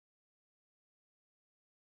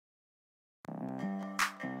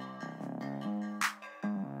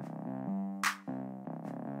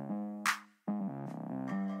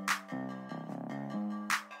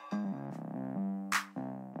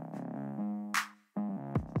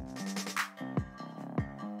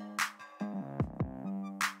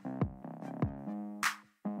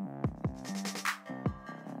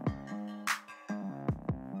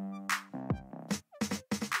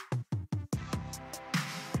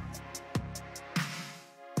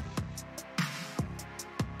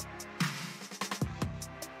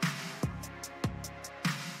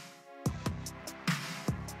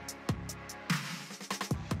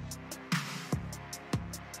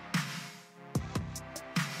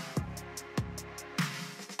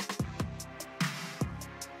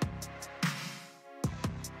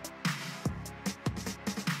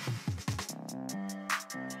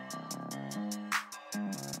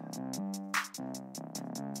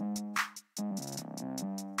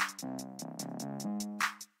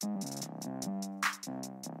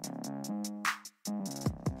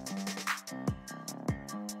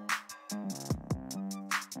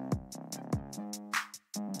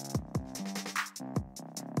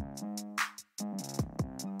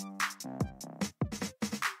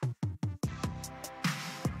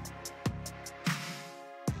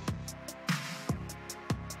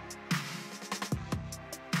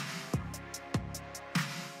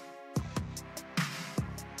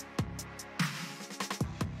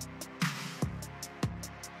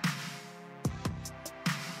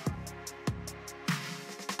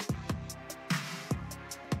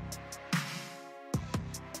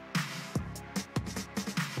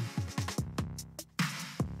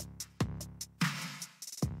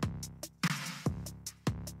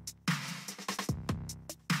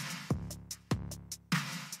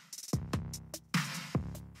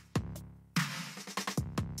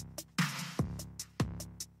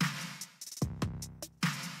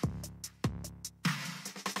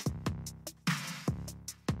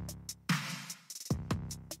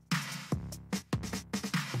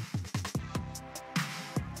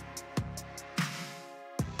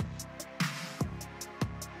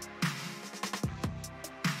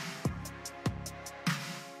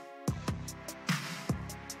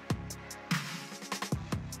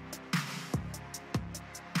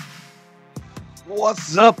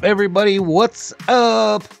What's up, everybody? What's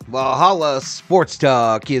up? Valhalla Sports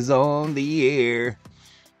Talk is on the air.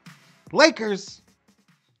 Lakers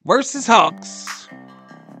versus Hawks.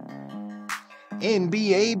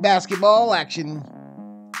 NBA basketball action.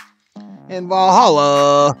 And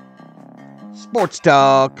Valhalla Sports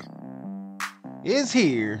Talk is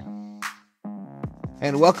here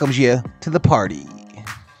and welcomes you to the party.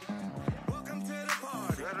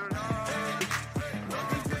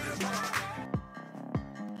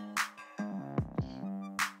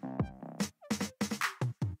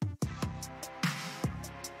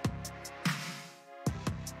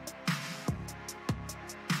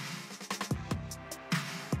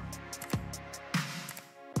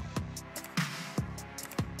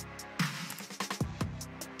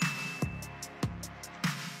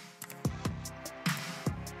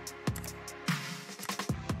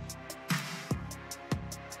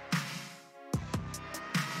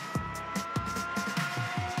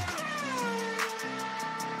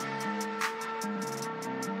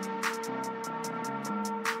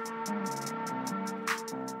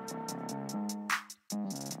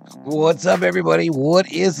 What's up, everybody?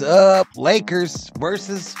 What is up? Lakers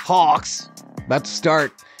versus Hawks. About to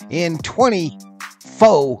start in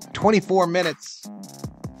 24 minutes.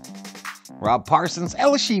 Rob Parsons,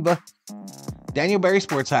 Ella Shiva, Daniel Berry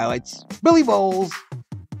Sports Highlights, Billy Bowles,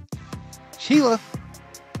 Sheila,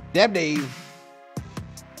 Deb Dave,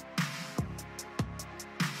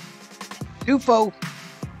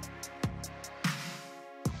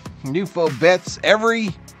 Nufo bets every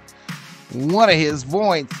one of his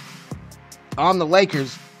points on the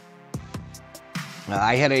Lakers.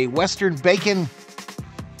 I had a Western bacon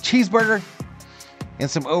cheeseburger and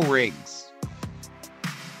some O-rings.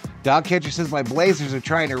 Dog Catcher says my Blazers are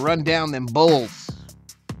trying to run down them Bulls.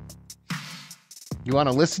 You want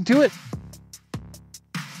to listen to it?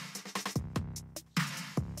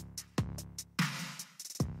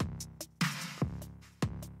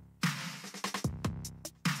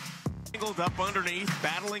 Up underneath,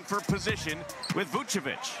 battling for position with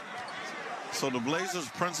Vucevic. So the Blazers'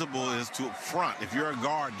 principle is to front. If you're a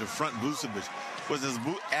guard, to front Vucevic. Because as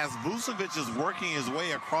Vucevic is working his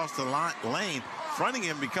way across the lane, fronting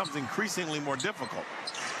him becomes increasingly more difficult.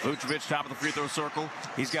 Vucevic, top of the free throw circle.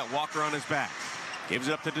 He's got Walker on his back. Gives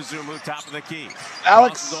it up to Dosunmu, top of the key.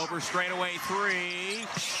 Alex. Crosses over, straight away three.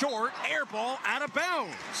 Short, air ball, out of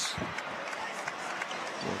bounds.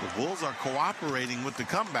 Well, the Bulls are cooperating with the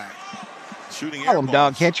comeback. Shooting Call him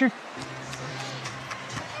Dog Catcher.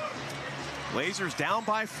 Blazers down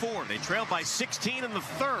by 4. They trail by 16 in the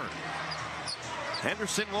third.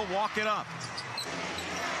 Henderson will walk it up.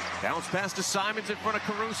 Bounce pass to Simons in front of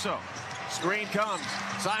Caruso. Screen comes.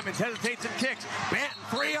 Simons hesitates and kicks. Banton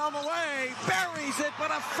three on the way. Buries it,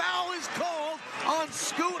 but a foul is called on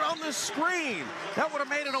Scoot on the screen. That would have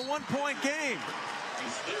made it a one-point game.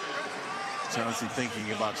 Chauncey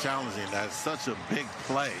thinking about challenging that. It's such a big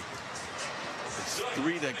play. It's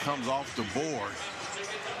three that comes off the board.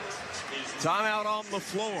 Timeout on the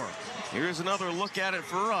floor. Here's another look at it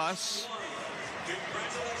for us.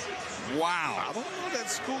 Wow. I don't know that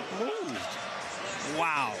Scoot moved.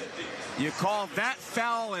 Wow. You call that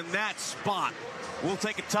foul in that spot. We'll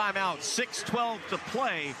take a timeout. 6:12 to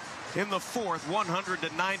play in the fourth.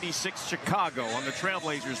 100-96 Chicago on the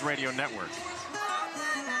Trailblazers Radio Network.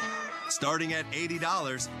 Starting at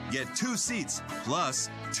 $80, get 2 seats, plus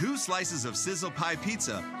 2 slices of Sizzle Pie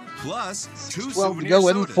Pizza, plus 2 souvenir to go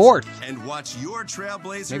in sodas, fourth. and watch your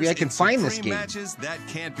Trailblazers Maybe I can find this game. matches that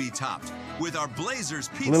can't be topped with our Blazers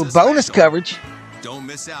Pizza A little bonus special. coverage. Don't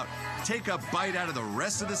miss out. Take a bite out of the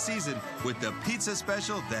rest of the season with the pizza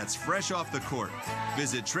special that's fresh off the court.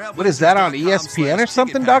 Visit Trailblazers.com. What is that, on ESPN or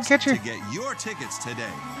something, Dog Catcher? To get your tickets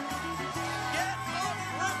today.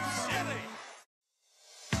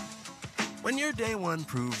 When your day one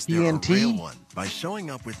proves TNT? they're a real one by showing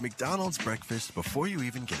up with McDonald's breakfast before you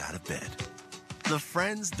even get out of bed. The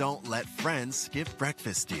friends don't let friends skip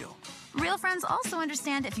breakfast deal. Real friends also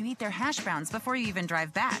understand if you eat their hash browns before you even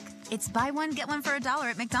drive back. It's buy one, get one for $1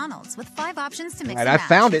 at McDonald's with 5 options to mix Right, and I match.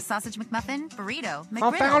 found it. Sausage McMuffin, burrito,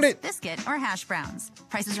 I found McGriddles, it. biscuit, or hash browns.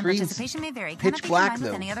 Prices and Screen's participation may vary. pitch Cannot be black, combined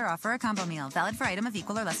with though. any other offer or combo meal. Valid for item of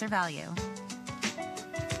equal or lesser value.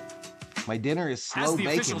 My dinner is As slow the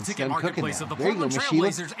bacon. official It's ticket done cooking marketplace now. of the There you go, Portland Miss Trail Sheila.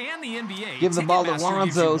 Blazers and the NBA, Give the ball to Ticketmaster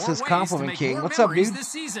gives you Lonzo, more says ways Compliment to make King. more What's up, memories dude? this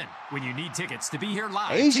season. When you need tickets to be here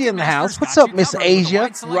live, Asia in the house. Ticketmaster's What's got up, you Miss covered with a Asia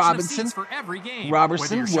wide selection of Robinson? seats for every game.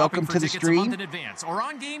 Robertson, Whether you're welcome shopping for to the tickets a month stream. in advance or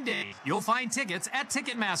on game day, you'll find tickets at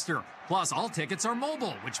Ticketmaster. Plus, all tickets are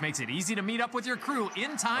mobile, which makes it easy to meet up with your crew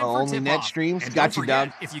in time for Only tip-off. net streams. And Got don't you, forget,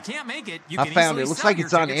 Doug. if you can't make it, you I can found easily it. Looks sell like your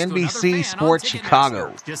it's on tickets to another NBC fan Sports on Chicago.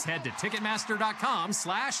 Ticketmaster. Just head to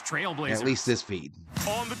Ticketmaster.com/Trailblazers. At least this feed.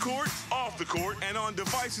 On the court, off the court, and on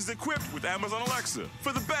devices equipped with Amazon Alexa.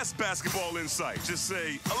 For the best basketball insight, just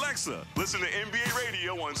say, Alexa, listen to NBA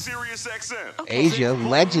radio on Sirius XM. Asia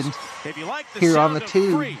legend If you like the here on sound the of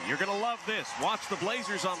tube. free, you're going to love this. Watch the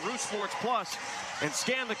Blazers on Root Sports Plus and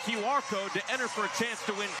scan the QR code to enter for a chance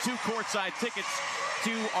to win 2 courtside tickets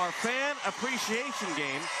to our fan appreciation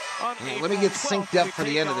game on April let me get 12th. synced up We for the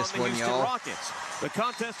take end of on this the one, Houston y'all. Rockets. The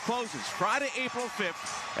contest closes Friday, April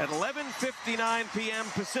 5th at 11:59 p.m.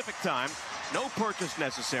 Pacific time. No purchase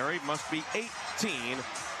necessary. Must be 18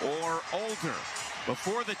 or older.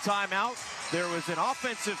 Before the timeout, there was an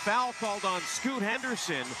offensive foul called on Scoot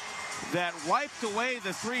Henderson that wiped away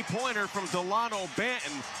the three-pointer from Delano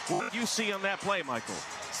Banton. What do you see on that play, Michael?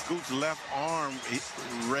 Scoot's left arm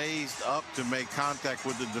raised up to make contact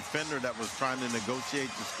with the defender that was trying to negotiate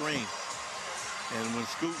the screen. And when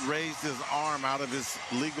Scoot raised his arm out of his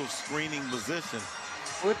legal screening position,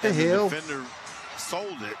 What the and hell? the defender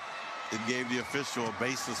sold it, it gave the official a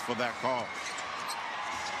basis for that call.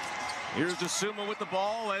 Here's DeSuma with the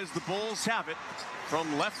ball as the Bulls have it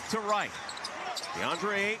from left to right.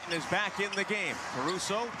 DeAndre Ayton is back in the game.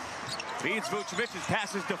 Caruso feeds Vucevic. His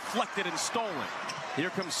pass is deflected and stolen. Here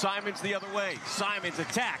comes Simons the other way. Simons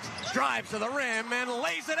attacks, drives to the rim, and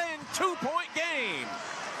lays it in. 2-point game.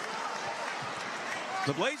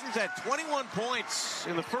 The Blazers had 21 points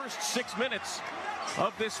in the first 6 minutes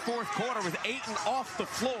of this fourth quarter with Ayton off the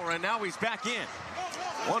floor, and now he's back in.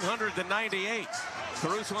 100-98.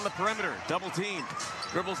 Caruso on the perimeter, double team.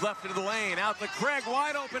 Dribbles left into the lane, out to Craig,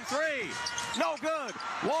 wide open three. No good.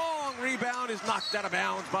 Long rebound is knocked out of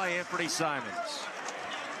bounds by Anthony Simons.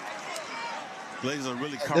 Blazers are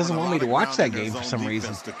really covering Doesn't a want me lot to of watch ground that in their game for zone some defense.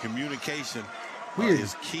 reason. The communication Weird.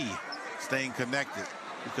 is key, staying connected.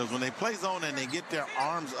 Because when they play zone and they get their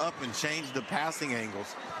arms up and change the passing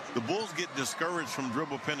angles, the Bulls get discouraged from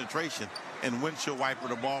dribble penetration and windshield wiper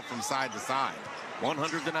the ball from side to side.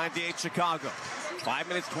 100-98 Chicago. 5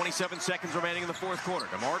 minutes, 27 seconds remaining in the fourth quarter.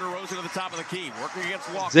 DeMar DeRozan to the top of the key, working against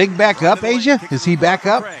Walker. Zig back up, Asia? Is he back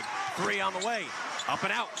up? Craig. Three on the way. Up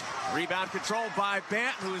and out. Rebound controlled by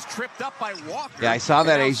Banton, who is tripped up by Walker. Yeah, I saw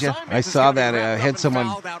that, And now Asia. Simons I is saw gonna be that. wrapped up Had and someone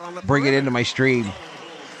fouled out on the bring it perimeter. into my stream.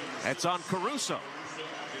 That's on Caruso.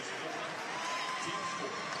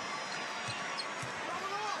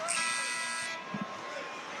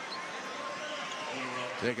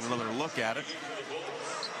 Taking another look at it.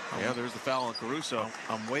 Yeah, there's the foul on Caruso.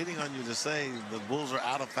 I'm waiting on you to say the Bulls are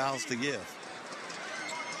out of fouls to give.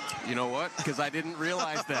 You know what? Because I didn't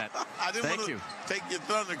realize that. I didn't Thank want you. to take your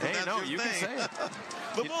thunder because Hey, that's no, your you thing. can say it.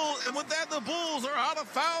 The Bulls, and with that, the Bulls are out of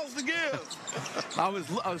fouls to give. I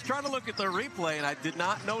was trying to look at the replay, and I did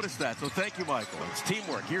not notice that. So thank you, Michael. It's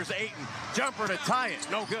teamwork. Here's Ayton. Jumper to tie it.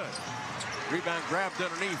 No good. Rebound grabbed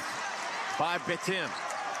underneath by Bitim.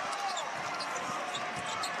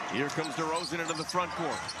 Here comes DeRozan into the front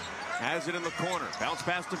court. Has it in the corner. Bounce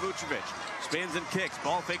pass to Vucevic. Spins and kicks.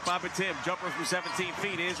 Ball fake by Bitim. Jumper from 17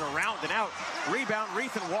 feet is around and out. Rebound.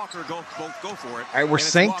 Reith and Walker both go for it. All right, we're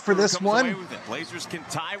synced for this one. Blazers can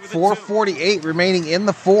tie with 4:48 remaining in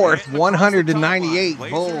the fourth. 100-98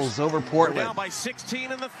 Bulls over Down Portland. by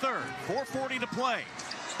 16 in the third. 4:40 to play.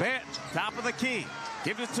 Banton, top of the key.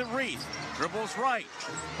 Gives it to Reith. Dribbles right.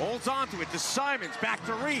 Holds onto it to Simons. Back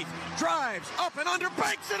to Reith. Drives up and under.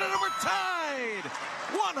 Banks it, and we're tied.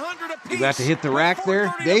 100 apiece. You got to hit the rack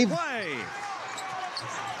there, Dave?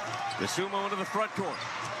 DeSuma into the front court.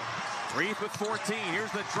 Reith with 14.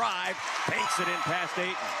 Here's the drive. Banks it in past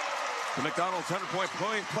Ayton. The McDonald's 100-point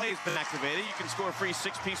play has been activated. You can score free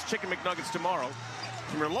 6-piece chicken McNuggets tomorrow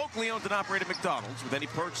from your locally owned and operated McDonald's with any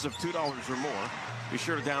purchase of $2 or more. Be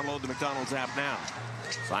sure to download the McDonald's app now.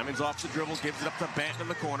 Simons off the dribble, gives it up to Banton in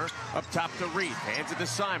the corner. Up top to Reith, hands it to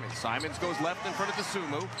Simons. Simons goes left in front of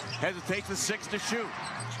DeSuma. Hesitates with 6 to shoot.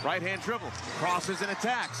 Right-hand dribble, crosses and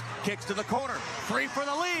attacks. Kicks to the corner, free for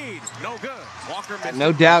the lead. No good. Walker missed.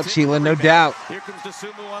 No doubt, Sheila, no doubt. Here comes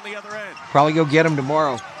DeSuma on the other end. Probably go get him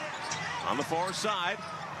tomorrow. On the far side,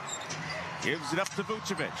 gives it up to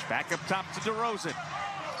Vucevic. Back up top to DeRozan.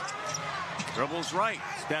 Dribbles right,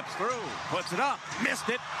 steps through, puts it up, missed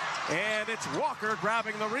it. And it's Walker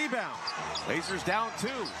grabbing the rebound. Blazers down 2.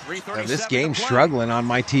 3:37 This to game's play. struggling on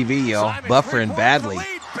my TV, yo. Simon, Buffering badly.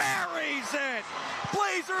 Buries it.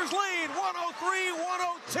 Blazers lead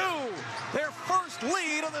 103-102. Their first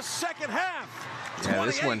lead of the second half. Yeah,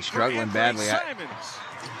 this one's struggling badly. Simons.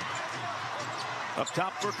 Up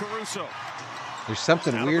top for Caruso. There's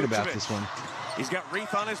something weird about this one. He's got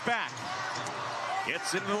Reith on his back.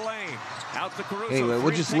 Gets into the lane. Out to Caruso. Anyway,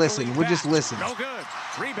 we'll just listen. We'll just listen. No good.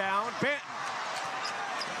 Rebound. Benton.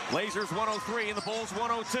 Blazers 103 and the Bulls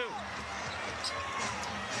 102.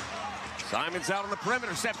 Simons out on the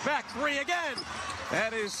perimeter. Step back. 3 again.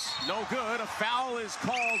 That is no good. A foul is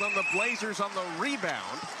called on the Blazers on the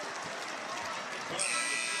rebound.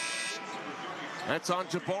 That's on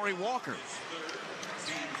Jabari Walker.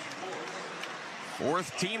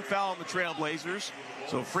 4th team foul on the Trailblazers.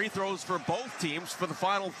 So free throws for both teams for the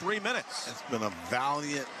final 3 minutes. It's been a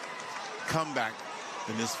valiant comeback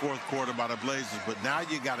in this 4th quarter by the Blazers, but now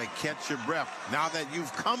you got to catch your breath now that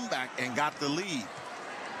you've come back and got the lead.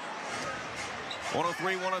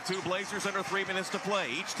 103-102 Blazers under 3 minutes to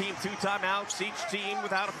play. Each team 2 timeouts. Each team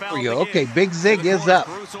without a foul. There we go. Okay, Big Zig is up.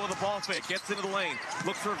 Caruso with a ball fake. Gets into the lane.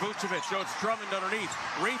 Looks for Vucevic. Shows Drummond underneath.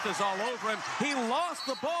 Reith is all over him. He lost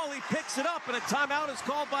the ball. He picks it up, and a timeout is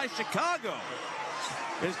called by Chicago.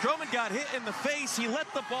 As Drummond got hit in the face, he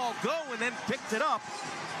let the ball go and then picked it up.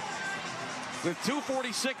 With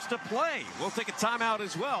 2:46 to play. We'll take a timeout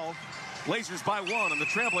as well. Blazers by 1, and the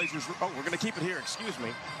Trailblazers. Oh, we're going to keep it here. Excuse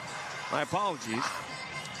me. My apologies.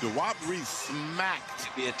 Reith smacked.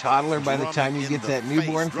 Be a toddler by the time you get that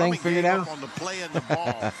newborn thing figured out. On the play and the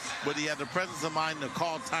ball, but he had the presence of mind to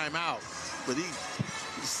call timeout. But he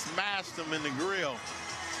smashed him in the grill.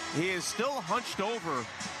 He is still hunched over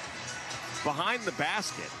behind the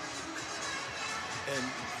basket. And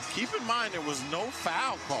keep in mind, there was no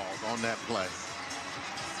foul called on that play.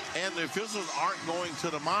 And the officials aren't going to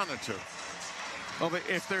the monitor. Well, but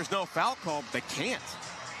if there's no foul called, they can't.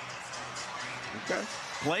 Okay.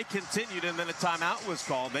 Play continued, and then a timeout was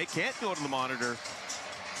called. They can't go to the monitor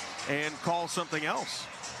and call something else.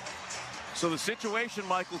 So the situation,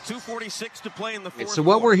 Michael, 2:46 to play in the 4th. So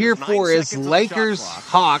what we're here for is Lakers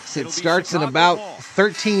Hawks. It starts in about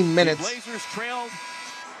 13 minutes. The Blazers trailed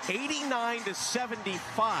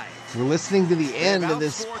 89-75. We're listening to the end of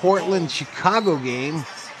this Portland-Chicago game.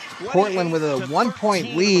 Portland with a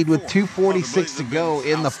 1-point lead with 2:46 to go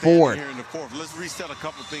in the 4th. Let's reset a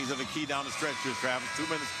couple things that are key down the stretch here, Travis. 2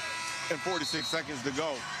 minutes and 46 seconds to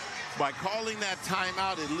go. By calling that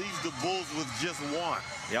timeout, it leaves the Bulls with just 1.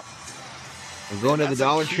 Yep. We're going to the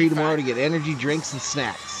Dollar Tree tomorrow to get energy drinks and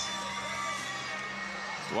snacks.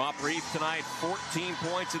 Swap Reith tonight, 14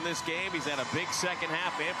 points in this game. He's had a big second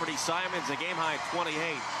half. Anthony Simons, a game-high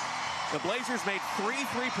 28. The Blazers made 3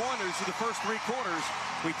 3-pointers in the first 3 quarters.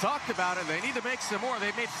 We talked about it. They need to make some more.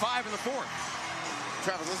 They made 5 in the 4th.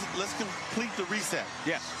 Travis, let's complete the reset.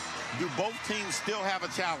 Yes. Do both teams still have a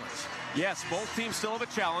challenge? Yes, both teams still have a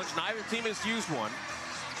challenge. Neither team has used one.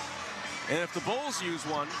 And if the Bulls use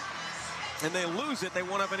one and they lose it, they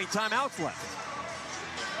won't have any timeouts left.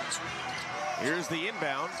 Here's the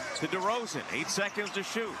inbound to DeRozan. 8 seconds to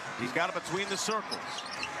shoot. He's got it between the circles.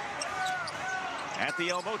 At the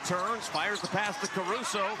elbow, turns, fires the pass to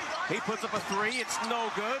Caruso. He puts up a 3. It's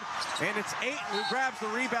no good. And it's Ayton who grabs the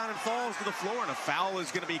rebound and falls to the floor. And a foul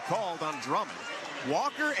is going to be called on Drummond.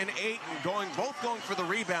 Walker and Ayton both going for the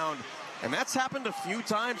rebound. And that's happened a few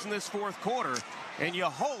times in this 4th quarter. And you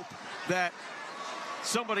hope that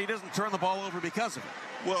somebody doesn't turn the ball over because of it.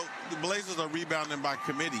 Well, the Blazers are rebounding by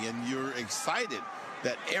committee, and you're excited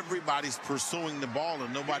that everybody's pursuing the ball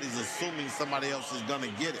and nobody's assuming somebody else is going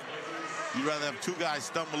to get it. You'd rather have 2 guys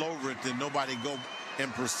stumble over it than nobody go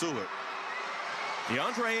and pursue it.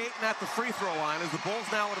 DeAndre Ayton at the free throw line as the Bulls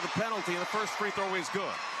now into the penalty, and the first free throw is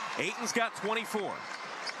good. Ayton's got 24.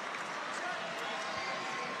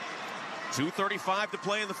 2:35 to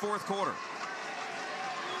play in the 4th quarter.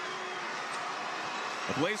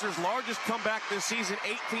 The Blazers' largest comeback this season,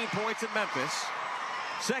 18 points in Memphis.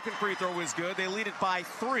 Second free throw is good. They lead it by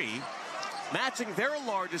 3, matching their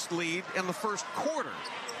largest lead in the 1st quarter.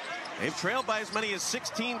 They've trailed by as many as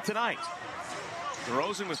 16 tonight.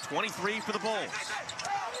 DeRozan was 23 for the Bulls.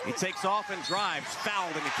 He takes off and drives,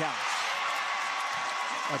 fouled in the count.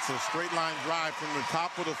 That's a straight line drive from the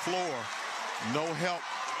top of the floor. No help.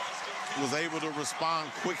 Was able to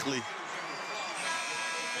respond quickly.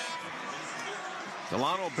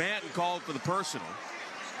 Delano Banton called for the personal.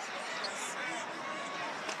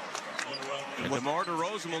 And DeMar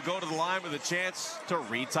DeRozan will go to the line with a chance to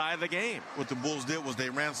retie the game. What the Bulls did was they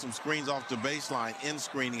ran some screens off the baseline, in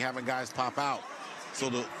screening, having guys pop out. So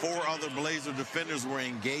the 4 other Blazer defenders were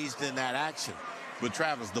engaged in that action. But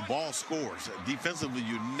Travis, the ball scores. Defensively,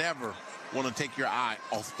 you never want to take your eye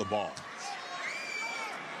off the ball.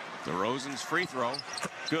 DeRozan's free throw.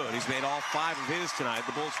 Good. He's made all 5 of his tonight.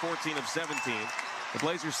 The Bulls 14 of 17. The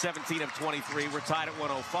Blazers 17 of 23. We're tied at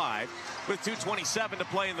 105 with 2:27 to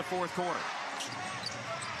play in the fourth quarter.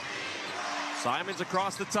 Simons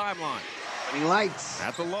across the timeline. He likes.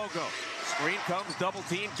 At the logo. Screen comes, double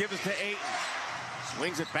team, gives it to Ayton.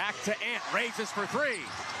 Swings it back to Ant. Raises for 3.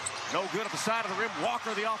 No good at the side of the rim.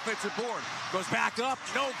 Walker, the offensive board. Goes back up.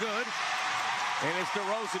 No good. And it's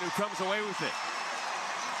DeRozan who comes away with it.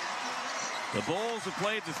 The Bulls have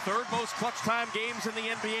played the 3rd most clutch time games in the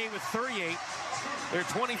NBA with 38. They're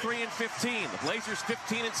 23 and 15. The Blazers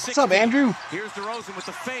 15 and 16. What's up, Andrew? Here's DeRozan with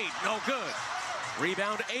the fade. No good.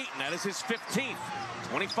 Rebound Ayton. That is his 15th.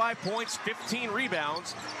 25 points, 15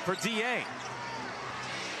 rebounds for DA.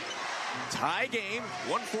 Tie game,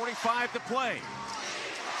 1:45 to play.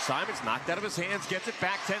 Simons knocked out of his hands, gets it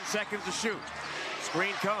back, 10 seconds to shoot.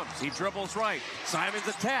 Screen comes, he dribbles right. Simons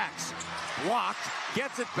attacks, blocked,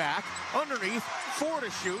 gets it back, underneath, 4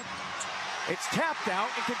 to shoot. It's tapped out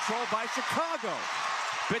and controlled by Chicago.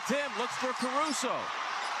 Batum looks for Caruso.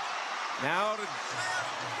 Now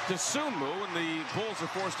to Sumu, and the Bulls are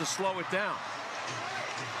forced to slow it down.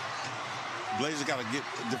 Blazers got to get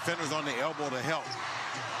defenders on the elbow to help.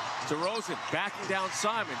 DeRozan backing down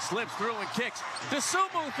Simon, slips through and kicks.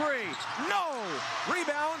 DeSumo 3, no!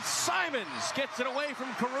 Rebound, Simons gets it away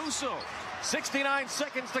from Caruso. 69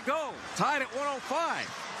 seconds to go, tied at 105.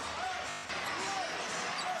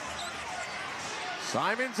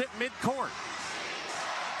 Simons at midcourt.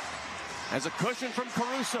 Has a cushion from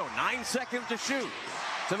Caruso, 9 seconds to shoot.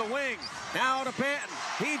 To the wing, now to Banton.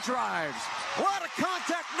 He drives. A lot of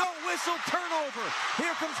contact, no whistle, turnover.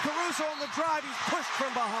 Here comes Caruso on the drive. He's pushed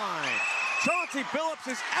from behind. Chauncey Billups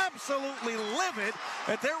is absolutely livid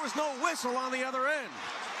that there was no whistle on the other end.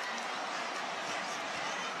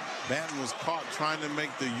 Banton was caught trying to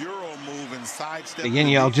make the Euro move and sidestep. Again,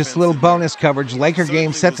 y'all, just a little bonus coverage. Laker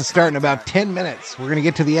game set to start in about 10 minutes. We're going to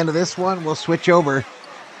get to the end of this one. We'll switch over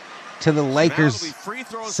to the Lakers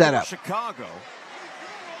setup. Chicago.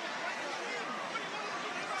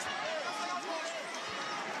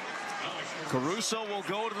 Caruso will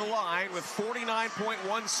go to the line with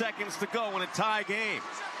 49.1 seconds to go in a tie game.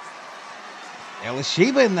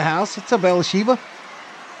 Elisheva in the house. What's up, Elisheva?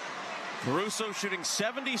 Caruso shooting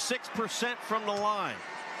 76% from the line.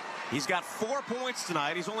 He's got 4 points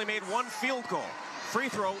tonight. He's only made 1 field goal. Free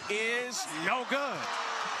throw is no good.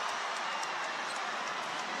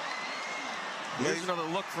 Here's another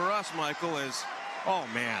look for us, Michael, is, oh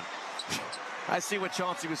man, I see what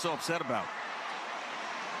Chauncey was so upset about.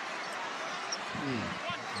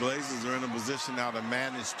 Blazers are in a position now to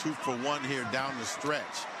manage 2 for 1 here down the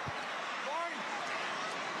stretch.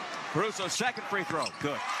 Caruso's second free throw,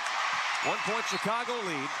 good. 1 point Chicago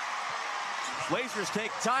lead. Blazers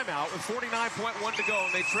take timeout with 49.1 to go,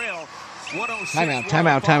 and they trail 106.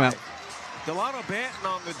 Timeout. Delano Banton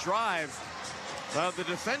on the drive. The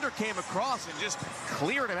defender came across and just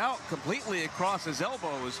cleared it out completely across his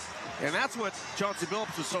elbows. And that's what Chauncey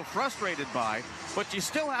Billups was so frustrated by. But you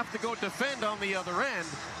still have to go defend on the other end.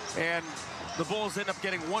 And the Bulls end up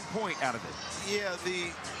getting 1 point out of it. Yeah,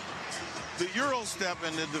 the Euro step,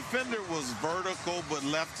 and the defender was vertical but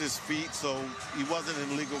left his feet, so he wasn't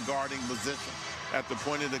in legal guarding position at the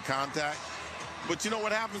point of the contact. But you know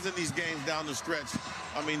what happens in these games down the stretch?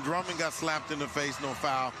 I mean, Drummond got slapped in the face, no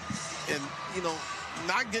foul. And, you know,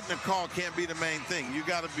 not getting a call can't be the main thing. You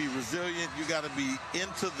got to be resilient. You got to be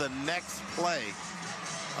into the next play.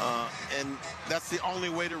 And that's the only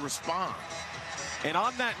way to respond. And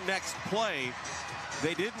on that next play,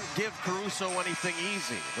 they didn't give Caruso anything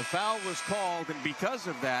easy. The foul was called, and because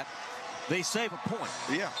of that, they save a point.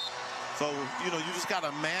 Yeah. So, you know, you just got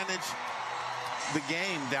to manage the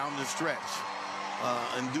game down the stretch.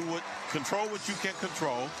 And control what you can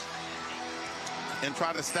control, and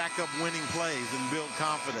try to stack up winning plays and build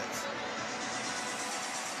confidence.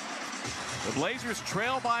 The Blazers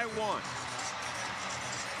trail by 1.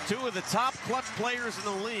 2 of the top clutch players in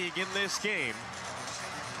the league in this game.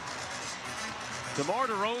 DeMar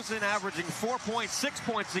DeRozan averaging 4.6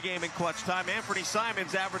 points a game in clutch time. Anthony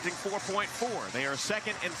Simons averaging 4.4. They are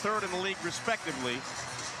second and third in the league respectively,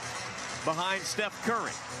 behind Steph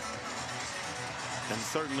Curry. And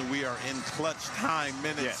certainly we are in clutch time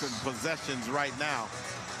minutes and possessions right now.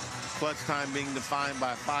 Clutch time being defined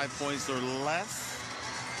by 5 points or less.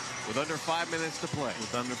 With under 5 minutes to play.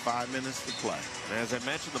 With under 5 minutes to play. And as I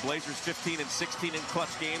mentioned, the Blazers 15 and 16 in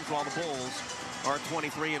clutch games, while the Bulls are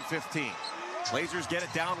 23 and 15. Blazers get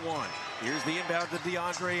it down 1. Here's the inbound to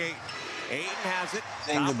DeAndre Ayton. Ayton has it.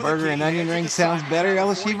 Think the burger and onion ring sounds better,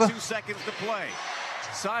 Elishiva? 42 seconds to play.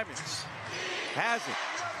 Simons has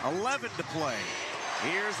it. 11 to play.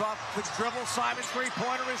 Here's off the dribble. Simons'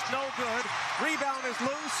 three-pointer is no good. Rebound is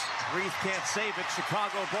loose. Reef can't save it.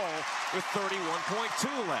 Chicago ball with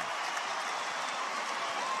 31.2 left.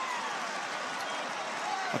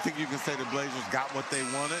 I think you can say the Blazers got what they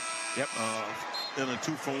wanted. Yep. In a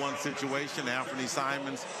 2-for-1 situation, Anthony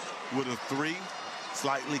Simons with a 3.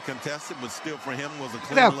 Slightly contested, but still for him was a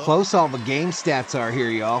clean Look how look. close all the game stats are here,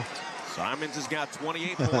 y'all. Simons has got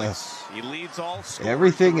 28 points. He leads all scorers.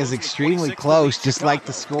 Everything is extremely close, just like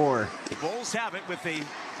the score. The Bulls have it with a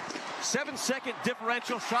 7-second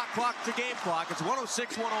differential shot clock to game clock. It's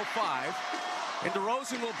 106-105, and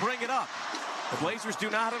DeRozan will bring it up. The Blazers do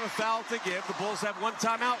not have a foul to give. The Bulls have 1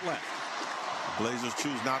 timeout left. The Blazers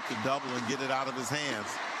choose not to double and get it out of his hands.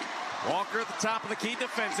 Walker at the top of the key,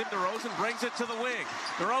 defends it. DeRozan brings it to the wing.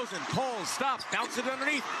 DeRozan pulls, stops, bounces it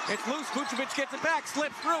underneath. It's loose. Vucevic gets it back,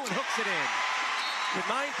 slips through, and hooks it in. With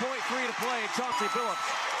 9.3 to play, Chauncey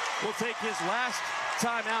Billups will take his last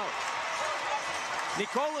timeout.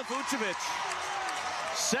 Nikola Vucevic,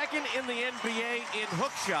 second in the NBA in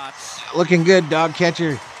hook shots. Looking good, dog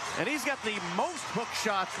catcher. And he's got the most hook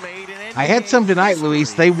shots made in NBA I had some tonight, history.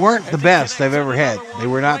 Luis. They weren't the As he best I've connects ever had. another They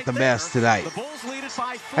one were not right the there. best tonight. The Bulls lead it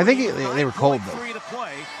by 40, I think they were cold, though. 9.3 to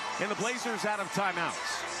play, and the Blazers out of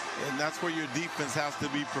timeouts. And that's where your defense has to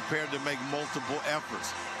be prepared to make multiple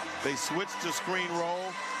efforts. They switch to screen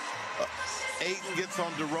roll. Ayton gets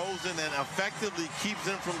on DeRozan and effectively keeps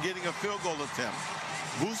him from getting a field goal attempt.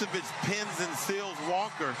 Vucevic pins and seals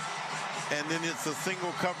Walker, and then it's a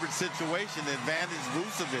single coverage situation. Advantage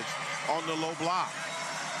Vucevic on the low block.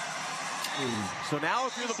 So now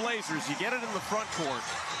if you're the Blazers, you get it in the front court.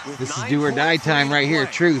 With This is do or die 9.3 time right to here.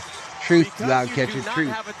 play. Truth, Because dog you catcher, do not truth.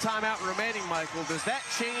 have a timeout remaining, Michael, does that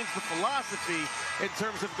change the philosophy in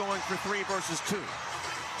terms of going for 3 versus 2?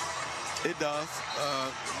 It does.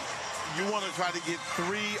 You want to try to get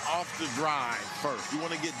 3 off the drive first. You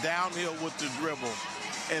want to get downhill with the dribble,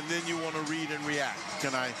 and then you want to read and react.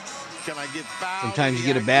 Can I get fouled? Sometimes you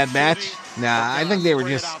get a bad match. Nah, I think they were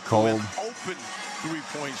just cold. Open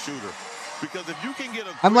 3-point shooter. Because if you can get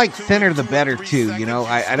a I'm like quick 2 thinner in the 2 or better 3 too, you know.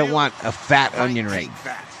 seconds, I don't still want a fat might onion take ring.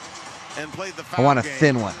 that and play the I want a foul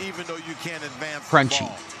thin game, one. even though you can't advance the Crunchy.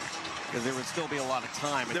 ball. Because there would still be a lot of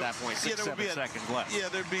time at that point, 6, 7 seconds left. Yeah,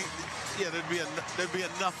 there'd be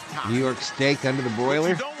enough time. New York steak under the What broiler.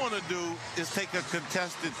 you don't want to do is take a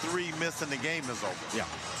contested 3 miss and the game is over. Yeah.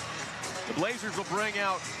 The Blazers will bring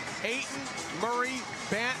out Ayton, Murray,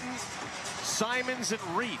 Banton, Simons, and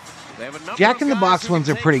Reef. They have a number Jack of in the guys Box who ones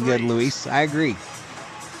can are pretty take good, threes. Luis. I agree.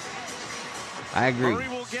 Murray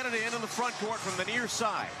will get it in the front court from the near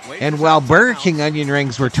side. Blazers And while out Burger timeout. King onion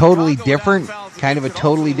rings were totally Chicago without different, fouls kind of a against it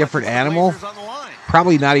totally also different lets the animal, Blazers on the line.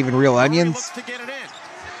 probably not even real Murray onions. looks to get it in.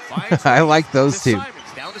 Finds I Reef like those to two.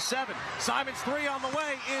 Simons, down to 7. Simons 3 on the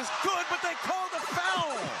way is good, but they called a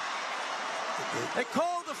foul. They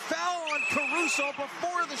called a foul on Caruso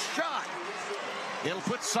before the shot. It'll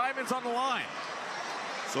put Simons on the line.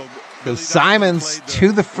 So So Simons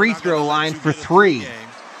to the free throw line for 3.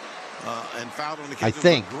 And fouled on the I catch. It was a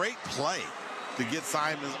think. great play to get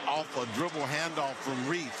Simons off a dribble handoff from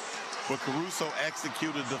Reef, but Caruso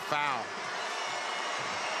executed the foul.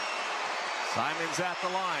 Simons at the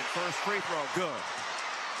line. First free throw, good.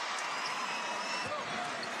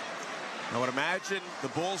 I would imagine the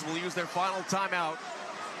Bulls will use their final timeout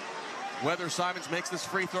whether Simons makes this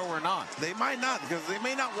free throw or not. They might not, because they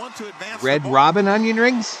may not want to advance. Red the ball. Robin onion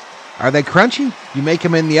rings? Are they crunchy? You make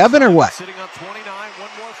them in the oven or what? Sitting on 29, one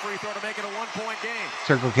more free throw to make it a 1-point game.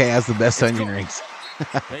 Circle K has the best It's onion good. rings.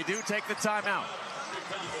 They do take the timeout.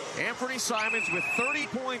 Anthony Simons with 30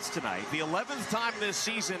 points tonight, the 11th time this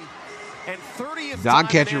season, and 30th Dog time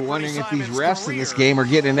catcher in wondering if these Anthony refs Simons' in this career. game are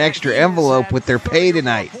getting an extra He has envelope had with their 30 pay or more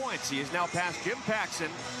tonight. Points. He is now past Jim Paxson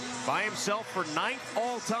by himself for 9th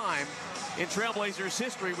all-time in Trailblazers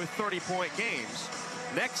history with 30-point games.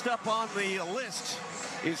 Next up on the list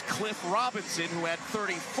is Cliff Robinson, who had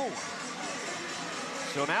 34.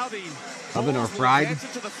 So now the Oven or Bulls will fried? advance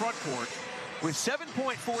into the front court with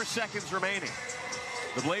 7.4 seconds remaining.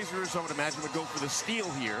 The Blazers, I would imagine, would go for the steal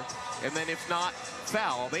here, and then if not,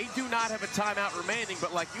 foul. They do not have a timeout remaining,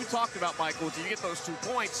 but like you talked about, Michael, if you get those 2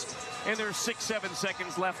 points and there's 6-7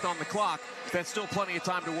 seconds left on the clock, that's still plenty of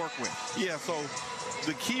time to work with. Yeah, so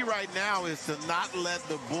the key right now is to not let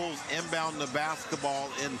the Bulls inbound the basketball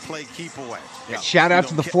and play keep away. Shout out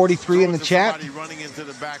to the 43 in the chat. Somebody running into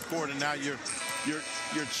the backcourt, and now you're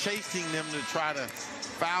you're chasing them to try to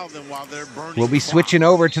foul them while they're burning. We'll be switching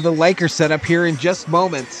over to the Lakers setup here in just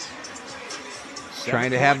moments.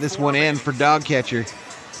 Trying to have this one in for dog catcher.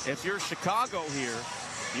 If you're Chicago here,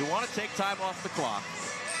 you want to take time off the clock,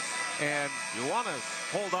 and you want to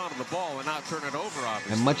hold on to the ball and not turn it over,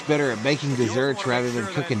 obviously. I'm much better at baking desserts rather than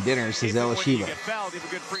cooking dinner, says Ella Shiva. If you get fouled, you have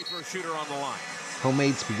a good free throw shooter on the line.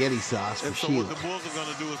 Homemade spaghetti sauce for and so Sheila. what the Bulls are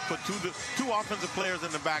going to do is put two offensive players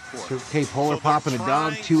in the backcourt. Okay, Polar Pop and a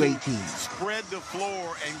dog, 218. Spread the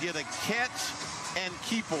floor and get a catch and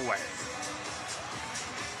keep away.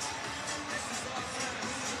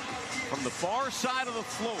 From the far side of the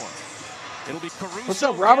floor, it'll be Caruso. What's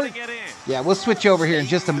up, Robert? Yeah, we'll switch over here in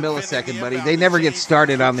just a millisecond, buddy. They never get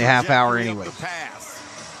started on the half hour anyway.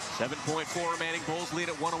 7.4 remaining. Bulls lead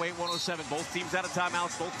at 108-107. Both teams out of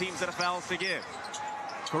timeouts. Both teams out of fouls to give.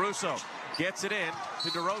 Caruso gets it in to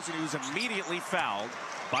DeRozan, who's immediately fouled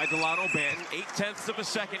by Delano Banton. 0.8 of a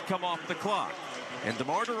second come off the clock. And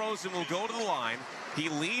DeMar DeRozan will go to the line. He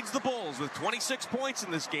leads the Bulls with 26 points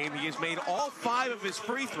in this game. He has made all 5 of his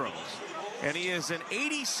free throws. And he is an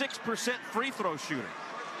 86% free throw shooter.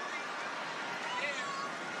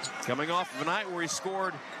 Coming off of a night where he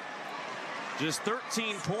scored just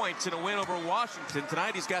 13 points in a win over Washington.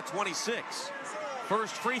 Tonight he's got 26.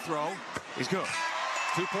 First free throw is good.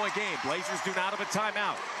 2-point game. Blazers do not have a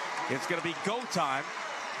timeout. It's going to be go time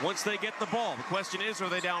once they get the ball. The question is, are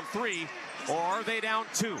they down 3 or are they down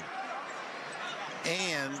 2?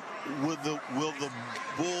 And will the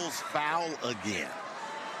Bulls foul again?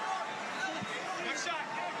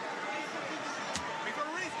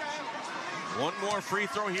 One more free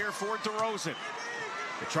throw here for DeRozan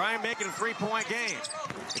to try and make it a 3-point game.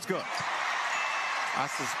 It's good. I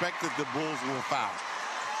suspect that the Bulls will foul.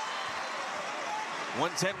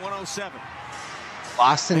 110-107.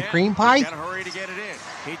 Boston cream pie? Got to hurry to get it in.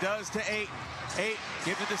 He does to 8. 8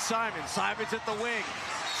 gives it to Simon. Simon's at the wing.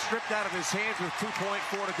 Stripped out of his hands with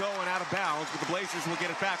 2.4 to go and out of bounds, but the Blazers will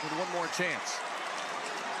get it back with one more chance.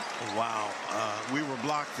 Wow. We were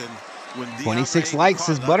blocked, and when 26 likes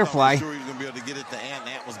says Butterfly. I'm sure he was going to be able to get it to Ant,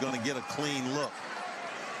 and Ant was going to get a clean look.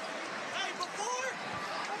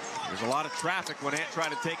 There's a lot of traffic when Ant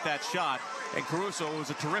tried to take that shot, and Caruso, who was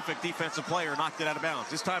a terrific defensive player, knocked it out of bounds.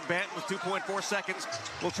 This time Banton with 2.4 seconds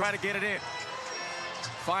will try to get it in.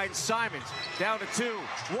 Finds Simons, down to 2.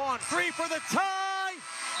 1, 3 for the tie!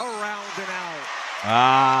 Around and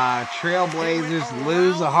out. Trailblazers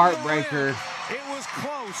lose a heartbreaker. It was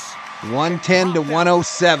close.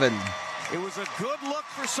 110-107. It was a good look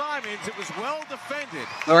for Simons. It was well defended.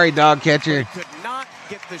 Sorry, dog catcher. He could not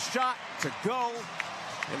get the shot to go,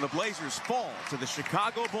 and the Blazers fall to the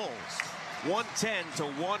Chicago Bulls.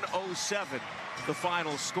 110-107, the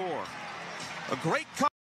final score. A great cut.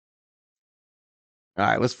 All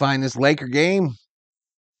right, let's find this Laker game.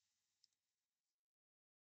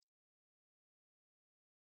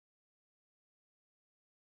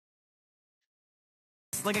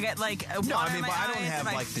 Like I get no, I mean, but I don't have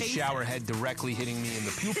like the shower head directly hitting me in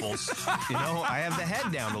the pupils. You know, I have the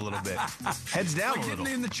head down a little bit. Head's down a little.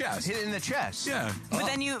 Hit it in the chest. Hit it in the chest. Yeah.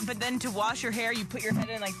 But then to wash your hair, you put your head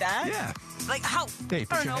in like that. Yeah. Like how? Hey,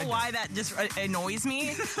 I don't know why that just annoys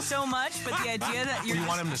me so much. But the idea that you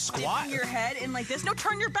want him to squat, your head in like this. No,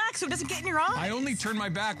 turn your back so it doesn't get in your eyes. I only turn my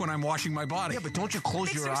back when I'm washing my body. Yeah, but don't you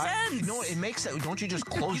close your eyes? No, it makes it. Don't you just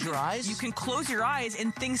close your eyes? You can close your eyes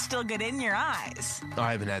and things still get in your eyes.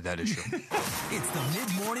 I haven't had that issue. It's the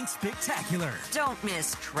Mid-Morning Spectacular. Don't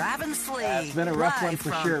miss Travis Lee. It's been a rough one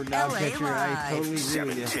for sure, dog catcher. I totally agree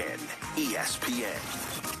with you. 710 ESPN.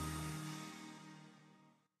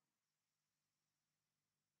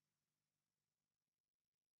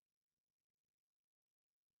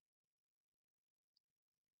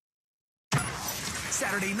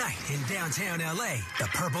 Saturday night in downtown LA, the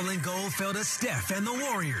purple and gold fell to Steph and the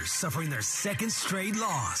Warriors, suffering their second straight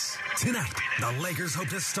loss. Tonight, the Lakers hope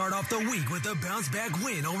to start off the week with a bounce-back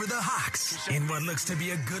win over the Hawks in what looks to be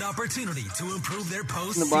a good opportunity to improve their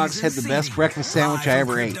postseason. The box had the best breakfast sandwich I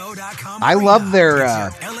ever ate. I love their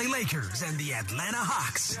LA Lakers and the Atlanta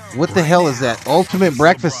Hawks. What the hell is that? Ultimate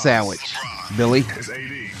breakfast sandwich, Billy.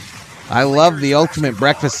 I love the ultimate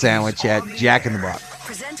breakfast sandwich at Jack in the Box.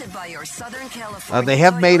 By your Southern California They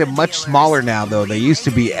have made it much smaller now, though. They used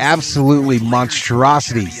to be absolutely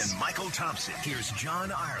monstrosities. Michael Thompson. Here's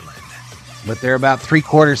John Ireland. But they're about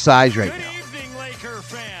 3/4 size right now. Good evening, Laker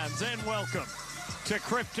fans, and welcome to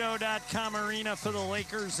Crypto.com Arena for the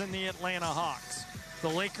Lakers and the Atlanta Hawks. The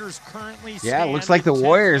Lakers currently it looks like the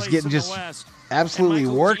Warriors getting just absolutely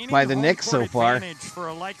worked by the Knicks so far. For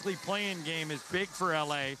a likely play-in game is big for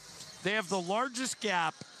LA. They have the largest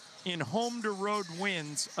gap in home-to-road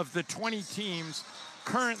wins of the 20 teams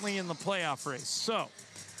currently in the playoff race. So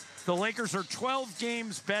the Lakers are 12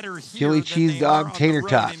 games better here Chili than cheese they dog are on tater the road.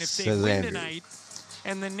 tots, And if they says win Andrew. tonight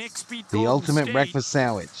and the Knicks beat The Golden ultimate State, breakfast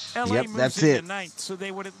sandwich. LA Yep, moves that's in it. tonight, so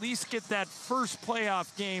they would at least get that first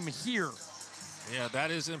playoff game here. Yeah,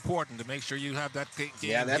 that is important to make sure you have that game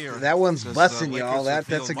here. That one's busting, y'all. Lakers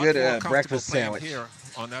That's a will feel good much more breakfast comfortable sandwich. here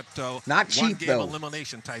on that Not cheap, one-game though.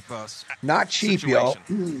 elimination type Not cheap, y'all.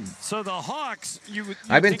 So the Hawks,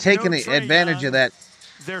 I've been taking advantage of that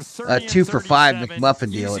 2 for $5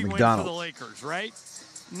 McMuffin deal at easy win for the McDonald's. Lakers, right?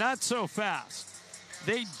 Not so fast.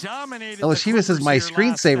 They dominated. Elishima says my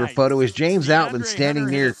screensaver photo is James Outman standing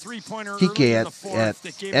near Kike at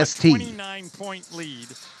ST. 29-point lead,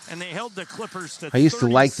 and they held the Clippers to I used to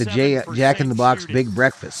like the Jack in the Box shooting. Big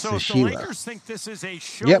Breakfast, So says if the Sheila. Lakers think this is a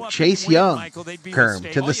show Yep, up Chase and win, Young, Michael, they'd be Kerm,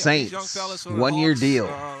 mistaken. to the these young Saints. fellas from the 1 year Hawks, deal.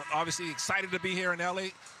 Obviously excited to be here in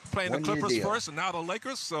L.A. playing the 1 year Clippers deal. first and now the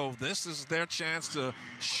Lakers. So this is their chance to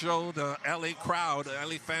show the L.A. crowd, the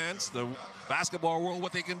L.A. fans, the basketball world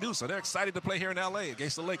what they can do. So they're excited to play here in L.A.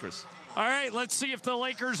 against the Lakers. All right, let's see if the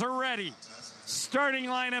Lakers are ready. Starting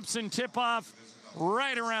lineups and tip-off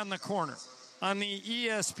right around the corner on the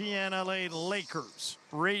ESPN LA Lakers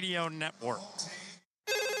radio network.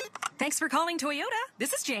 Thanks for calling Toyota.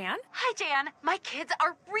 This is Jan. Hi, Jan. My kids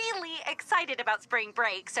are really excited about spring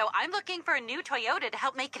break, so I'm looking for a new Toyota to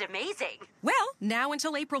help make it amazing. Well, now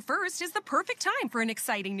until April 1st is the perfect time for an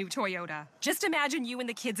exciting new Toyota. Just imagine you and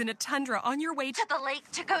the kids in a Tundra on your way To the lake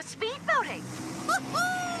to go speedboating.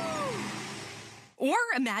 Or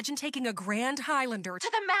imagine taking a Grand Highlander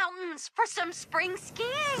To the mountains for some spring skiing.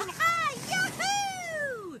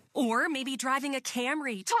 Yahoo! Or maybe driving a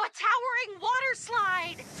Camry To a towering water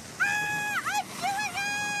slide. I'm doing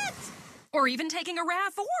it! Or even taking a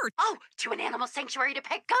RAV4. Oh, to an animal sanctuary to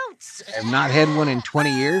pet goats. I've not had one in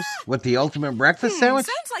 20 years with the ultimate breakfast sandwich.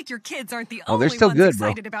 Sounds like your kids aren't the Oh, they're only still ones good, bro.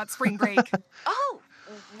 excited about spring break. Oh,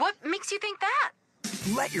 what makes you think that?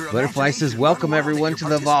 Let your Butterfly says, imagination welcome run wild everyone at to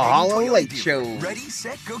your the participating Valhalla Toyota Lake dealer. Show. Ready,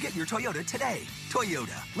 set, go get your Toyota today.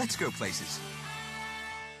 Toyota, let's go places.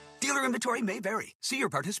 Dealer inventory may vary. See your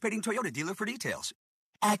participating Toyota dealer for details.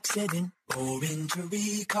 Accident or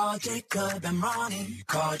injury, call Jacob and Ronnie.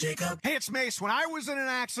 Call Jacob. Hey, it's Mace. When I was in an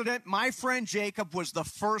accident, my friend Jacob was the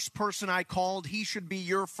first person I called. He should be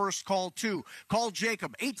your first call, too. Call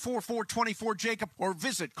Jacob, 844-24-JACOB, or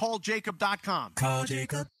visit calljacob.com. Call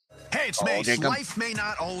Jacob. Hey, it's Oh, Mace. Jacob. Life may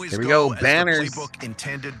not always Here we go, as banners. the playbook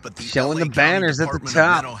intended, but the Showing LA the banners County at the Department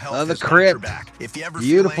top Mental Health of the has got your crypt. back. If you ever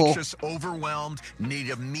Beautiful. feel anxious, overwhelmed, need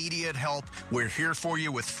immediate help, we're here for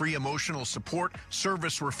you with free emotional support,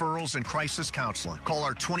 service referrals, and crisis counseling. Call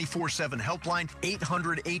our 24/7 helpline,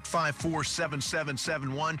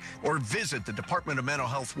 800-854-7771, or visit the Department of Mental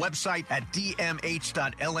Health website at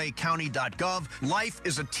dmh.lacounty.gov. Life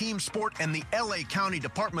is a team sport, and the LA County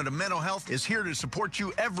Department of Mental Health is here to support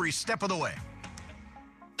you every step of the way.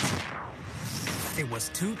 It was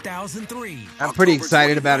 2003. I'm pretty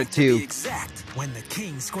excited about it, too. Exact when the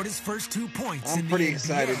King scored his first 2 points I'm in pretty the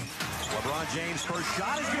excited. NBA. LeBron James' first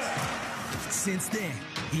shot is good. Since then,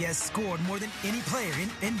 he has scored more than any player in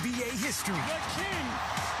NBA history.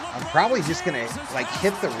 I'm probably just going to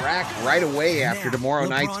hit the rack right away after tomorrow LeBron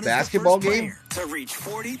night's is basketball the first game. player to reach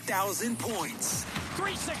 40,000 points.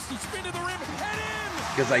 360 spin to the rim, head in.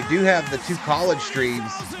 Because I do have the 2 college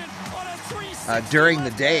streams during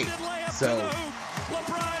the day. So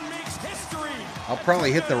LeBron makes history. I'll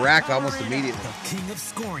probably hit the rack almost immediately. The king of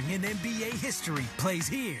scoring in NBA history plays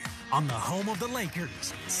here on the home of the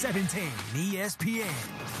Lakers, 710 ESPN.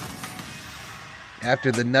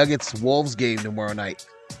 After the Nuggets-Wolves game tomorrow night.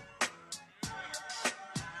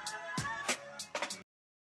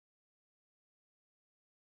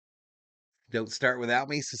 Don't start without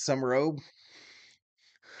me, says Summer Obe.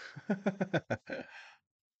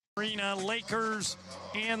 Arena Lakers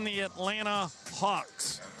and the Atlanta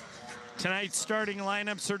Hawks. Tonight's starting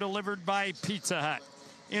lineups are delivered by Pizza Hut.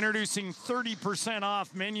 Introducing 30%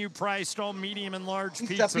 off menu priced all medium and large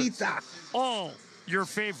pizzas. Pizza. All your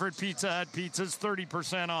favorite Pizza Hut pizzas,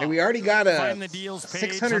 30% off. And we already got Find the deals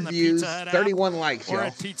page 600 on the views, Pizza Hut app 31 likes, or y'all.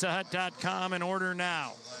 at pizzahut.com and order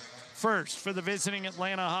now. First, for the visiting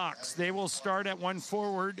Atlanta Hawks, they will start at one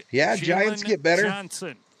forward. Yeah, Jalen Giants get better.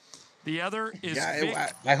 Johnson. The other is Vic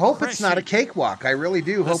I hope it's not a Krejci. cakewalk. I really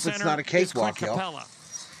do The hope it's center not a is cakewalk, Clint y'all. Capella.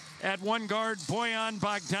 At one guard, Bojan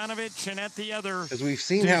Bogdanovic, and at the other, Because we've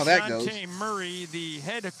seen how that goes. DeJounte Murray, the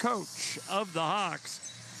head coach of the Hawks,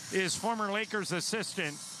 is former Lakers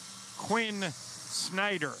assistant Quinn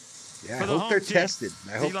Snyder. Yeah, For I the hope they're home team, tested.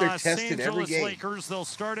 I hope the they're Los tested every Angeles game. Lakers, they'll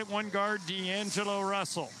start at one guard, D'Angelo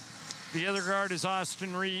Russell. The other guard is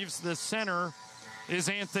Austin Reeves. The center is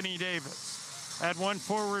Anthony Davis. At one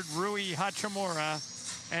forward, Rui Hachimura.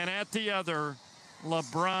 And at the other,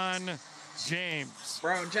 LeBron James.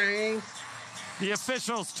 The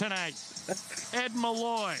officials tonight, Ed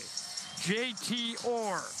Malloy, J.T.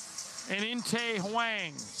 Orr, and Inte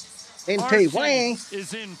Huang.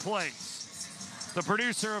 Is in place. The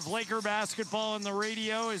producer of Laker basketball on the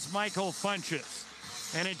radio is Michael Funches.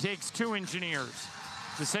 And it takes 2 engineers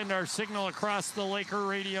to send our signal across the Laker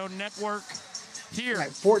radio network. Here,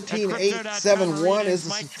 14,871 is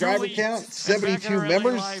the subscriber count. 72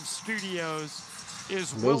 members. Live studios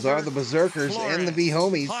is Those are the Berserkers and the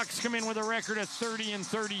V-Homies. Hawks come in with a record of 30 and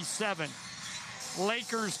 37.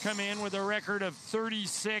 Lakers come in with a record of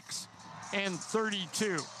 36 and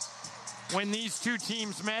 32. When these two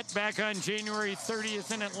teams met back on January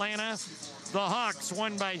 30th in Atlanta, the Hawks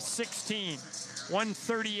won by 16,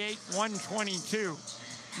 138-122.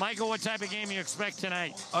 Michael, what type of game do you expect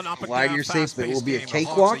tonight? Why do you say it will be a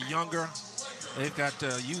cakewalk? Younger. They've got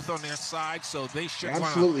youth on their side, so they should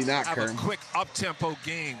absolutely not have Kern. A quick up-tempo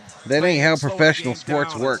game. That ain't how professional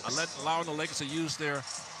sports works. Allowing the Lakers to use their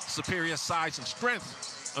superior size and strength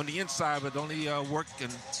on the inside, but only work in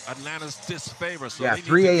Atlanta's disfavor. So yeah,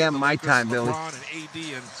 3 a.m. my time, Billy.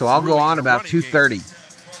 So I'll go on about 2:30.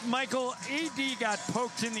 Michael, AD got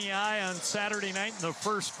poked in the eye on Saturday night in the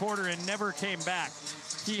first quarter and never came back.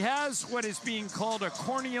 He has what is being called a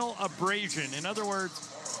corneal abrasion. In other words,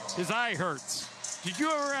 his eye hurts. Did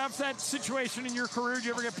you ever have that situation in your career? Did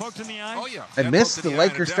you ever get poked in the eye? Oh, yeah. I missed the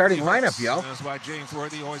Lakers starting lineup, y'all. That's why James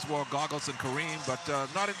Worthy always wore goggles and Kareem, but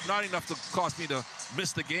not enough to cause me to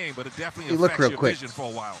miss the game, but it definitely affects your vision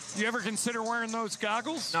for a while. You ever consider wearing those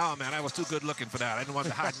goggles? No, man, I was too good looking for that. I didn't want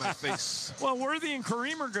to hide my face. Well, Worthy and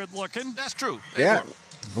Kareem are good looking. That's true. Yeah.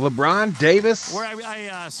 LeBron, Davis. Where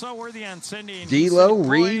I saw Worthy on Sunday. D'Lo,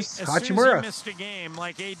 Reeves, Hachimura. Hachimura. As soon as he missed a game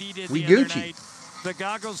like AD did the other night, the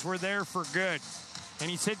goggles were there for good. And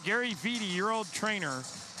he said Gary Vitti, your old trainer,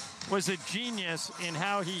 was a genius in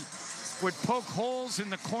how he would poke holes in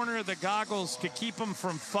the corner of the goggles to keep them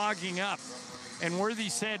from fogging up. And Worthy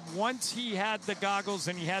said once he had the goggles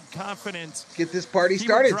and he had confidence, get this party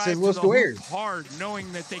started, says Will Squares. Hard,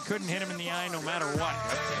 knowing that they couldn't hit him in the eye no matter what.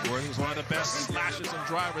 Worthy's one of the best slashes and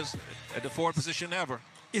drivers at the forward position ever.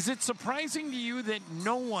 Is it surprising to you that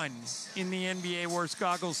no one in the NBA wears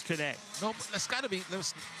goggles today? No, that's got to be.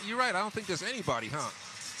 You're right. I don't think there's anybody, huh?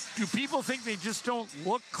 Do people think they just don't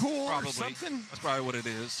look cool or something? That's probably what it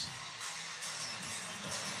is.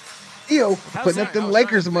 Yo, putting up them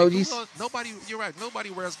Lakers emojis. Nobody, you're right. Nobody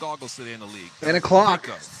wears goggles today in the league. And a clock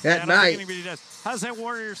at night. How's that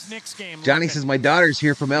Warriors-Knicks game? Johnny says my daughter's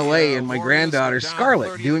here from L.A. and my granddaughter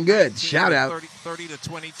Scarlett doing good. Shout out 30 to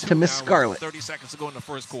 22 to Miss Scarlett. 30 seconds to go in the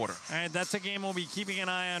first quarter. All right, that's a game we'll be keeping an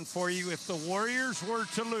eye on for you. If the Warriors were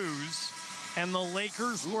to lose and the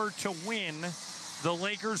Lakers were to win, the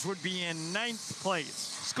Lakers would be in 9th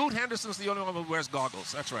place. Scoot Henderson's the only one who wears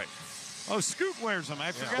goggles. That's right. Oh, Scoot wears them.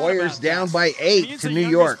 I forgot Warriors about down that. by 8 to New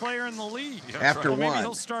York. Player in the league. After maybe 1.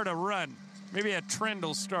 He'll start a run. Maybe a trend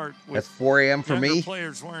will start with That's 4 a.m. for me.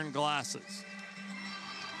 Players wearing glasses.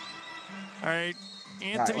 All right,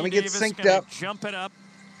 Anthony let me get Davis synced gonna up. Jump it up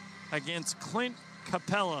against Clint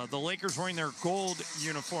Capella. The Lakers wearing their gold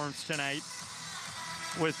uniforms tonight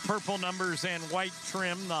with purple numbers and white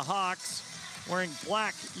trim. The Hawks wearing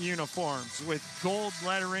black uniforms with gold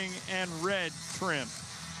lettering and red trim.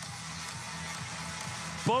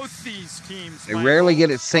 Both these teams. They rarely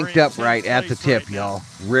get it synced up right at the tip, y'all.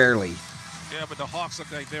 Rarely. Yeah, but the Hawks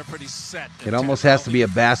look like they're pretty set. It almost has to be a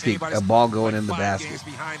ball going in the basket. Games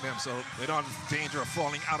behind them, so they're not in danger of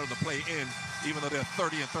falling out of the play-in, even though they're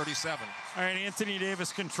 30 and 37. All right, Anthony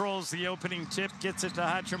Davis controls the opening tip, gets it to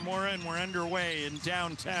Hachimura, and we're underway in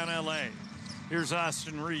downtown L.A. Here's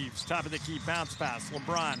Austin Reeves, top of the key bounce pass.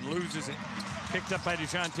 LeBron loses it. Picked up by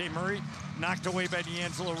DeJounte Murray. Knocked away by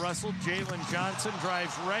D'Angelo Russell. Jalen Johnson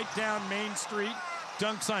drives right down Main Street.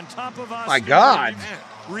 Dunks on top of Austin. My God.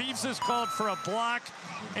 Reeves is called for a block,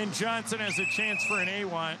 and Johnson has a chance for an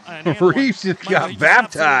A1. Reeves just got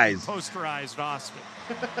baptized. Posterized Austin.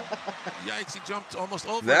 Yikes, he jumped almost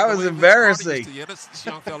over. That was embarrassing. Yeah, this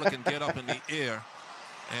young fella can get up in the air,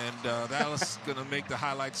 and that was going to make the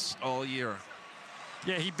highlights all year.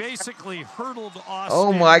 Yeah, he basically hurdled Austin.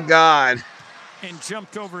 Oh, my God. And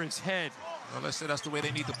jumped over his head. Well, let's say that's the way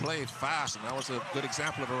they need to play, fast, and that was a good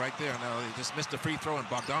example of it right there. Now, they just missed the free throw, and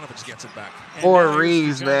Bogdanovich gets it back. Poor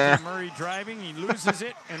Reeves, man. Murray driving, he loses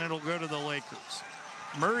it, and it'll go to the Lakers.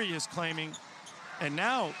 Murray is claiming, and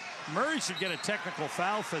now Murray should get a technical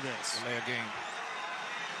foul for this. Delay a game.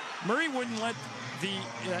 Murray wouldn't let the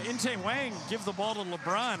Inte Wang give the ball to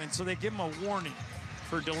LeBron, and so they give him a warning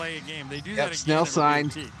for delay a game. They do that again. Snell sign.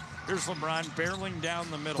 Here's LeBron barreling down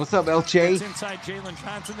the middle. What's up, LJ? It's inside Jalen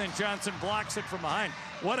Johnson, then Johnson blocks it from behind.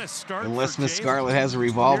 What a start. Unless for Miss Jalen. Scarlett has a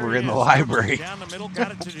revolver in the Here he is. library. Down the middle,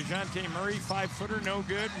 got it to DeJounte Murray. 5-footer, no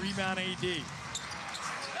good. Rebound AD. Here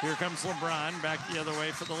comes LeBron back the other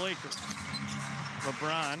way for the Lakers.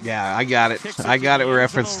 LeBron. Yeah, I got it. I got it.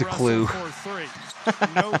 Reference to Clue.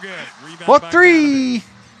 No good. Rebound What by 3?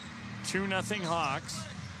 2-0 Hawks.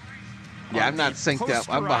 Yeah, I'm not synced up.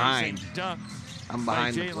 I'm behind. Dunk I'm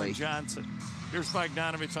behind by the play. Jalen Johnson. Here's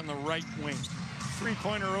Bogdanovich on the right wing.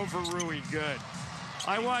 Three-pointer over Rui. Good.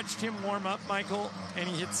 I watched him warm up, Michael, and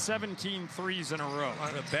he hit 17 threes in a row. One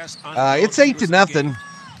of the best. It's 8-0.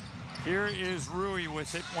 Here is Rui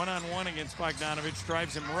with it, one-on-one against Bogdanovich.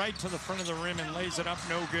 Drives him right to the front of the rim and lays it up,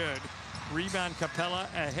 no good. Rebound Capella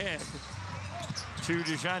ahead to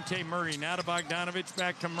DeJounte Murray. Now to Bogdanovich,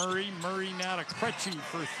 back to Murray. Murray now to Krejci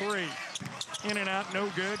for 3. In and out, no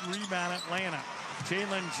good. Rebound Atlanta.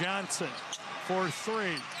 Jalen Johnson for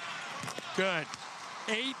 3. Good.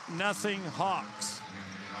 8-0 Hawks.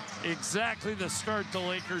 Exactly the start the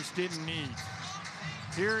Lakers didn't need.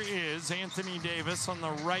 Here is Anthony Davis on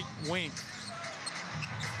the right wing.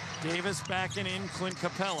 Davis backing in Clint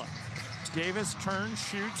Capella. Davis turns,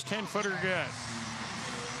 shoots, 10-footer good.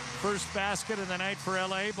 First basket of the night for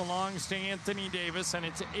LA belongs to Anthony Davis, and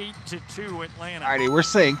it's 8-2 Atlanta. All righty, we're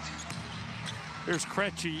synced. There's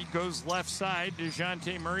Krejci, goes left side.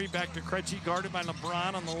 DeJounte Murray back to Krejci, guarded by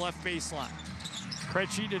LeBron on the left baseline.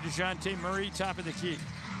 Krejci to DeJounte Murray, top of the key.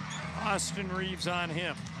 Austin Reeves on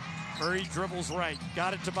him. Murray dribbles right.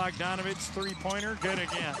 Got it to Bogdanovich, three-pointer, good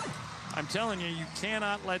again. I'm telling you, you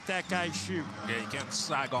cannot let that guy shoot. Yeah, you can't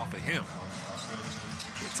sag off of him.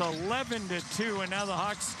 It's 11-2, and now the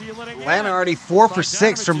Hawks steal it again. Atlanta already 4 for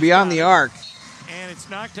 6 from beyond the arc. And it's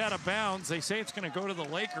knocked out of bounds. They say it's going to go to the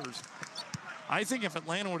Lakers. I think if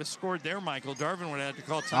Atlanta would have scored there, Michael, Darvin would have had to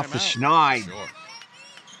call timeout. Off the schneid. Sure.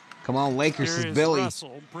 Come on, Lakers, Here is Billy.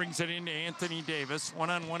 Russell brings it into Anthony Davis.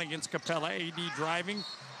 One-on-one against Capella. AD driving.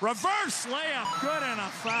 Reverse layup. Good and a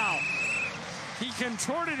foul. He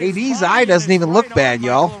contorted his AD's body eye doesn't and even his look right bad, arm,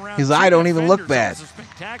 y'all. Michael, around His two eye don't even look defenders. bad. That was a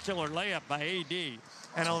spectacular layup by AD.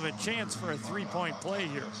 And he'll have a chance for a three-point play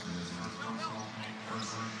here.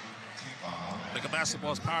 Like a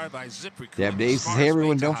basketball is powered by ZipRecruiter. Dab Days says, hey,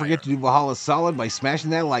 everyone, don't forget to do Valhalla Solid by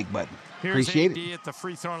smashing that like button. Appreciate it. At the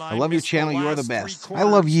free throw line. I love your Missed channel. the You are the last best. I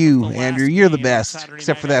love you, Andrew. You're the best, Saturday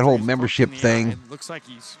except for night that whole after he's membership poked in the eye. thing. It looks like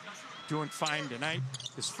he's doing fine tonight.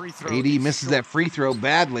 His free throw. AD misses that free throw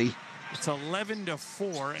badly. It's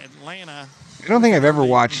 11-4. Atlanta. I don't think I've ever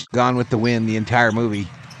watched Gone with the Wind, the entire movie.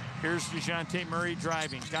 Here's DeJounte Murray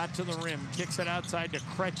driving. Got to the rim. Kicks it outside to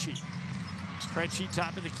Krejci. Krejci,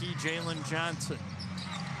 top of the key. Jalen Johnson.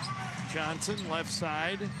 Johnson, left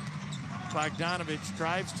side. Bogdanovich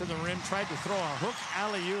drives to the rim. Tried to throw a hook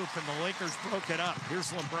alley-oop, and the Lakers broke it up.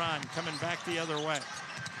 Here's LeBron coming back the other way.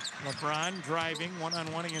 LeBron driving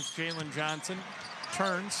one-on-one against Jalen Johnson.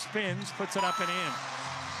 Turns, spins, puts it up and in.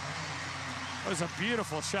 It was a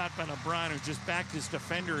beautiful shot by LeBron, who just backed his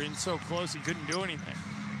defender in so close he couldn't do anything.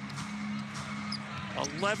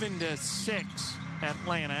 11-6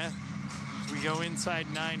 Atlanta. As we go inside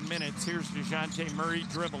 9 minutes, here's DeJounte Murray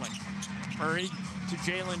dribbling. Murray to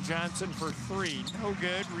Jalen Johnson for 3. No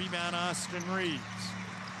good. Rebound Austin Reeves.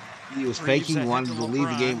 He was faking, wanted to leave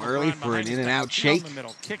the game early for an in-and-out shake.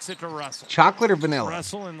 Kicks it to Russell. Chocolate or vanilla?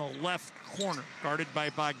 Russell in the left corner, guarded by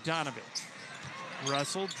Bogdanovich.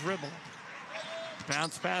 Russell dribbling.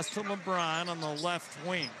 Bounce pass to LeBron on the left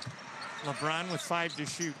wing. LeBron with 5 to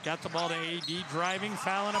shoot. Got the ball to AD, driving,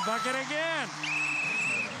 fouling a bucket again.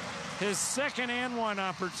 His second and one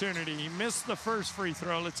opportunity. He missed the first free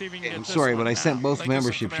throw. Let's see if we can get I'm this sorry, one but I now. sent both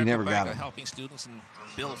memberships. You never got them. Helping students and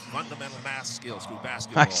build fundamental math skills through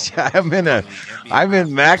basketball. I'm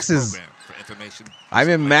in Max's. I'm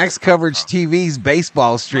in Max Coverage TV's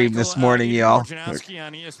baseball stream this morning, y'all. Janowski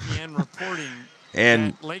on ESPN reporting.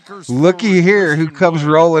 And looky here who comes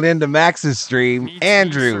rolling into Max's stream,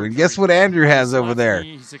 Andrew. And guess what Andrew has over there?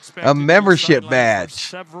 A membership badge.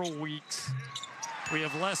 Several weeks. We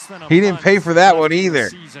have less than a He didn't pay for that one either.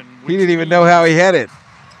 He didn't even know how he had it.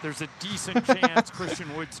 There's a decent chance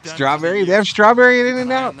Christian Wood's done. Strawberry? They have strawberry in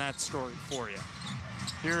and out. That story for you.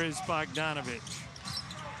 Here is Bogdanovich.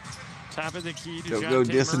 Top of the key to Go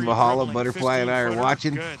dissing Valhalla. Butterfly and I are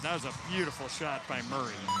watching. Good. That was a beautiful shot by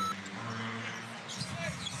Murray.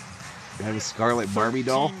 I have a Scarlet Barbie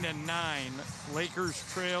doll. 13-9. Lakers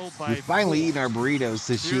trail by We finally 4. eaten our burritos,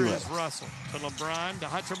 says Here Sheila. is Russell to LeBron to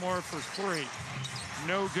Hachimura for 3.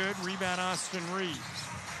 No good. Rebound Austin Reeves.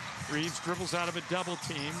 Reeves dribbles out of a double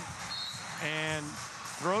team and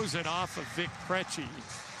throws it off of Vic Krejci.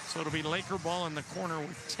 So it'll be Laker ball in the corner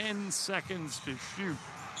with 10 seconds to shoot.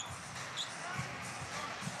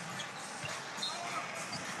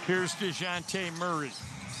 Here's DeJounte Murray.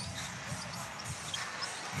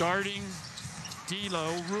 Guarding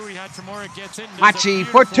D'Lo. Rui Hachimura gets it. Hachi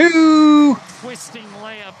for two. Twisting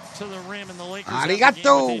layup to the rim, and the Lakers Arigato. have the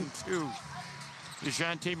game within 2.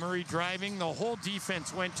 DeJounte Murray driving. The whole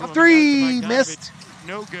defense went to him. 3. Missed.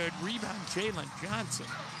 No good. Rebound Jalen Johnson.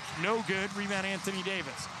 No good. Rebound Anthony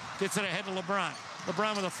Davis. Gets it ahead to LeBron.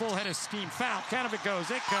 LeBron with a full head of steam. Foul. Count if it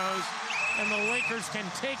goes. It goes. And the Lakers can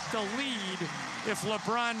take the lead if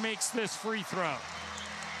LeBron makes this free throw.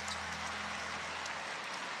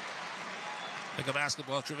 Laker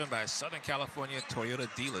basketball driven by Southern California Toyota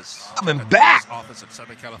dealers. Coming back. Office in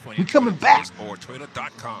Southern California. We coming back. Or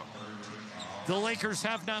Toyota.com. The Lakers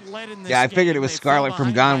have not led in this Yeah, I figured it was Scarlett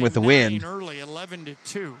from Gone with the Wind. Early,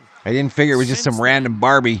 11-2. I didn't figure it was just some random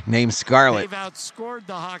Barbie named Scarlett. They've outscored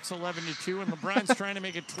the Hawks 11-2, and LeBron's trying to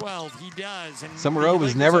make it 12. He does. And Summer O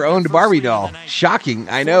has never owned a Barbie doll. Shocking,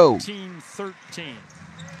 I know. 14-13.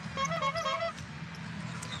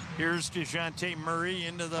 Here's DeJounte Murray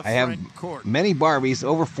into the front court. Many Barbies,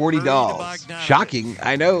 over 40 dolls. Shocking,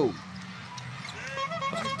 I know.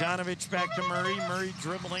 Bogdanovich back to Murray. Murray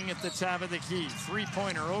dribbling at the top of the key.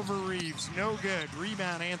 Three-pointer over Reeves. No good.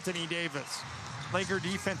 Rebound Anthony Davis. Laker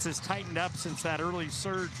defense has tightened up since that early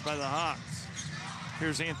surge by the Hawks.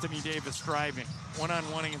 Here's Anthony Davis driving.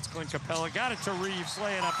 One-on-one against Clint Capella. Got it to Reeves.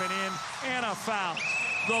 Lay it up and in. And a foul.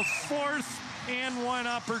 The 4th and 1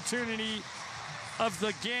 opportunity of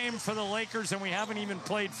the game for the Lakers, and we haven't even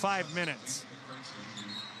played 5 minutes.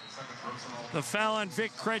 The foul on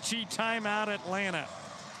Vic Krejci. Timeout Atlanta.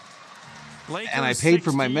 Lakers And I paid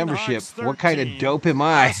for my 16, membership. Hawks What kind of 13. dope am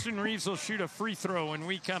I? Austin Reeves will shoot a free throw when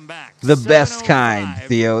we come back. The best 7:05 kind,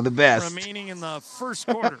 Theo, the best. Remaining in the first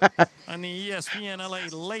quarter on the ESPN LA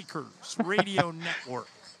Lakers radio network.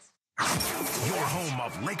 Your home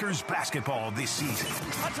of Lakers basketball this season.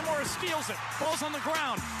 Hachimura steals it. Ball's on the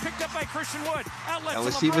ground. Picked up by Christian Wood. Outlet to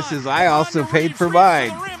Elisheva LeBron. says, I also LeBron paid Reeves, for Reeves to mine.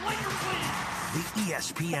 the rim. Lakers lead. The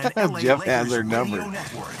ESPN LA Jeff has Lakers their number. Radio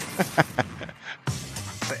Network.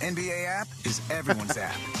 The NBA app is everyone's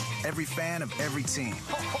app. Every fan of every team.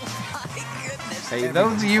 Hey,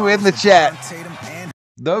 those of you in the chat,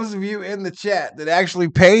 those of you in the chat that actually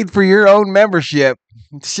paid for your own membership,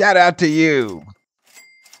 shout out to you.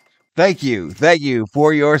 Thank you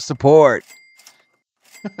for your support.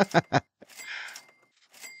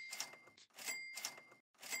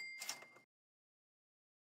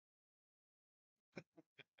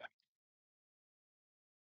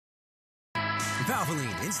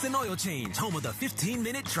 Valvoline Instant Oil Change, home of the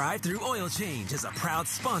 15-minute drive-through oil change, is a proud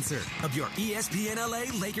sponsor of your ESPN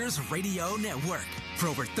LA Lakers radio network. For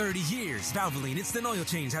over 30 years, Valvoline Instant Oil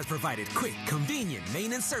Change has provided quick, convenient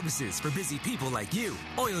maintenance services for busy people like you.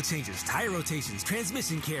 Oil changes, tire rotations,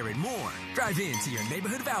 transmission care, and more. Drive in to your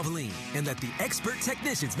neighborhood Valvoline and let the expert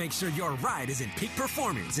technicians make sure your ride is in peak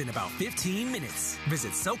performance in about 15 minutes.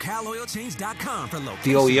 Visit SoCalOilChange.com for locations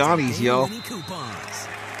The Oyanis, and yo. game-winning coupons.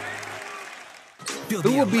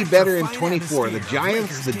 Who will be better in 24, the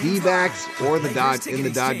Giants, the D-backs, or the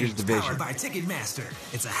Dodgers division? Powered by Ticketmaster.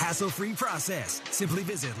 It's a hassle-free process. Simply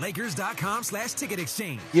visit Lakers.com/ticket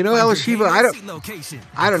exchange. You know, Elisheva,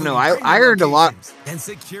 I don't know. I earned a lot. Then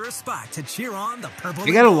secure a spot to cheer on the purple.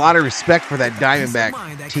 I got a lot of respect for that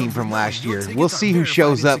Diamondback team from last year. We'll see who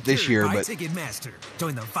shows up this year, but Ticketmaster.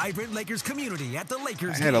 Join the vibrant Lakers community at the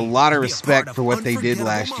Lakers. I had a lot of respect for what they did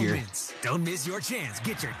last year. Don't miss your chance.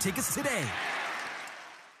 Get your tickets today.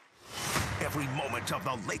 Every moment of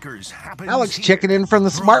the Lakers happens Alex here. checking in from the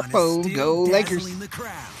smartphone. Go Lakers.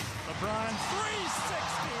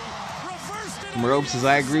 Marobe says,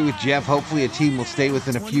 I agree with Jeff. Hopefully a team will stay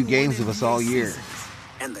within a few games of us all year.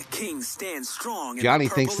 And the Kings stand strong. Johnny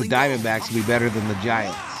thinks the Diamondbacks will be better than the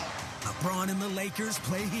Giants. LeBron and the Lakers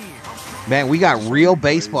play here. Man, we got real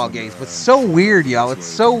baseball games, but so weird, y'all. It's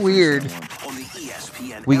so weird.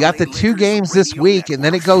 We got the 2 games this week, and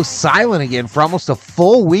then it goes silent again for almost a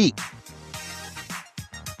full week.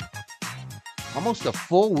 Almost a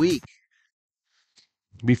full week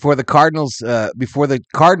before the Cardinals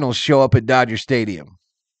show up at Dodger Stadium.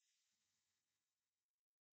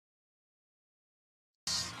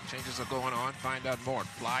 Changes are going on. Find out more at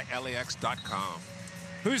flylax.com.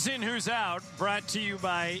 Who's in, who's out? Brought to you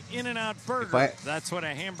by In-N-Out Burger. That's what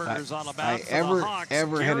a hamburger's all about. If I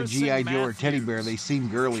ever had a G.I. Joe or teddy bear, they seem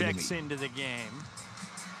girly to me. Checks into the game.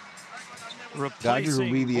 Dodgers will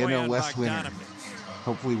be the NL West winner. Bogdanovich.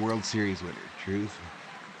 Hopefully World Series winner. Truth.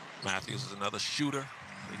 Matthews is another shooter.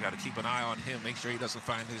 They got to keep an eye on him, make sure he doesn't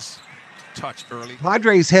find his touch early.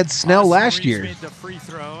 Padres had Snell last year. Made the free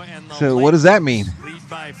throw, and the So what does that mean? lead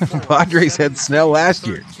by 4, Padres had Snell last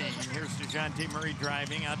year. 13. Here's DeJounte Murray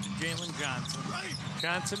driving out to Jalen Johnson.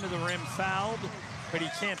 Johnson to the rim, fouled, but he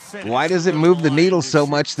can't finish. Why does it move the needle so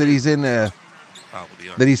much that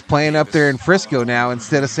he's playing up there in Frisco now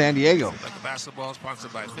instead of San Diego? Like a basketball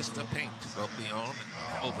sponsored by Vista Paint, locally owned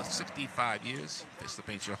over 65 years. Vista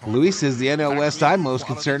Paint your home. Luis says the NL West I'm most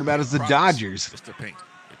concerned about is the Dodgers. Vista Paint,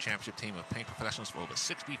 the championship team of paint professionals for over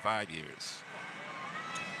 65 years.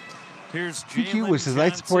 Here's PQ, which says I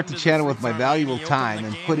support the channel with my valuable time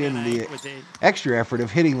and put in the extra effort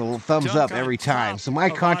of hitting the little thumbs up every time. So my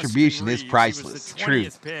contribution is priceless.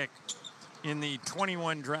 Truth. Pick in the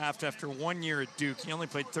 21 draft after 1 year at Duke. He only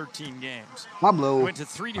played 13 games. Pablo Went to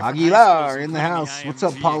 3 different Aguilar in the including house. What's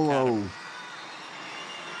up, IMG Pablo? Academy.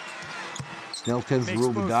 Snell tends to Makes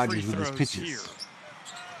rule the both Dodgers free with his throws pitches. here.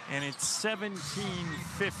 And it's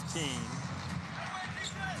 17-15.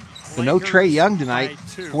 So no Trae Young tonight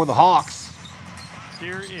for the Hawks.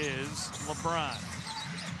 Here is LeBron.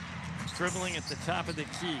 Dribbling at the top of the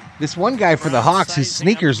key. This one guy for the Hawks, his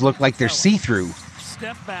sneakers look like they're see-through.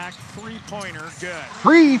 Step back, three-pointer, good.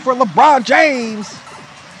 Free for LeBron James.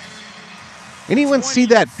 Anyone see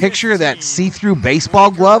that picture of that see-through baseball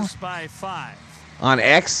glove By 5. on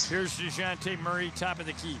X? Here's DeJounte Murray, top of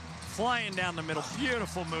the key. Flying down the middle.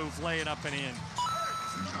 Beautiful move, lay it up and in.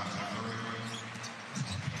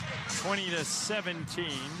 20-17.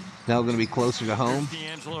 Now going to be closer to home.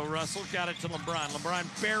 D'Angelo Russell got it to LeBron. LeBron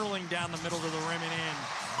barreling down the middle to the rim and in.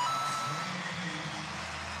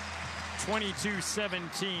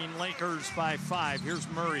 22-17, Lakers by 5. Here's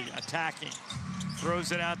Murray attacking.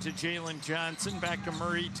 Throws it out to Jalen Johnson. Back to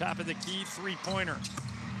Murray, top of the key, three-pointer.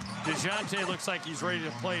 DeJounte looks like he's ready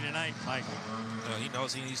to play tonight, Michael. He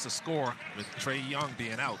knows he needs to score with Trae Young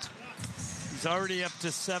being out. He's already up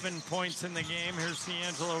to 7 points in the game. Here's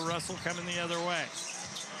D'Angelo Russell coming the other way.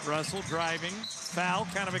 Russell driving. Foul,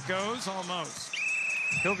 kind of it goes, almost.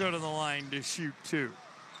 He'll go to the line to shoot 2.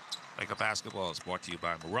 Like a basketball is brought to you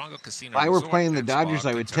by Morongo Casino. If I were Resort playing the and Dodgers, Spa.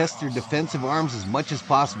 I would test their defensive arms as much as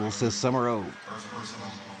possible, says Summer O.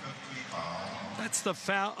 That's the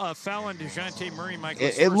foul on DeJounte Murray, Michael.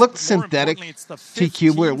 It looked synthetic,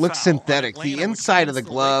 TQ, where it looked synthetic. The inside of the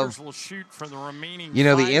glove, you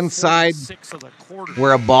know, the inside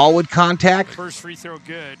where a ball would contact, First free throw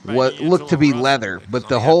good. what looked to be leather, but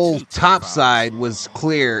the whole top side was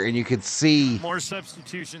clear, and you could see More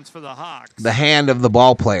substitutions for the Hawks. the hand of the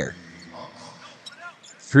ball player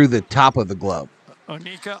through the top of the glove.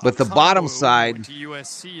 But the bottom side,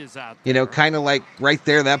 USC is out there. you know, kind of like right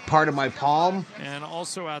there, that part of my palm And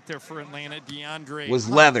also out there for Atlanta, DeAndre was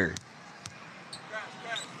Hunter. leather.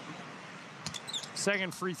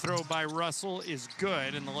 Second free throw by Russell is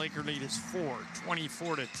good, and the Laker lead is 4,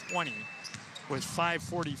 24-20, with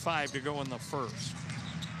 5:45 to go in the first.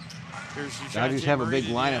 Here's Dodgers DeJounte have a Murray big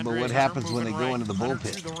to lineup, but DeAndre what Hunter happens when they moving go right. into the Hunter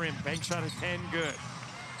bullpen? to the rim. Bank shot is 10, good.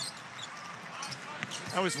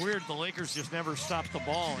 That was weird. The Lakers just never stopped the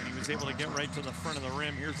ball, and he was able to get right to the front of the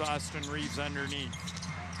rim. Here's Austin Reeves underneath.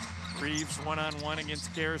 Reeves one-on-one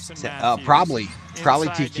against Garrison Matthews. Probably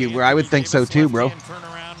TQ, where I would think so too, bro.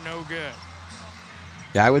 Turnaround, no good.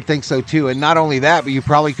 Yeah, I would think so too. And not only that, but you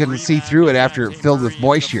probably couldn't see through it after it filled with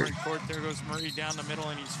moisture. There goes Murray down the middle,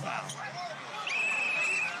 and he's fouled.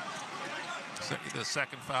 The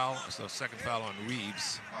second foul, so second foul on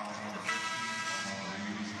Reeves.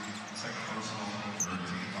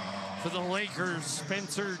 For the Lakers,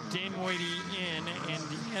 Spencer Dinwiddie in and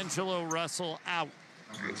D'Angelo Russell out.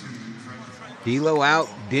 D'Lo out,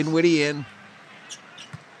 Dinwiddie in.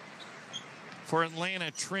 For Atlanta,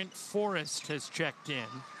 Trent Forrest has checked in.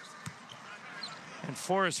 And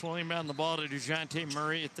Forrest will inbound the ball to DeJounte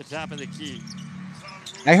Murray at the top of the key.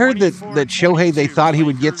 I heard that Shohei, they thought he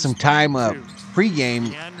would get some time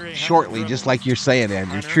pregame shortly, just like you're saying,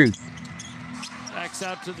 Andrew. Truth. Backs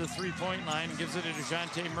out to the three-point line, gives it to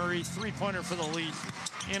DeJounte Murray. Three-pointer for the lead.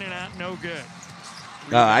 In and out, no good.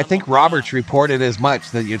 I think Roberts reported as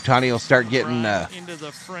much, that Yutani will start getting a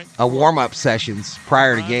warm-up sessions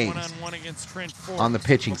prior to games on the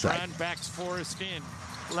pitching side. Backs Forrest in.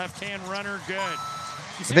 Left-hand runner, good.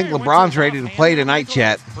 I think LeBron's ready to play tonight,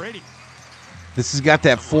 chat. This has got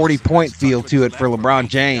that 40-point feel to it for LeBron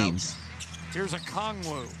James. Here's a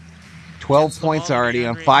Kongwu. 12 points already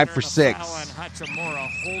on 5 for 6. Hachimura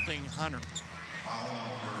holding Hunter.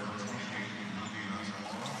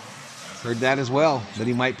 Heard that as well, that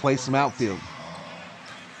he might play some outfield.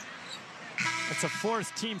 It's a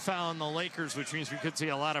 4th team foul on the Lakers, which means we could see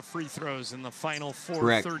a lot of free throws in the final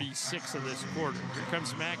 4:36 of this quarter. Here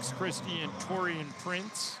comes Max Christie and Taurean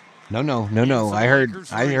Prince. No. I heard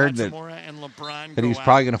that and LeBron he was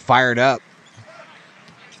probably going to fire it up.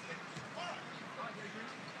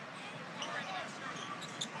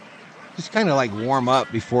 Just kind of like warm up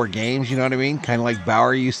before games, you know what I mean? Kind of like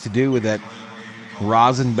Bauer used to do with that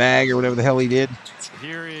rosin bag or whatever the hell he did.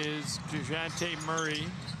 Here is DeJounte Murray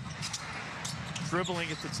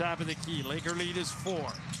dribbling at the top of the key. Laker lead is 4.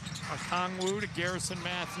 Okongwu to Garrison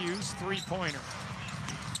Matthews, 3-pointer.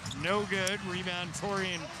 No good. Rebound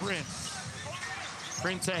Taurean Prince.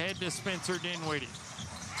 Prince ahead to Spencer Dinwiddie.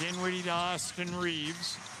 Dinwiddie to Austin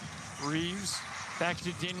Reeves. Reeves back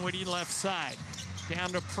to Dinwiddie left side. Down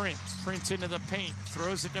to Prince. Prince into the paint.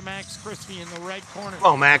 Throws it to Max Christie in the right corner.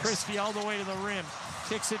 Oh, Max. Christie all the way to the rim.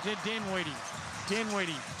 Kicks it to Dinwiddie.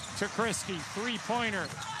 Dinwiddie to Christie. 3-pointer.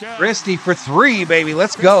 Good. Christie for 3, baby.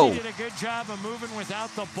 Let's go. Christie did a good job of moving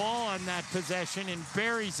without the ball on that possession and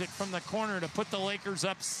buries it from the corner to put the Lakers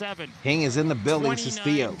up 7. King is in the building, says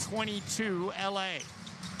Theo. 29-22 LA.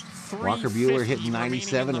 Walker Buehler hitting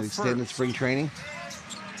 97 in extended spring training.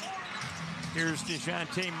 Here's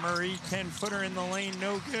DeJounte Murray, 10-footer in the lane,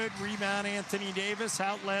 no good. Rebound Anthony Davis,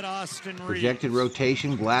 outlet Austin Reeves. Projected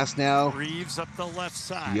rotation, Glass now. Reeves up the left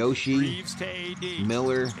side. Yoshi, Reeves to AD.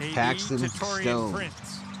 Miller, AD Paxton, to Taurean Stone.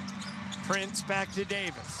 Prince. Prince back to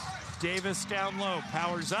Davis. Davis down low,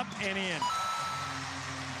 powers up and in.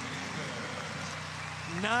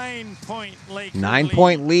 9-point Lakers.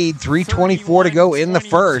 9-point lead, 3:24 to go in the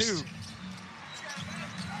first.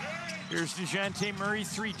 Here's DeJounte Murray,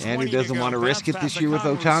 3:20 Andrew doesn't want to risk it this year with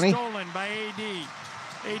Okongwu Ohtani. Stolen by AD.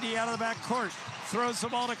 AD out of the back court. Throws the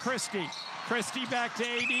ball to Christie. Christie back to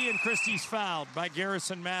AD, and Christie's fouled by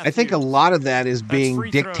Garrison Matthews. I think a lot of that is being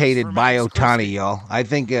dictated by Ohtani, y'all. I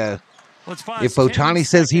think if Ohtani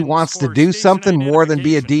says he wants to do something more than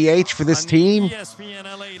be a DH for this team,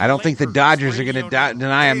 I don't think the Dodgers are going to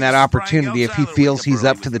deny him that opportunity if he feels he's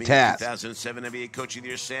up to the task. 2007 NBA Coach of the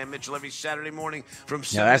Year Sam Mitchell every Saturday morning from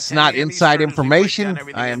 7 Now, that's to 10 not a.m. inside Eastern. information.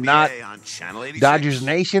 I am not on Channel 86. Dodgers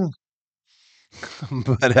Nation,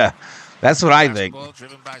 but that's what I think. Basketball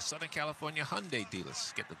driven by Southern California Hyundai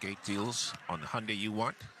dealers. Get the great deals on the Hyundai you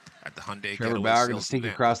want at the Hyundai Trevor Getaway Bauer going to Sales sneak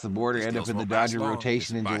event. across the border, These end up deals in the won't last Dodger long.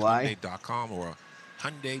 rotation in Visit July. Hyundai.com or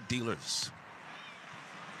Hyundai dealers.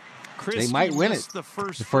 Christie They might win it missed the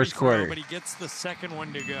first quarter. throw, but he gets the second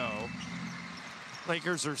one to go.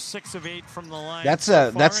 Lakers are 6 of 8 from the line. That's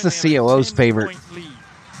so far, that's the and they have a COO's 10-point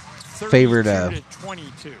favorite lead,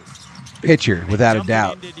 32-22. pitcher, without a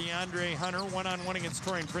doubt. Into DeAndre Hunter, one-on-one against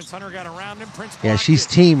Taurean Prince. Hunter got around him. Prince Yeah, blocked she's it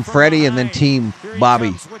team from Freddie and then behind. team Here he Bobby.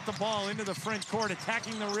 comes with the ball into the front court,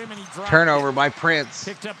 attacking the rim, and he dropped Turnover it. by Prince.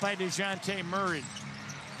 Picked up by DeJounte Murray.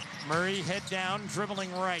 Murray head down,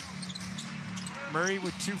 dribbling right. Murray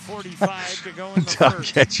with 2:45 to go in the Dog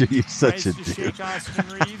first. catcher, you're such a Tries to dude. shake Austin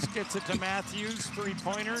Reeves, gets it to Matthews,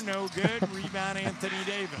 3-pointer, no good. Rebound Anthony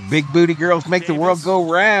Davis. Big booty girls make the world go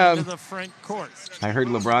Into round. the front court. I heard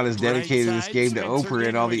LeBron has dedicated this game to Oprah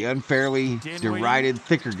and all the unfairly derided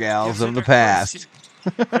thicker gals of the past.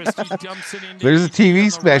 There's a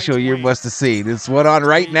TV special you must have seen. It's one on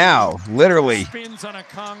right now, literally. Spins on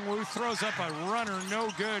Okongwu, throws up a runner, no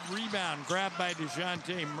good. Rebound grabbed by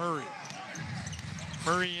DeJounte Murray.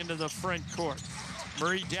 Murray into the front court.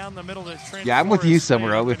 Murray down the middle to Trent. Yeah, I'm with you,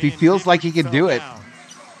 Summerall. If he feels like he can do it,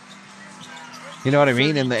 you know what I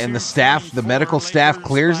mean? And the staff, the medical staff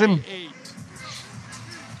clears him.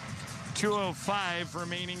 2:05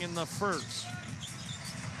 remaining in the first.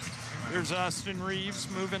 Here's Austin Reeves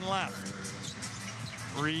moving left.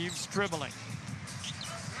 Reeves dribbling.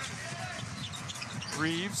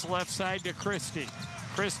 Reeves left side to Christie.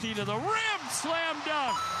 Christie to the rim, slam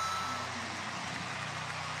dunk.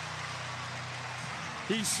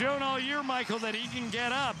 He's shown all year, Michael, that he can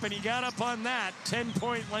get up, and he got up on that.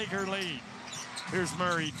 10-point Laker lead. Here's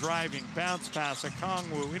Murray driving, bounce pass,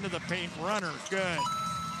 Okongwu into the paint, runner, good.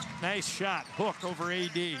 Nice shot, hook over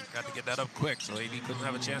AD. Got to get that up quick so AD couldn't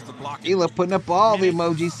have a chance to block it. Ela putting up all the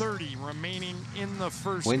emojis. 30 remaining in the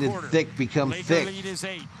first When did quarter. thick become Laker thick? lead is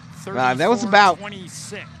 8. That was about.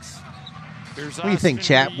 26. What do you think,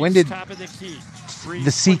 chap? When did top of the key.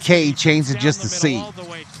 the CK change to just the C? All the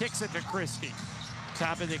way, kicks it to Christie.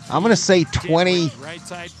 Top of the key. I'm going to say 20. Right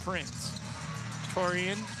side Prince.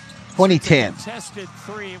 Taurean. 2010. Contested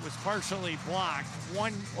 3. It was partially blocked.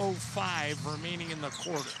 1:05 remaining in the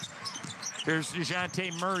quarter. Here's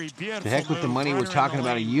DeJounte Murray. Beautiful. The heck with the move. money, we're Runner in talking the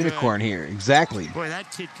about a lane. unicorn Good. here. Exactly. Boy,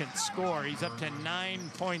 that kid can score. He's up to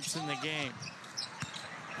 9 points in the game.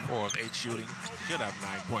 4 of 8 shooting. Should have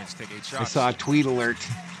 9 points. Take 8 shots. I saw a tweet alert.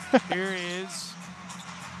 Here is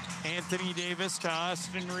Anthony Davis to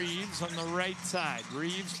Austin Reeves on the right side.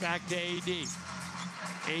 Reeves back to AD.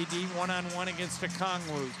 AD one-on-one against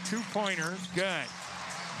Okongwu. 2-pointer, good.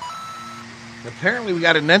 Apparently, we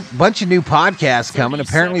got a bunch of new podcasts coming.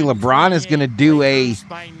 Apparently, LeBron is going to do a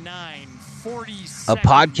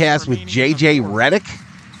podcast with JJ Redick.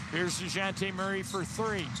 Here's DeJounte Murray for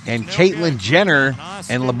 3. And Caitlyn Jenner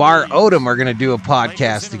and LeVar Odom are going to do a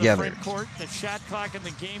podcast together. The shot clock and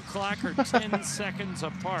the game clock are 10 seconds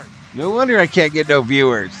apart. No wonder I can't get no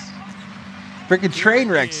viewers. Freaking train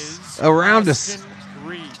wrecks around us.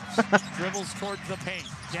 Reeves dribbles towards the paint.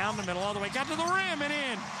 Down the middle all the way. Got to the rim and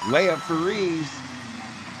in. Layup for Reeves.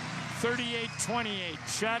 38-28.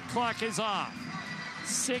 Shot clock is off.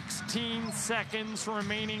 16 seconds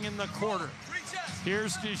remaining in the quarter.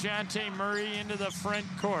 Here's DeJounte Murray into the front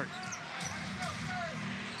court.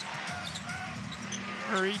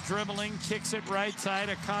 Murray dribbling, kicks it right side.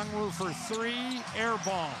 Okongwu for 3. Air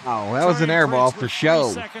ball. Oh, that was an air ball for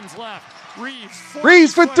show. 3 seconds left.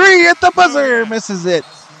 Reeves for 3 at the buzzer. Misses it.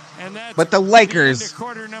 But the Lakers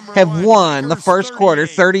have won the first quarter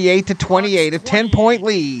 38-28, a 10-point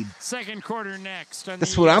lead. Second quarter next.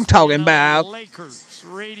 That's what I'm talking about. Lakers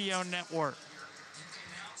Radio Network.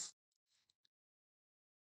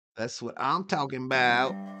 That's what I'm talking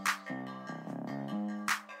about.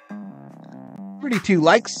 32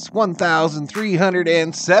 likes,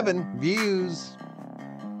 1,307 views.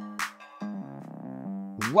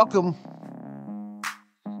 Welcome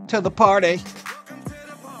to the party.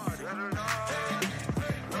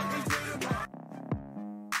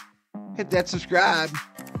 Hit that subscribe.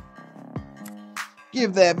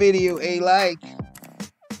 Give that video a like.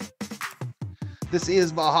 This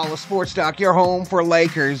is Valhalla Sports Talk, your home for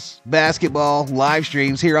Lakers basketball live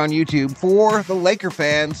streams here on YouTube for the Laker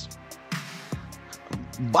fans.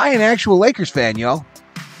 By an actual Lakers fan, y'all.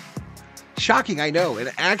 Shocking, I know.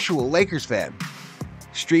 An actual Lakers fan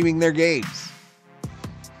streaming their games.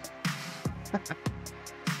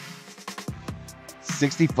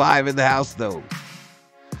 65 in the house, though.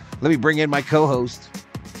 Let me bring in my co-host,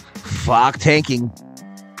 Fog Tanking.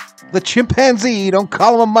 The chimpanzee, don't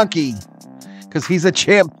call him a monkey, because he's a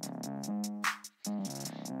chimp.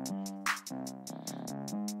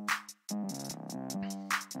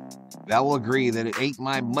 I will agree that it ain't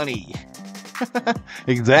my money.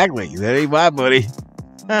 Exactly, that ain't my money.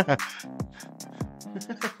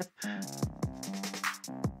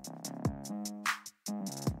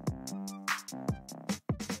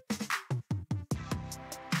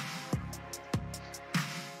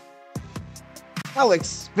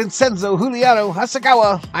 Alex Vincenzo Juliano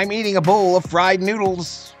Hasagawa. I'm eating a bowl of fried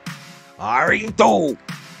noodles. Arigato.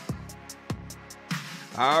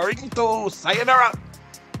 Arigato. Sayonara.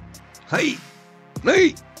 Hey.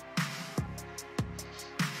 Hey.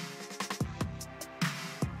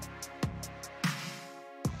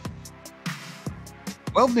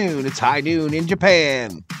 12 noon. It's high noon in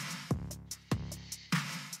Japan.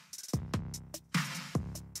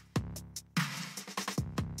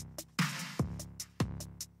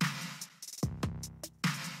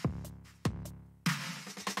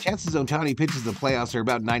 Chances Ohtani pitches the playoffs are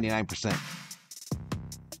about 99%.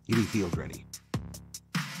 If he feels ready.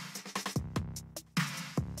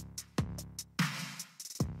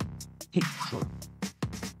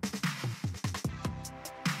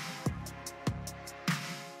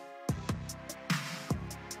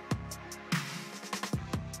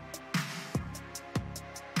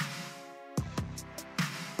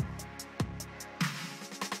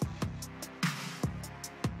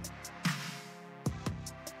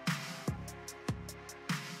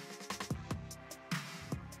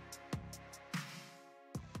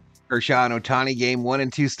 Kershaw and Ohtani game 1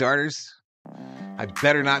 and 2 starters. I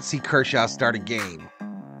better not see Kershaw start a game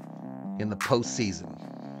in the postseason.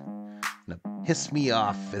 It'll piss me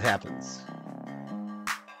off if it happens.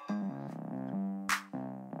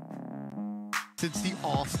 Since the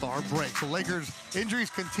All-Star break. The Lakers injuries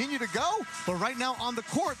continue to go, but right now on the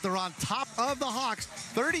court, they're on top of the Hawks,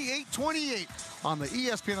 38-28 on the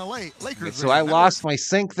ESPN LA Lakers. Okay, so I lost my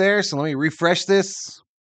sync there, so let me refresh this.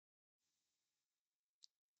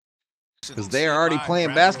 Because they are already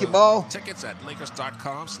playing basketball. Tickets at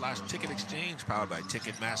Lakers.com/ticket exchange, powered by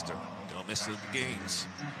Ticketmaster. Don't miss the games.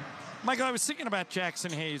 Michael, I was thinking about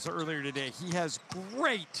Jackson Hayes earlier today. He has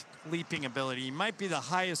great leaping ability. He might be the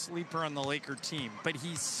highest leaper on the Laker team, but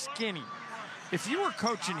he's skinny. If you were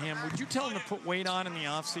coaching him, would you tell him to put weight on in the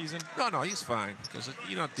offseason? No, he's fine because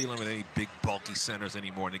you're not dealing with any big, bulky centers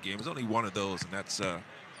anymore in the game. There's only one of those, and that's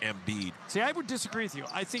Embiid. See, I would disagree with you.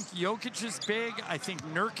 I think Jokic is big. I think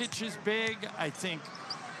Nurkic is big.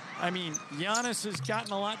 Giannis has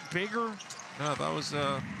gotten a lot bigger. No, if I was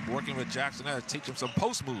working with Jackson, I'd teach him some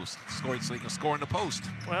post moves so he can score in the post.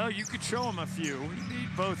 Well, you could show him a few. He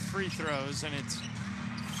need both free throws, and it's...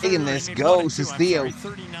 Taking this go, says Theo.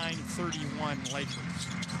 39-31 Lakers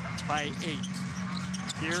by 8.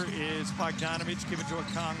 Here is Bogdanovich. Give it to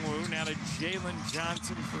Okongwu. Now to Jalen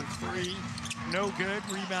Johnson for 3. No good.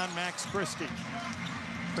 Rebound Max Christie.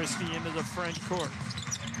 Christie into the front court.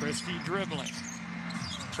 Christie dribbling.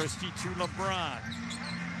 Christie to LeBron.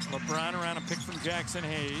 LeBron around a pick from Jackson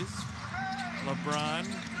Hayes. LeBron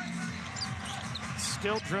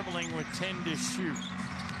still dribbling with 10 to shoot.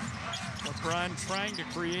 LeBron trying to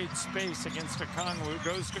create space against Okongwu.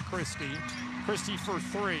 Goes to Christie. Christie for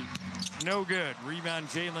 3. No good. Rebound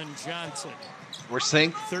Jalen Johnson. We're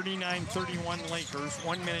synced. 39-31 Lakers.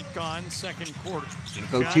 1 minute gone. Second quarter.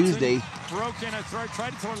 Go Tuesday. Broke in a throw.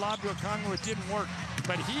 Tried to throw a lob to Okongwu. It didn't work.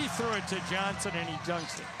 But he threw it to Johnson and he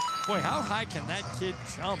dunks it. Boy, how high can that kid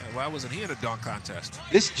jump? Why wasn't he in a dunk contest?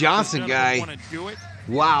 This Johnson guy. Want to do it?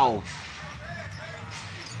 Wow.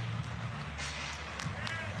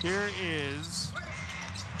 Here is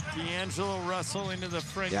D'Angelo Russell into the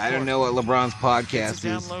front Yeah, I don't know what LeBron's podcast is.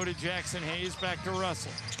 Down low to Jackson Hayes, back to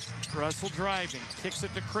Russell. Russell driving, kicks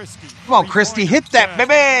it to Christie. Come on, Christie, hit that,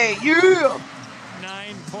 baby! Yeah!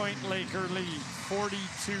 9-point Laker lead,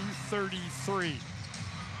 42-33.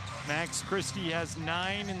 Max Christie has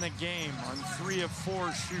 9 in the game on 3 of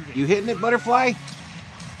 4 shooting. You hitting it, Butterfly?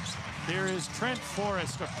 Here is Trent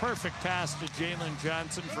Forrest, a perfect pass to Jalen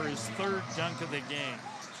Johnson for his 3rd dunk of the game.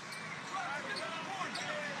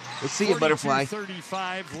 Let's see it, Butterfly.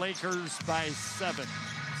 35 Lakers by 7.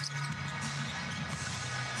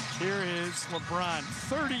 Here is LeBron,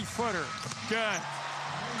 30-footer. Good.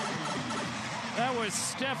 That was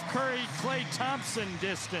Steph Curry, Klay Thompson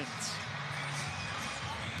distance.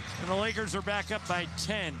 And the Lakers are back up by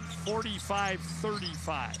 10,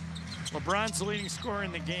 45-35. LeBron's the leading scorer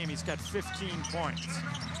in the game. He's got 15 points.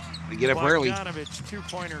 We get up early. Bogdanovich,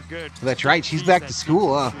 2-pointer good. That's right. She's back to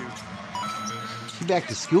school, huh? She's back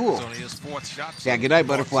to school. It's only his 4th shot. Yeah, good night,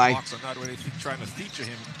 Butterfly. Hawks are not really trying to feature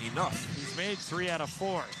him enough. He's made 3 out of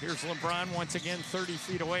 4. Here's LeBron once again 30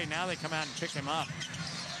 feet away. Now they come out and pick him up.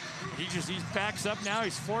 He backs up now.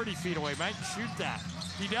 He's 40 feet away. Might shoot that.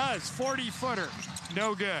 He does. 40-footer.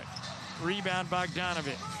 No good. Rebound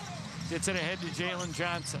Bogdanovich. Gets it ahead to Jalen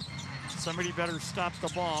Johnson. Somebody better stop the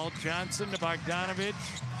ball. Johnson to Bogdanovich.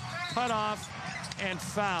 Cut off and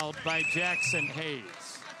fouled by Jackson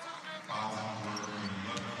Hayes.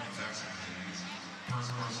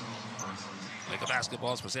 Laker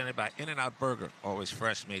basketball is presented by In-N-Out Burger. Always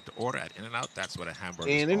fresh, made to order at In-N-Out. That's what a hamburger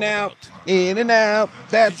is In-N-Out. In-N-Out.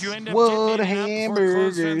 That's what a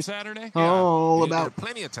hamburger's all about.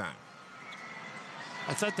 Plenty of time.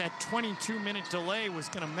 I thought that 22-minute delay was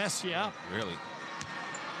going to mess you up. Really?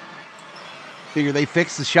 Figure they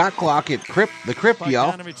fixed the shot clock at the crypt,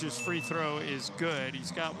 y'all. Bogdanovich's free throw is good.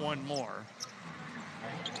 He's got one more.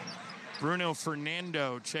 Bruno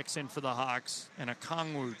Fernando checks in for the Hawks, and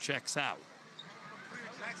Okongwu checks out.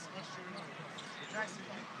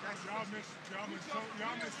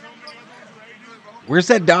 Where's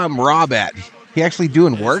that Dom Rob at? He actually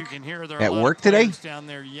doing work at work today? Down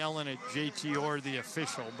there yelling at JT Orr, the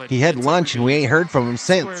official, but he had lunch and we ain't heard from him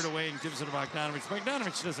since. Squared away and gives it to Bogdanovich.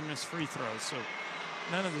 Bogdanovich doesn't miss free throws, so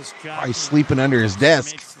none of this job. He's sleeping under his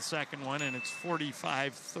desk. Makes the second one, and it's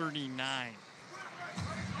 45-39.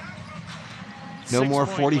 No more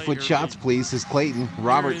 40-foot shots, please, says Clayton.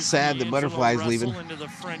 Robert's sad that Butterfly's leaving. Into the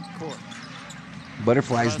front court.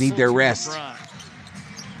 Butterflies need their rest.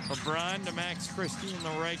 LeBron to Max Christie in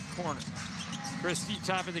the right corner. Christie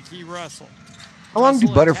top of the key, Russell. How long do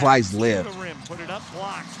butterflies live? To the rim. Put it up,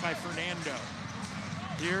 blocked by Fernando.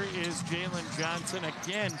 Here is Jalen Johnson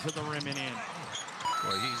again to the rim and in.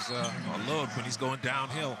 Boy, he's a load when he's going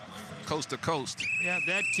downhill, coast to coast. Yeah,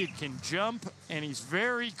 that kid can jump, and he's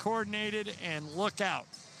very coordinated. And look out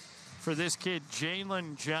for this kid,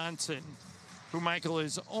 Jalen Johnson, who, Michael,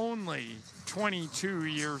 is only 22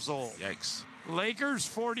 years old. Yikes. Lakers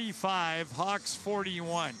 45, Hawks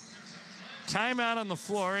 41. Timeout on the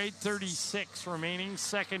floor, 8:36 remaining,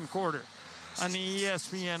 second quarter. on the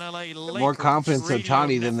ESPN LA Lakers. More confidence in Radio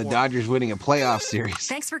Ohtani than the Network. Dodgers winning a playoff series.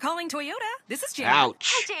 Thanks for calling Toyota. This is Jan.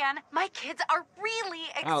 Ouch. Hi, Dan. My kids are really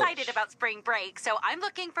excited about spring break, so I'm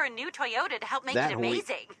looking for a new Toyota to help make it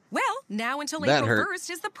amazing. Well, now until That April hurt. 1st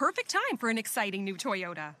is the perfect time for an exciting new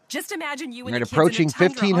Toyota. Just imagine you and We're the kids approaching in a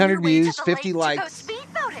Tundra on your 1,500 way to views, the 50 lake to go likes.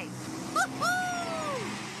 Speedboating.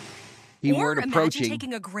 Keyword Or imagine approaching.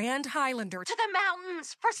 taking a Grand Highlander To the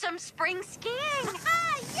mountains for some spring skiing.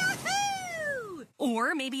 Ah, yahoo!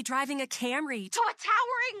 Or maybe driving a Camry. To a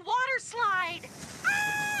towering water slide.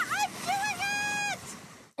 Ah, I'm doing it!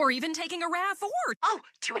 Or even taking a RAV4. Oh,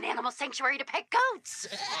 to an animal sanctuary to pet goats.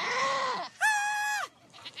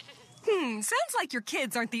 Sounds like your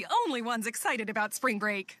kids aren't the only ones excited about spring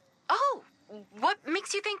break. Oh, what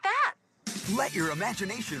makes you think that? Let your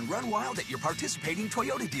imagination run wild at your participating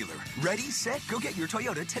Toyota dealer. Ready, set, go get your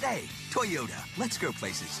Toyota today. Toyota, let's go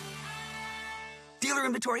places. Dealer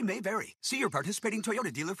inventory may vary. See your participating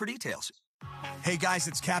Toyota dealer for details. Hey guys,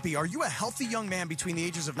 it's Cappy. Are you a healthy young man between the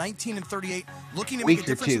ages of 19 and 38 looking to Week make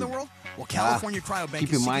a or difference in two. the world? Well, California Cryobank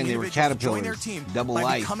keep is in mind seeking they were individuals to join their caterpillars, team double by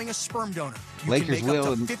life. becoming a sperm donor. You Lakers can make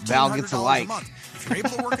will up and to Val gets a $1,500 like. a month. If you're able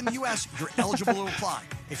to work in the U.S., you're eligible to apply.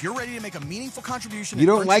 If you're ready to make a meaningful contribution, You and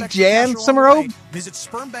don't earn like extra Jan cash along the Summerall? way, visit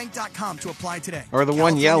spermbank.com to apply today. Or the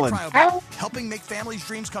one California yelling. Cryobank, helping make families'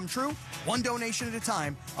 dreams come true, one donation at a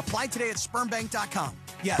time. Apply today at spermbank.com.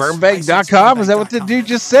 Yes, Spermbank.com? Is that what the dude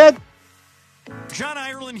just said? John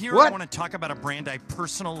Ireland here. What? I want to talk about a brand I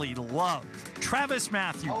personally love. Travis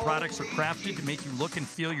Mathew products are crafted to make you look and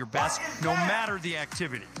feel your best no matter the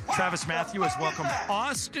activity. Travis Mathew has welcomed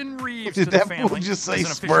Austin Reeves Did to the that family. fool just say as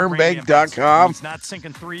an official brand ambassador. spermbank.com? He's not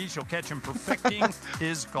sinking threes. You'll catch him perfecting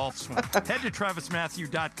his golf swing. Head to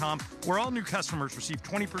TravisMathew.com where all new customers receive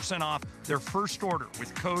 20% off their first order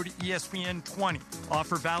with code ESPN20.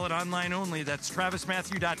 Offer valid online only. That's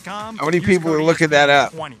TravisMathew.com. How many Use people code are looking that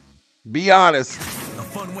up? ESPN20. Be honest. A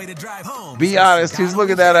fun way to drive home. Be honest. Who's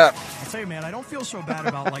looking that up? I'll tell you, man, I don't feel so bad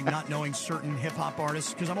about not knowing certain hip hop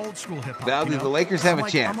artists because I'm old school hip hop. Val, do the Lakers have a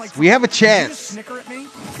chance? I'm We have a did you chance. just snicker at me?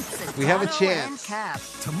 We have a Sedano chance. and Cap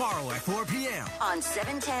Tomorrow at 4 p.m. on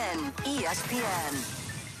 710 ESPN.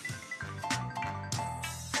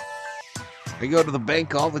 I go to the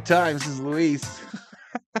bank all the time. This is Luis.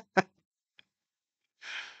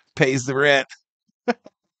 Pays the rent.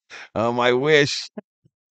 I wish.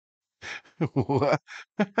 What?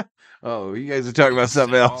 Oh, you guys are talking about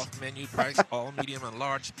something else. Off-menu price, all medium and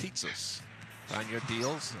large pizzas. Find your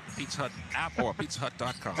deals on the Pizza Hut app or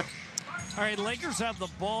pizzahut.com. All right, Lakers have the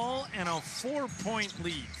ball and a 4-point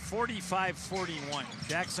lead, 45-41.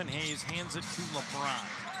 Jackson Hayes hands it to LeBron.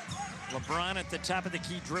 LeBron at the top of the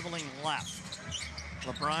key, dribbling left.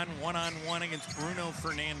 LeBron one-on-one against Bruno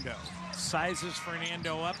Fernando. Sizes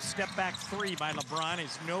Fernando up. Step back three by LeBron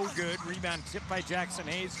is no good. Rebound tipped by Jackson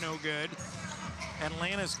Hayes, no good.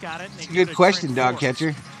 Atlanta's got it. And they Good question, dog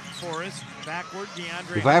catcher. Forrest, backward,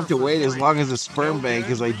 DeAndre. If I have to Hunter for wait as three. long as a sperm bank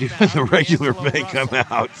as I do in the regular bank, I'm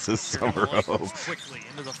out. Says Summerall. Quickly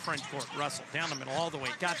into the front court. Russell down the middle all the way.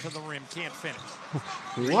 Got to the rim. Can't finish.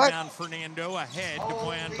 What? Rebound Fernando ahead to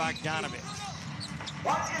Bojan Bogdanovic.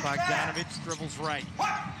 Bogdanovic dribbles right.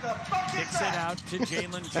 Kicks it out to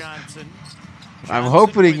Jalen Johnson. I'm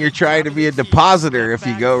hoping you're trying to be a depositor if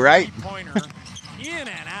you go right. In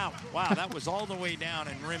and out. Wow, that was all the way down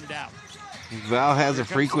and rimmed out. Val has a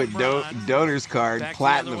frequent donor's card, Back the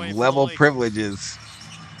other way platinum for level the Lakers. privileges.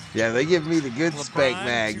 Yeah, they give me the good spank LeBron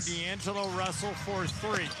mags. to D'Angelo Russell for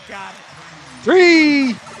three. Got it.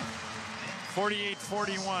 3!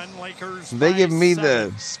 48-41. Lakers. They by give me 7.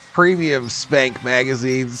 the premium spank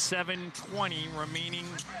magazines 7:20 remaining.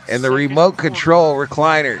 and the second remote quarter. control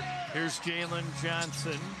recliner. Here's Jalen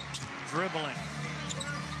Johnson dribbling.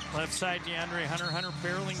 Left side, DeAndre Hunter. Hunter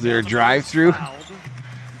barreling. Is there a down the drive-through? foul.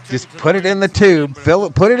 Just put it in the tube, fill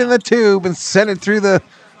it, put it in the tube, and send it through the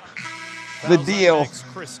Fouls on deal. Max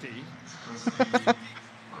Christie.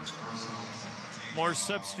 More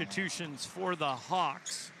substitutions for the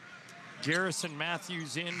Hawks. Garrison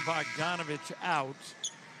Matthews in, Bogdanovic out.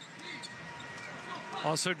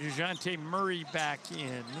 Also, DeJounte Murray back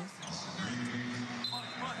in.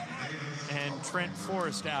 And Trent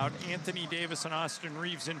Forrest out. Anthony Davis and Austin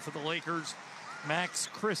Reeves in for the Lakers. Max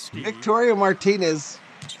Christie. Victoria Martinez.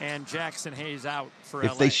 And Jackson Hayes out for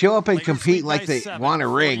If LA. they show up and Lakers compete lead like by they 7, want a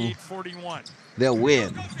ring, 48-41. they'll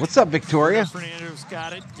win. What's up, Victoria? Fernando's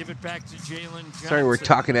got it. Give it back to Jalen Johnson. Sorry, we're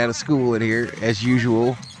talking out of school in here, as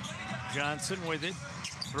usual. Johnson with it.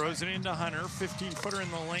 Throws it into Hunter. 15-footer in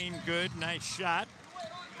the lane. Good. Nice shot.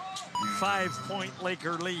 5-point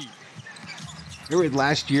Laker lead. I read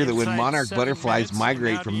last year that when Inside monarch 7 minutes minutes,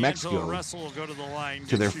 migrate now from D'Angelo Mexico Russell will go to the line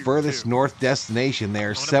to their shoot furthest 2. north destination, they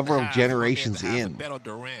are several generations in.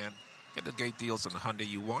 Duran. Get the gate deals on the Hyundai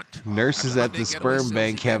you want. Nurses at the sperm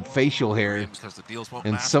bank have facial hair,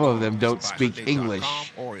 and some of them don't speak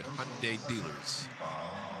English. Or Hyundai dealers.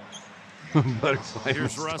 Butterfly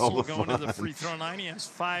Here's was Russell so going to the fun. free throw line. He has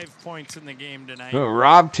 5 points in the game tonight. Oh,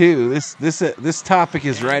 Rob too. This topic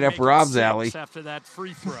is And right up make it Rob's 6 alley. After that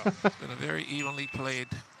free throw. It's been a very evenly played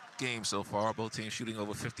game so far. Both teams shooting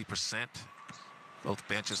over 50%. Both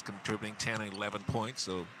benches contributing 10 and 11 points.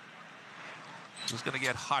 So who's going to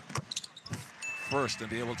get hot first and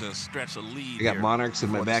be able to stretch a lead? I got here Monarchs in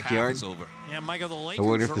my before this half backyard. is over. Yeah, Michael, the I Lakers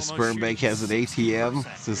wonder if are the almost sperm bank shooting has an ATM.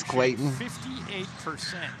 60%. Says Clayton.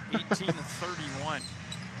 58%, 18 to 31.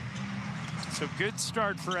 So good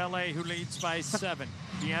start for LA, who leads by 7.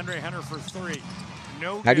 DeAndre Hunter for 3.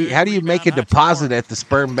 No How do you make a deposit at the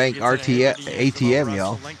sperm bank ATM,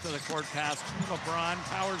 y'all? Length of the court pass to LeBron,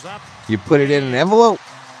 powers up. You put it in an envelope.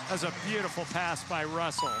 That's a beautiful pass by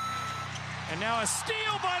Russell. And now a steal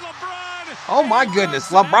by LeBron. Oh my goodness,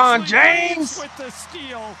 LeBron James with the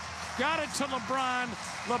steal. Got it to LeBron.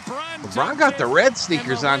 LeBron got the red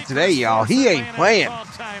sneakers on today, y'all. He ain't playing.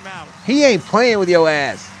 He ain't playing with your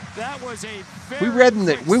ass. That was a we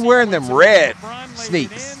wearing them red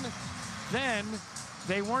sneaks. Then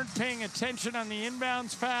they weren't paying attention on the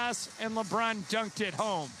inbounds pass, and LeBron dunked it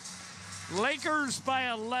home. Lakers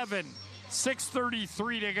by 11.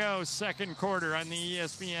 6:33 to go, second quarter on the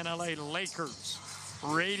ESPN LA Lakers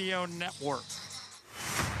Radio Network.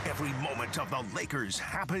 Every moment of the Lakers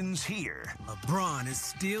happens here. LeBron is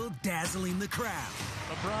still dazzling the crowd.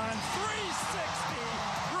 LeBron 360,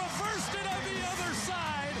 reversed it on the other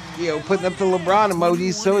side. Yo, putting up the LeBron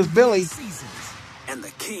emojis, so is Billy. And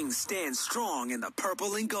the Kings stand strong in the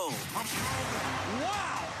purple and gold.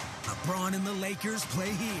 Wow! LeBron and the Lakers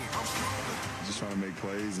play here. Just trying to make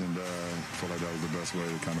plays, and feel like that was the best way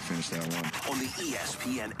to kind of finish that one. On the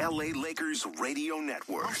ESPN LA Lakers Radio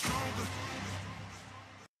Network.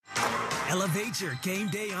 Elevate your game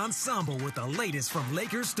day ensemble with the latest from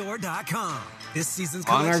LakersStore.com. This season's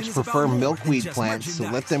Monarchs is prefer about more milkweed than just plants, so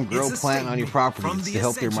let merchandise. them grow It's a plant on your statement. From properties the to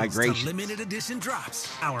help their essentials to migration. limited edition drops.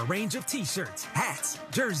 Our range of t-shirts, hats,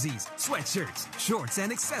 jerseys, sweatshirts, shorts,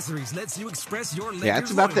 and accessories lets you express your Lakers Yeah,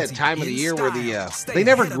 it's about that loyalty time of the in year where style. the Stay they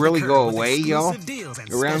never ahead of the really curve go with away, y'all, exclusive deals and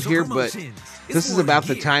around special here. But promotions. this It's is more about than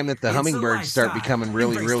the gear. time that the It's a hummingbirds start lifestyle. becoming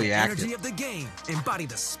really, Embrace really the active. energy of the game. Embody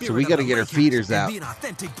the spirit So we of got to the get our Lakers feeders and out. be an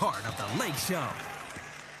authentic part of the Lake Show.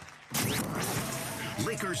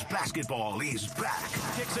 Lakers basketball is back.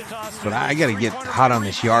 But I got to get hot on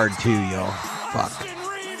this yard too, y'all. Fuck.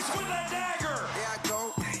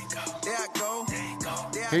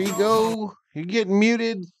 Here you go. You're getting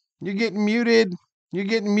muted. You're getting muted. You're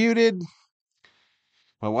getting muted.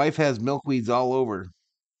 My wife has milkweeds all over.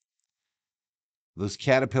 Those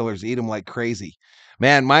caterpillars eat them like crazy.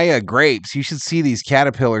 Man, my grapes. You should see these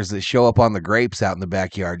caterpillars that show up on the grapes out in the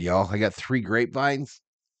backyard, y'all. I got 3 grapevines.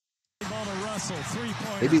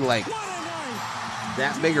 They be like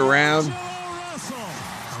that big around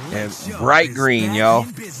and bright green, y'all.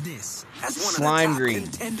 Slime green.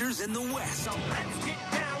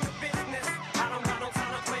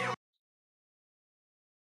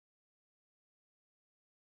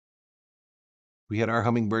 We had our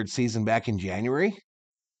hummingbird season back in January.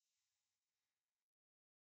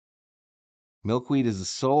 Milkweed is the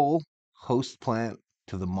sole host plant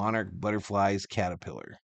to the monarch butterfly's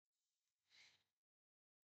caterpillar.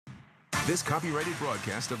 This copyrighted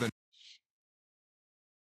broadcast of the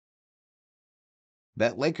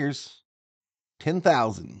Bet Lakers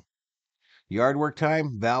 10,000. Yard work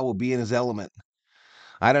time, Val will be in his element.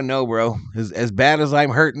 I don't know, bro. As bad as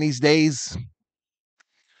I'm hurting these days,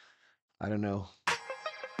 I don't know.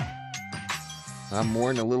 I'm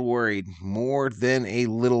more than a little worried. More than a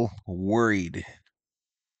little worried.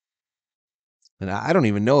 And I don't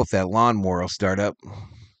even know if that lawnmower will start up.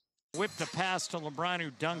 Whipped a pass to LeBron,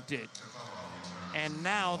 who dunked it. And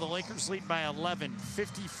now the Lakers lead by 11,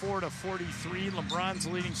 54-43. LeBron's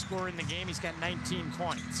leading scorer in the game. He's got 19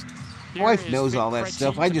 points. My wife knows all that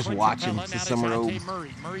stuff. I just watch him to summer over.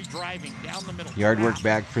 Murray driving down the middle. Yard work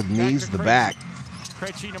back for the knees, the back.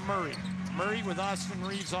 Krejci to Murray. Murray with Austin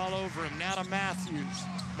Reeves all over him. Now to Matthews.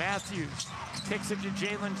 Matthews kicks it to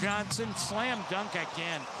Jalen Johnson. Slam dunk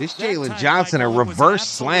again. This Jalen Johnson, a reverse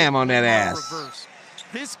slam on that ass. Reverse.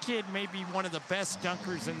 This kid may be one of the best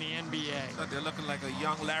dunkers in the NBA. They're looking like a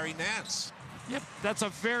young Larry Nance. Yep, that's a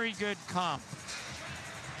very good comp.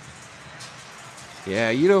 Yeah,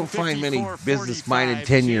 you don't find many business-minded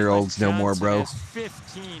 10-year-olds no more, bro.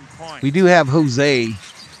 We do have Jose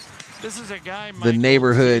This is a guy, the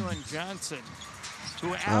neighborhood, Johnson,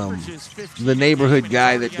 who averages 15 the neighborhood a game,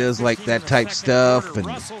 guy and that he's already does got like 15 in that the type second stuff, quarter. and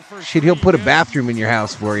Russell for shit, he'll put a three, bathroom in your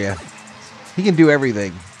house for you. He can do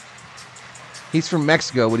everything. He's from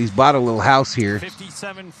Mexico, but he's bought a little house here.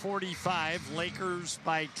 57-45, Lakers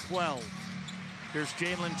by 12. Here's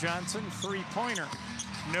Jalen Johnson, three-pointer,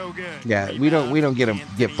 no good. Yeah, we don't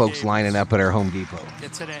get folks lining up at our Home Depot.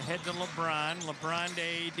 Gets it ahead to LeBron. LeBron to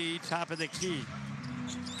AD, top of the key.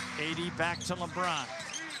 AD back to LeBron.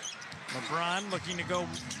 LeBron looking to go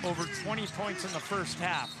over 20 points in the first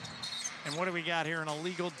half. And what do we got here? An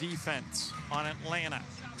illegal defense on Atlanta.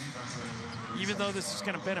 Even though this is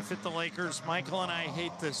going to benefit the Lakers, Michael and I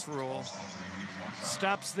hate this rule.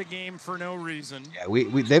 Stops the game for no reason. Yeah,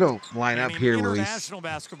 they don't line up here, Luis. International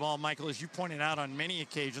basketball, Michael, as you pointed out on many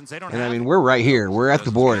occasions, they don't And have I mean, we're right here. We're at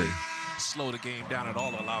the border. Slow the game down at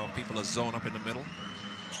all, allowing people to zone up in the middle.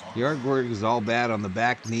 Yard work is all bad on the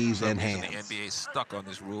back, knees, and hands. The NBA is stuck on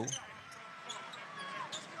this rule.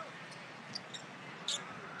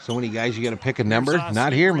 So many guys, you got to pick a number.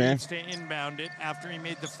 Not here, man.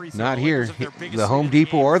 Not here. The Home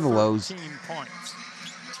Depot or the Lowe's.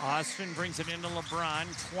 Austin brings it into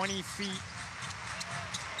LeBron, 20 feet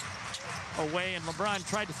away, and LeBron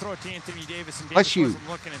tried to throw it to Anthony Davis, and Davis wasn't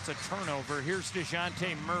looking. It's a turnover. Here's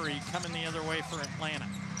DeJounte Murray coming the other way for Atlanta.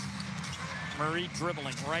 Murray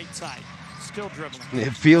dribbling, right side, still dribbling.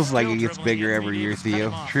 It feels like it gets bigger every year,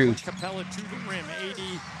 Theo. Truth. Capella to the rim. AD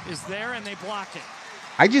is there, and they block it.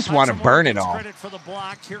 I just want to burn it all. Credit for the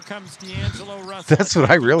block. Here comes D'Angelo Russell. That's what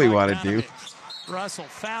I really want to do. Russell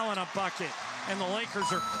fouling a bucket, and the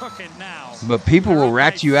Lakers are cooking now. But people will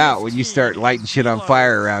rat you out when you start lighting shit on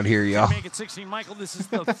fire around here, y'all. Make it 16, Michael. This is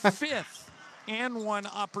the fifth and one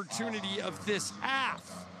opportunity of this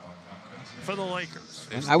half for the Lakers.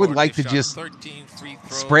 I would like to just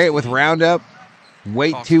spray it with Roundup,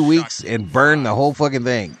 wait 2 weeks, and burn the whole fucking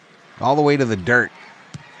thing, all the way to the dirt.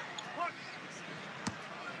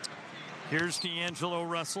 Here's D'Angelo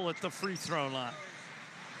Russell at the free throw line.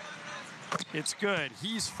 It's good.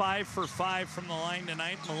 He's 5 for 5 from the line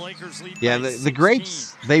tonight. The Lakers lead. Yeah, the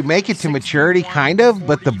grapes, they make it to maturity, kind of,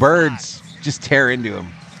 but the birds just tear into them.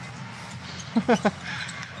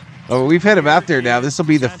 Oh, we've had them out there now. This will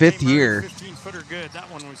be the 5th year. 15-footer good. That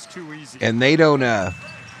one was too easy. And they don't,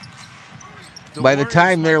 by the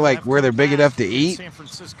time they're like where they're big enough to eat, San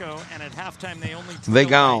Francisco, and at halftime they only they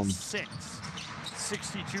gone.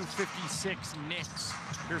 62-56 Knicks.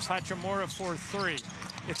 Here's Hachimura for 3.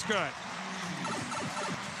 It's good.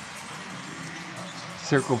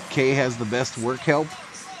 Circle K has the best work help.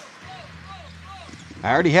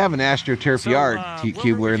 I already have an AstroTurf yard,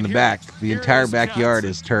 T-Cubler, in the back. The entire backyard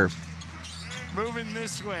is turf. Moving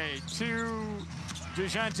this way to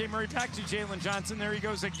DeJounte Murray, back to Jalen Johnson. There he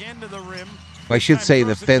goes again to the rim. I should say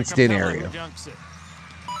the fenced-in area.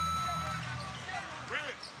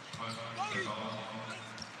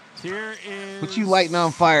 Here is what you lighting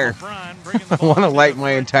on fire? I want to light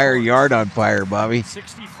my entire yard on fire, Bobby.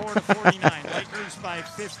 64-49, Lakers by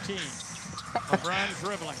 15. LeBron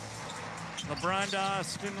dribbling. LeBron to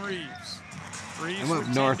Austin Reeves. I'm up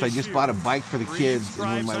north. I just bought a bike for the kids,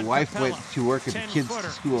 and when my wife went to work at the kids'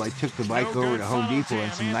 school, I took the bike over to Home Depot,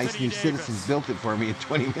 and some nice new citizens built it for me in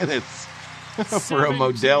 20 minutes for a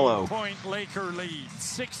Modelo.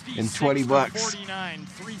 And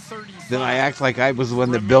 $20. Then I act like I was the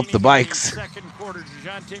one that built the bikes. Second quarter,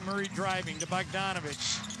 DeJounte Murray driving to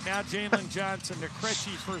Bogdanovich. Now Jalen Johnson to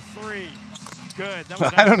Krejci for 3. Good.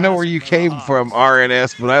 I don't know where you came from,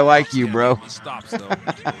 RNS, but I like you, bro. Stops though.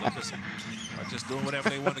 Just doing whatever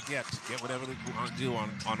they want to get whatever they want to do on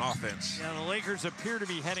offense. Yeah, the Lakers appear to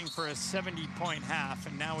be heading for a 70-point half,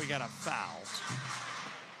 and now we got a foul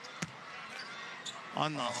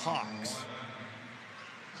on the Hawks.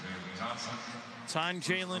 It's on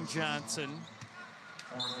Jalen Johnson.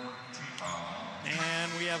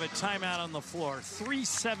 And we have a timeout on the floor.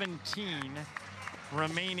 3:17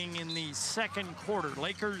 remaining in the second quarter.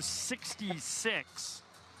 Lakers 66.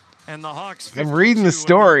 And the Hawks. I'm reading the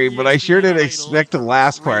story, but I sure didn't expect the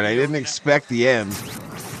last part. I didn't expect the end.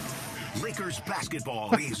 Lakers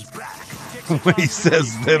basketball is back. When he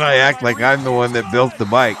says, then I act like I'm the one that built the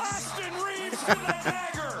bikes.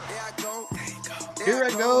 Here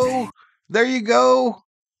I go. There you go.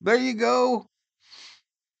 There you go.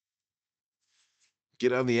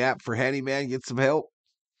 Get on the app for Handyman. Get some help.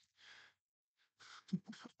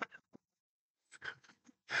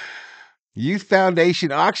 Youth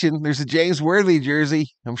Foundation auction. There's a James Worthy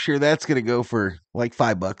jersey. I'm sure that's going to go for like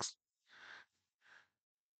 $5.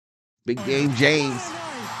 Big game James.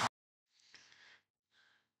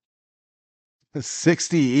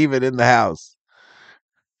 60 even in the house.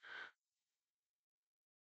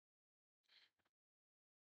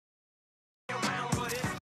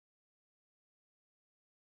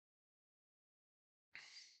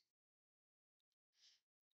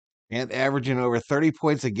 And averaging over 30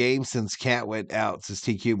 points a game since Cat went out, says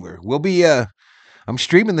T. Kubler. We'll be, I'm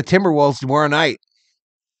streaming the Timberwolves tomorrow night.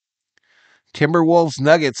 Timberwolves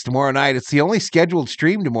Nuggets tomorrow night. It's the only scheduled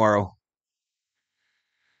stream tomorrow.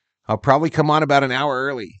 I'll probably come on about an hour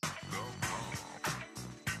early.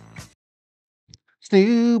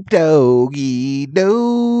 Snoop Doggy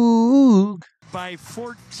Dogg. By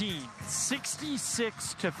 14,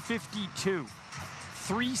 66-52.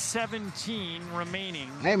 3:17 remaining.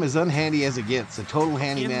 I am as unhandy as it gets. A total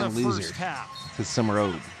handyman in the loser. First half. Says Summer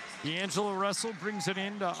Ode. D'Angelo Russell brings it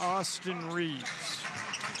in to Austin Reeves.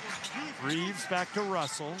 Reeves back to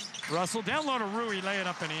Russell. Russell down low to Rui, lay it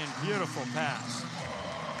up and in. Beautiful pass.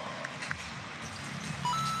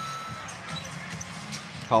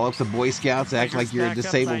 Call up the Boy Scouts, act like you're a Lakers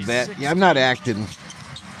back disabled up by vet. 16. Yeah, I'm not acting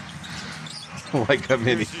like I'm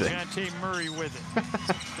Here's anything. DeJounte Murray with it.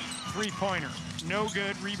 Three-pointer. No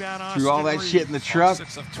good. Rebound Austin Threw all that Reeves. shit in the truck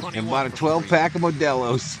and bought a 12-pack of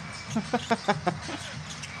Modelo's.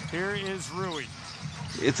 Here is Rui.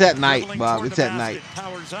 It's at night, Dribbling Bob. toward It's the at night. basket.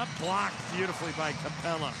 Powers up. Blocked beautifully by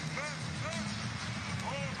Capella.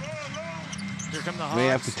 Here come the Hawks. May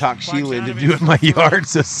have to talk Sheila into Bogdanovich doing my for three. yard,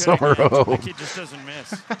 says Good Summer again. The Ode. kid just doesn't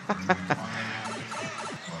miss.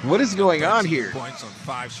 What is going on here? Points on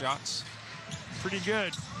 5 shots. Pretty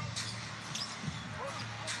good.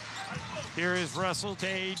 Here is Russell to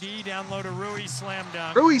AD. Down low to Rui. Slam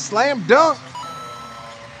dunk. Rui slam dunk.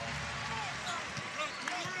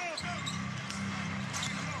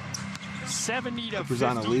 Clippers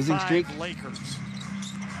on a losing streak. Lakers.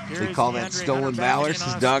 They call that stolen valor,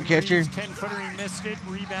 says dog catcher. 10-footer, he missed it.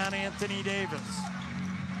 Rebound, Anthony Davis.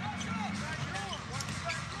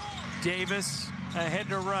 Davis ahead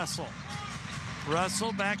to Russell.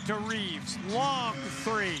 Russell back to Reeves. Long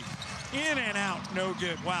three. In and out. No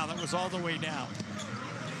good. Wow, that was all the way down.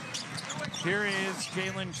 Here is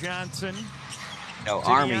Jalen Johnson. No, to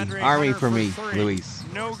Army. DeAndre Army Hunter for me, three. Luis.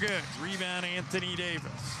 No good. Rebound, Anthony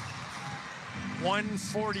Davis.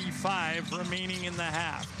 1:45 remaining in the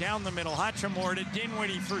half. Down the middle, Hachimura to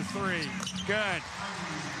Dinwiddie for three. Good.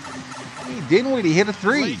 Dinwiddie hit a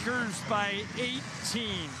three. Lakers by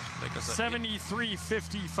 18.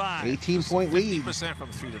 73-55. 18-point lead. 50%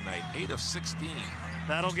 from 3 tonight. 8 of 16.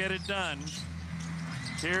 That'll get it done.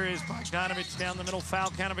 Here is Bogdanovich down the middle.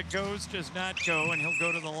 Foul count of it goes, does not go, and he'll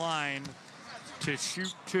go to the line to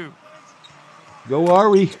shoot 2. Go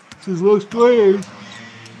Army. Says Los Players.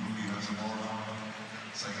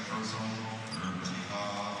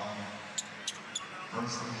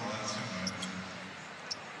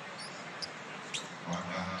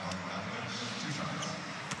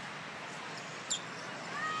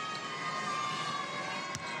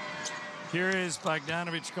 Here is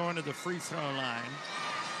Bogdanovich going to the free throw line.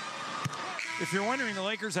 If you're wondering, the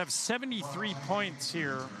Lakers have 73 points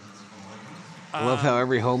here. I love how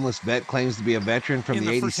every homeless vet claims to be a veteran from in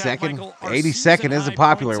the first half, 82nd. Michael, our 82nd is a season-high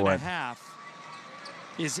popular points one. and a half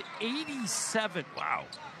is 87. Wow.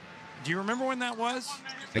 Do you remember when that was?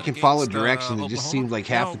 I can follow directions. It just seemed like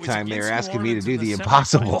half the time they were asking me to do the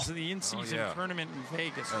impossible. Of the in-season tournament in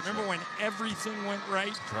Vegas. Remember when everything went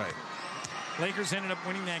right? Right. Lakers ended up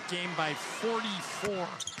winning that game by 44.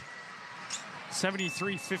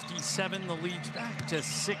 73-57, the lead's back to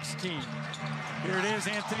 16. Here it is,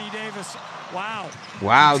 Anthony Davis. Wow.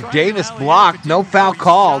 Wow, Davis blocked. No foul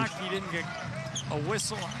called. He didn't get a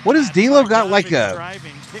whistle. What has D'Lo got, like a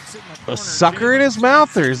sucker in his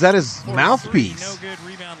mouth, or is that his mouthpiece? No good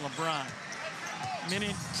rebound, LeBron.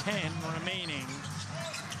 Minute 10 remaining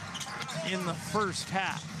in the first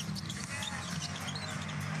half.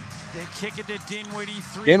 They kick it to Dinwiddie.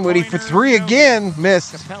 Dinwiddie for three again.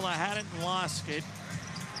 Missed. Capella had it and lost it.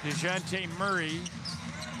 DeJounte Murray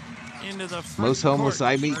into the front Most homeless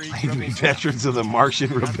court. I meet claim to be veterans of the Martian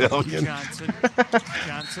Rebellion.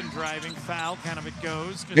 Johnson driving foul. Kind of it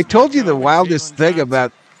goes. I told you the wildest thing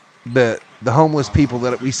about the homeless people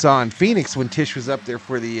that we saw in Phoenix when Tish was up there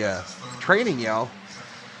for the training, y'all.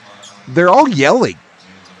 They're all yelling.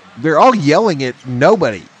 They're all yelling at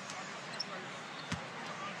nobody.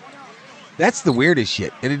 That's the weirdest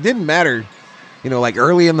shit. And it didn't matter, like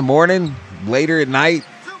early in the morning, later at night.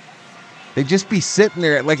 They'd just be sitting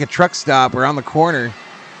there at like a truck stop or on the corner,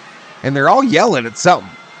 and they're all yelling at something.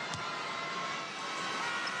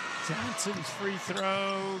 Johnson's free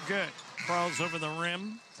throw, good. Crawls over the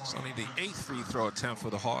rim. It's only the 8th free throw attempt for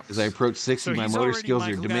the Hawks. As I approach 60, my motor skills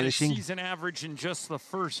are diminishing. Got a season average in just the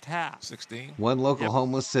first half. 16. One local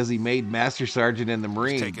homeless says he made Master Sergeant in the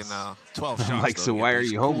Marines. He's taking 12 shots. I'm like, so why are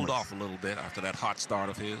you homeless? Cooled off a little bit after that hot start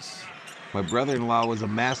of his. My brother-in-law was a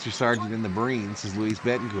Master Sergeant in the Marines, says Luis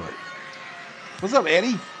Betancourt. What's up,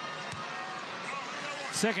 Eddie?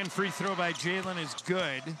 Second free throw by Jalen is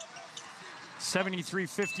good.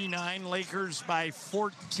 73-59, Lakers by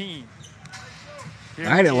 14. All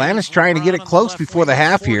right, Atlanta's trying to get it close before the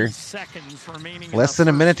half here. Less than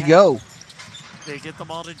a minute to go. They get the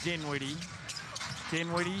ball to Dinwiddie.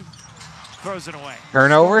 Dinwiddie throws it away.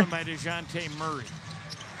 Turnover. By DeJounte Murray.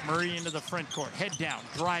 Murray into the front court. Head down,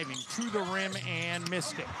 driving to the rim and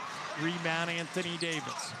missed it. Rebound, Anthony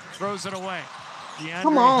Davis. Throws it away.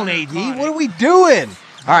 Come on, AD. What are we doing?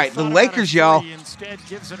 All right, the Lakers, y'all.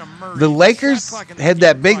 The Lakers had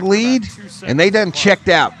that big lead, and they done checked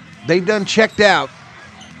out. They've done checked out.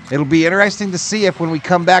 It'll be interesting to see if when we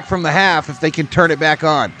come back from the half, if they can turn it back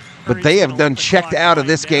on. But they have done checked out of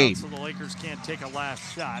this game. So the Lakers can't take a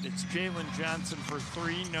last shot. It's Jalen Johnson for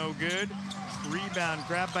three, no good. Rebound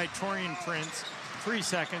grabbed by Taurean Prince. 3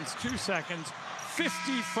 seconds, 2 seconds.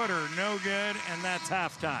 50-footer, no good, and that's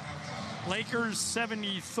halftime. Lakers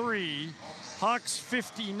 73, Hawks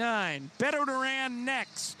 59. Beto Duran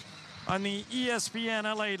next on the ESPN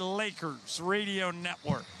LA Lakers radio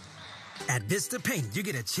network. At Vista Paint, you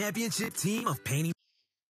get a championship team of painting.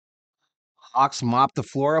 Hawks mop the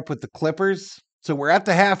floor up with the Clippers. So we're at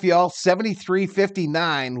the half, y'all.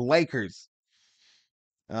 73-59 Lakers.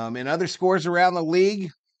 In other scores around the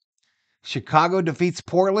league, Chicago defeats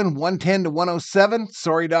Portland 110-107.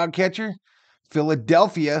 Sorry, dog catcher.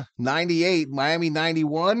 Philadelphia 98, Miami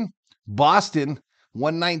 91. Boston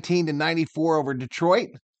 119-94 over Detroit.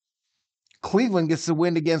 Cleveland gets the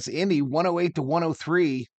win against Indy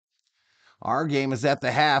 108-103. Our game is at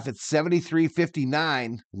the half. It's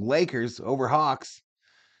 73-59 Lakers over Hawks.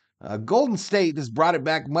 Golden State has brought it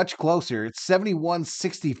back much closer. It's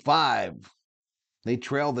 71-65. They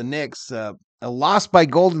trail the Knicks. A loss by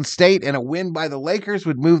Golden State and a win by the Lakers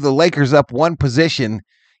would move the Lakers up one position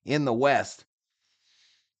in the West.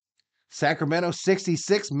 Sacramento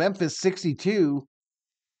 66, Memphis 62,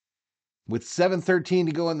 with 7:13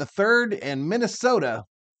 to go in the third, and Minnesota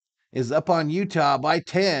is up on Utah by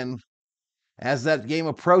 10 as that game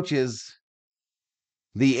approaches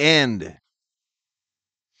the end.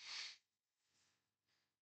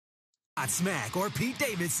 Hot Smack or Pete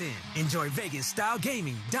Davidson. Enjoy Vegas-style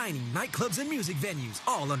gaming, dining, nightclubs, and music venues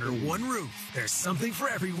all under one roof. There's something for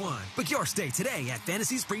everyone. Book your stay today at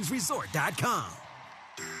FantasySpringsResort.com.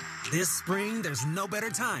 This spring, there's no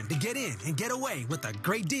better time to get in and get away with a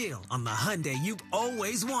great deal on the Hyundai you've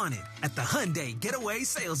always wanted at the Hyundai Getaway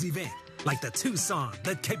Sales Event. Like the Tucson,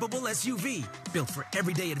 the capable SUV, built for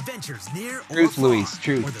everyday adventures near or Truth, far. Luis,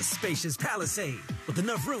 truth. Or the spacious Palisade, with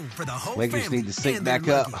enough room for the whole Lakers family need to sync and their back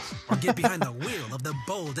up. luggage. Or get behind the wheel of the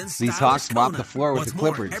bold and These stylish Hawks mop Kona. the floor with What's the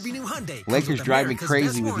more, Clippers. every new Hyundai comes Lakers with drive me America's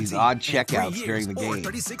crazy best with these warranty odd and 3 checkouts during the or game.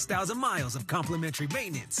 36,000 miles of complimentary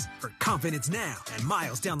maintenance for confidence now and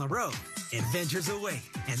miles down the road. Adventures await,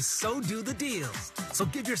 and so do the deals. So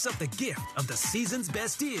give yourself the gift of the season's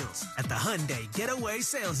best deals at the Hyundai Getaway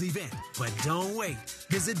Sales Event. But don't wait.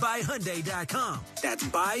 Visit buyhyundai.com. That's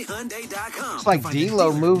buyhyundai.com. Looks like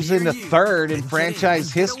D'Lo moves into third in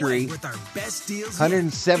franchise history.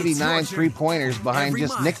 179 three-pointers behind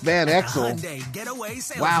just Nick Van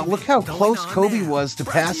Exel. Wow, look how close Kobe was to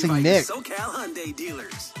passing Nick.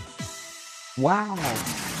 Wow.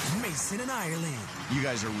 Mason and Ireland. You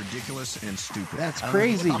guys are ridiculous and stupid. That's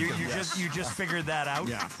crazy. You just figured that out?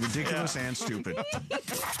 Yeah, ridiculous and stupid.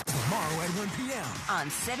 Tomorrow at 1 p.m. on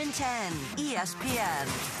 710 ESPN.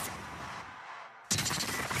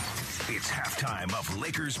 It's halftime of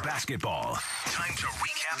Lakers basketball. Time to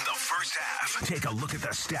recap the first half. Take a look at the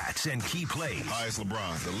stats and key plays. Hi, it's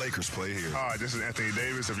LeBron. The Lakers play here. Hi, this is Anthony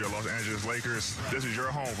Davis of your Los Angeles Lakers. This is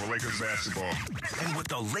your home for Lakers basketball. And what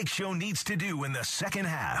the Lake Show needs to do in the second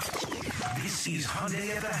half. This is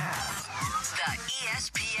Hyundai at the half. The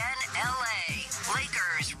ESPN LA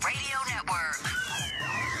Lakers Radio Network.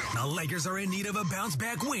 The Lakers are in need of a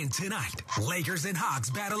bounce-back win tonight. Lakers and Hawks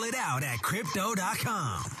battle it out at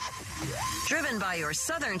Crypto.com. Driven by your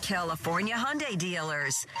Southern California Hyundai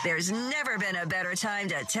dealers. There's never been a better time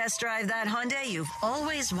to test drive that Hyundai you've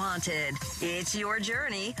always wanted. It's your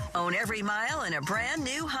journey. Own every mile in a brand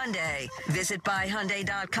new Hyundai. Visit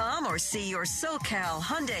buyhyundai.com or see your SoCal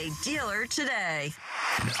Hyundai dealer today.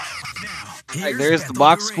 All right, there's the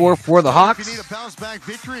box score for the Hawks. If you need a bounce-back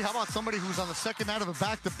victory, how about somebody who's on the second night of a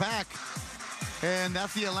back-to-back? And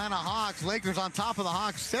that's the Atlanta Hawks. Lakers on top of the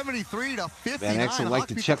Hawks, 73-59. Van Exel like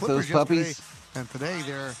to beat check the those Clippers puppies. yesterday, and today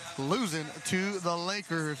they're losing to the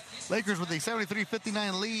Lakers. Lakers with a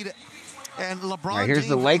 73-59 lead And LeBron All right, here's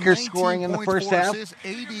the James, Lakers 19 scoring in the points, first 4 half. assists.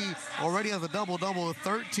 AD already has a double-double with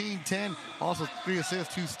 13, 10. Also 3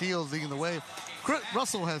 assists, 2 steals leading the way.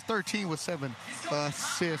 Russell has 13 with 7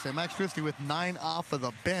 assists, and Max Christie with 9 off of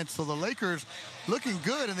the bench. So the Lakers looking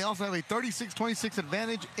good, and they also have a 36-26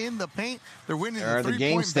 advantage in the paint. They're winning There the are the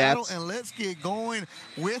game three-point battle, stats. and let's get going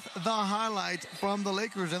with the highlights from the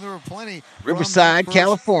Lakers, and there were plenty. Riverside, from that first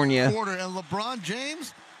California. quarter. And LeBron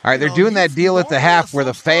James. All right, they're doing that deal at the half where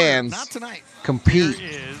the fans compete. Here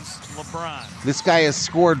is LeBron. This guy has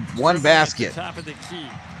scored 1 basket. Top of the key.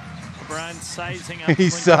 LeBron sizing up. He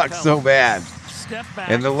Clint sucks Capella. so bad. Step back,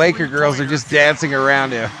 And the Laker girls are just dancing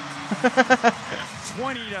around him.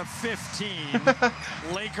 20-15.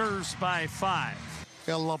 Lakers by 5.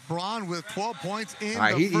 Yeah, LeBron with 12 points in All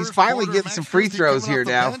right, the he's first finally quarter. getting Max some free Christie throws coming here off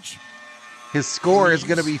the now. bench. His score is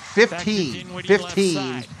going to be Back to 15. Dinwiddie, 15.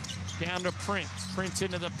 left side. Down to Prince. Prince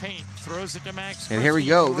into the paint. Throws it to Max. And here we Christie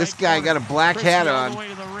go. in the This right guy corner. got a black Christie hat all on. the way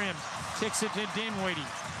to the rim. Kicks it to Dinwiddie.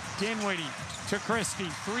 Dinwiddie to Christie.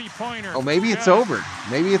 3-pointer. Oh, maybe it's Good. over.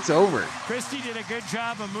 Maybe it's over. Christie did a good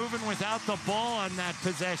job of moving without the ball on that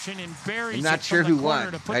possession and buries I'm not it sure from who the corner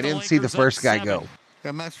won. to put I the didn't see the Lakers up first guy 7. go.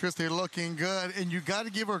 Yeah, Max Christie looking good, and you got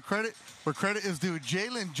to give her credit where credit is due.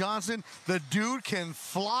 Jalen Johnson, the dude can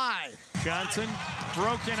fly. Johnson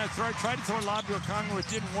broke in a throw, tried to throw a lob to Okongwu. It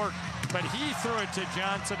didn't work, but he threw it to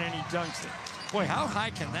Johnson and he dunks it. Boy, how high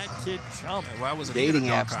can that kid jump? Why was it Dating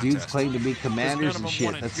apps, dudes claim to be commanders and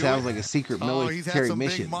shit. That sounds like a secret He's had military some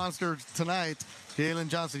mission. big monsters tonight. Jalen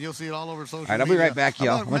Johnson, you'll see it all over social All right, I'll be media. right back, How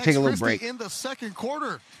y'all. about I'm gonna Max take a little Christie break. in the second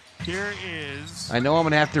quarter. Here is I know I'm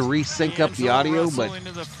going to have to resync up the D'Angelo audio, Russell but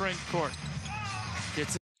into the front court.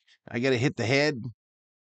 Gets it. I got to hit the head.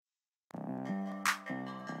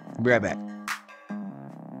 Be right back.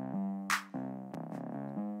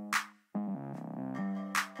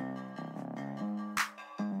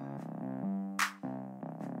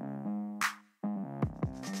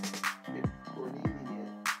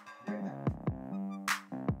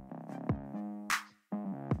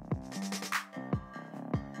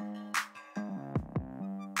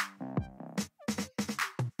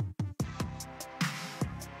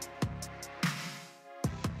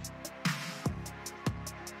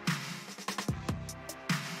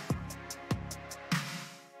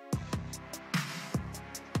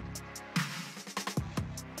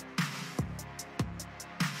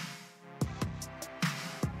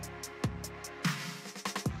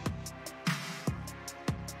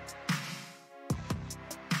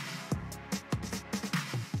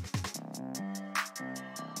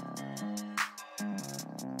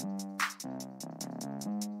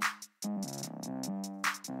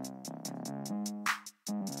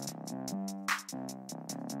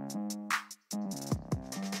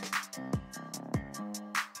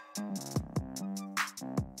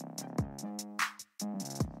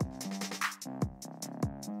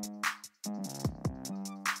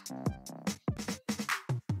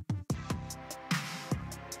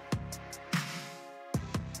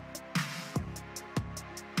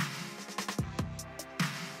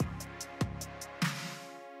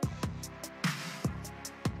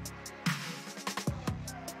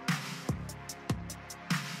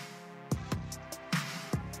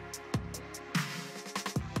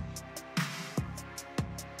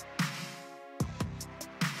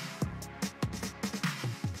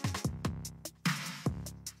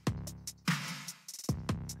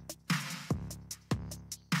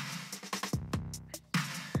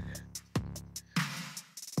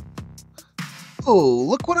 Oh,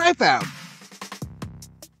 look what I found.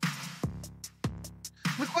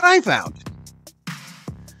 Look what I found.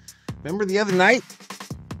 Remember the other night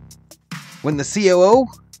when the COO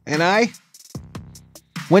and I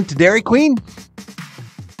went to Dairy Queen?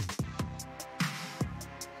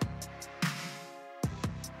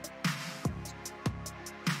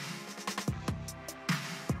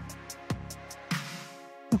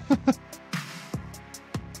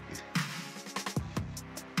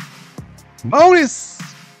 Bonus!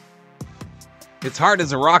 It's hard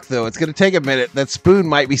as a rock, though. It's going to take a minute. That spoon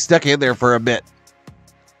might be stuck in there for a bit.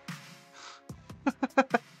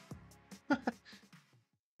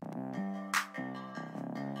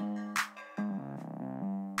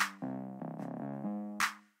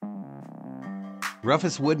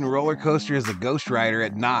 Roughest wooden roller coaster is the Ghost Rider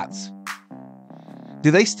at Knott's.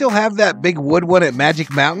 Do they still have that big wood one at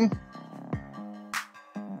Magic Mountain?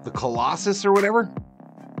 The Colossus or whatever?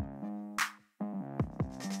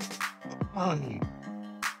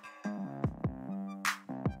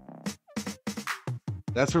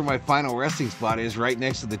 That's where my final resting spot is, right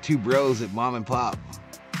next to the two bros at Mom and Pop.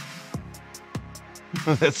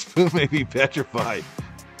 That spoon may be petrified.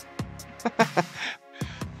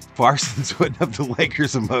 Parsons putting up the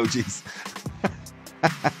Lakers emojis.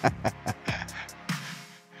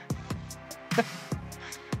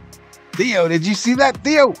 Theo, did you see that,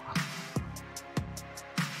 Theo?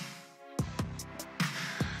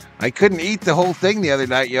 I couldn't eat the whole thing the other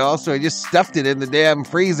night, y'all, so I just stuffed it in the damn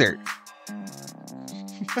freezer.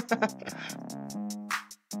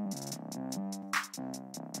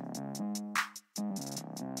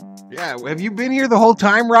 Yeah, have you been here the whole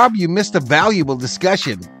time, Rob? You missed a valuable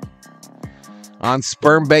discussion on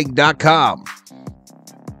spermbank.com.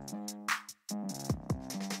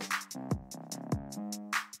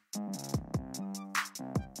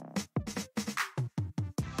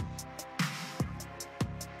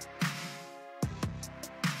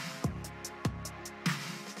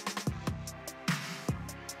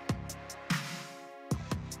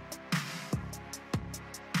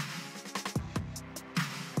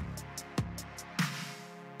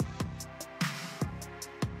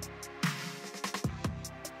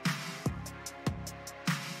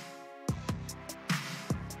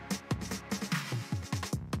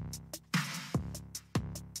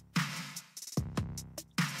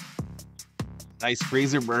 Nice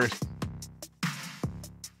freezer burn.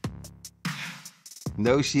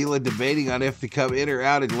 No Sheila debating on if to come in or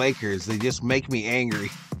out in Lakers. They just make me angry.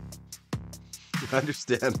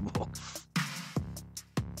 Understandable.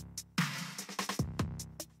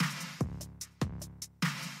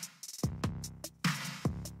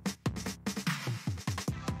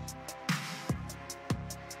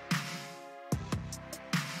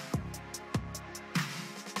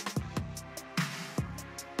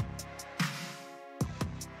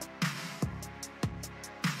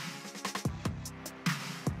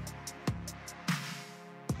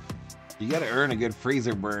 You got to earn a good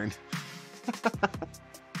freezer burn.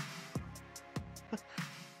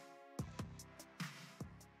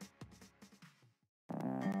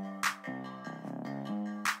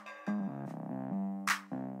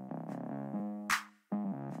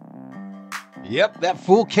 Yep, that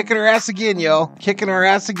fool kicking her ass again, yo. Kicking our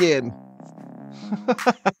ass again.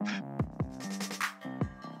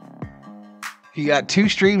 You got two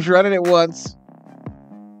streams running at once.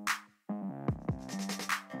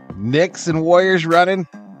 Knicks and Warriors running,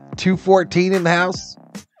 214 in the house.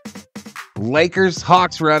 Lakers,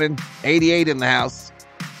 Hawks running, 88 in the house.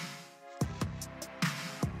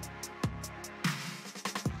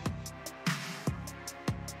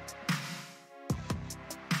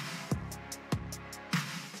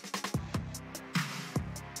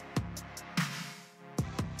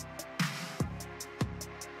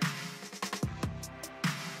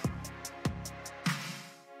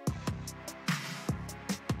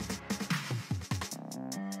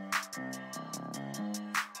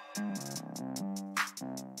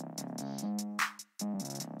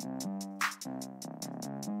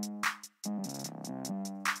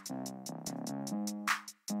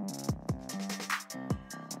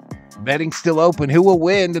 Betting still open. Who will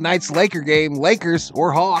win tonight's Laker game? Lakers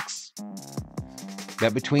or Hawks?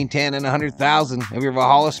 Bet between 10 and 100,000 of your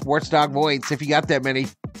Valhalla Sports Talk points if you got that many.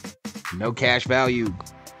 No cash value.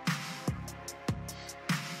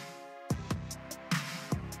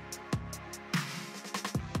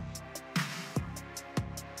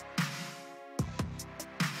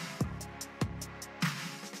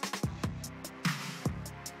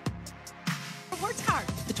 Worked hard.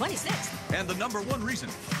 The 26th. And the number one reason.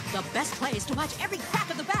 The best place to watch every crack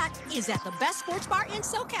of the bat is at the best sports bar in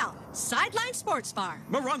SoCal, Sideline Sports Bar.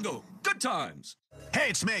 Morongo, good times. Hey,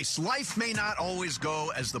 it's Mace. Life may not always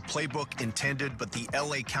go as the playbook intended, but the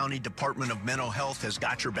LA County Department of Mental Health has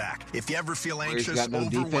got your back. If you ever feel anxious,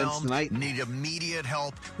 overwhelmed, need immediate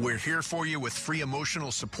help, we're here for you with free emotional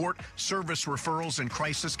support, service referrals, and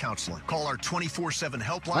crisis counseling. Call our 24/7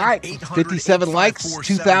 helpline. All right, 57 likes,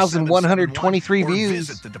 2,123 views.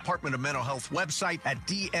 Visit the Department of Mental Health website at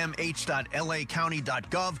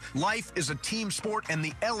dmh.lacounty.gov. Life is a team sport, and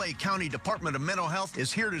the LA County Department of Mental Health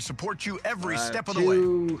is here to support you every step of the way.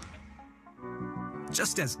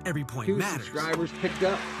 Just as every point matters, subscribers picked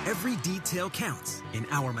up. Every detail counts in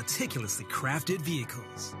our meticulously crafted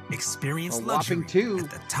vehicles. Experience A luxury whopping 2. at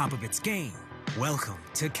the top of its game. Welcome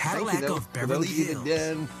to Cadillac of Beverly Hills,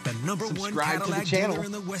 the number one Cadillac dealer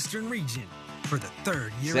in the Western region. For the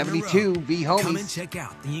third year 72 in a row, V homies. Come and check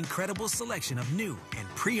out the incredible selection of new and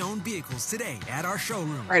pre-owned vehicles today at our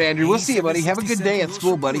showroom. All right, Andrew, we'll see you, buddy. Have a good day at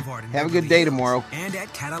school, buddy. Have a good day tomorrow. And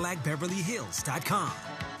at CadillacBeverlyHills.com.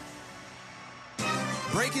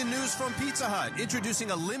 Breaking news from Pizza Hut.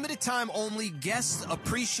 Introducing a limited time only guest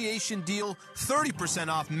appreciation deal. 30%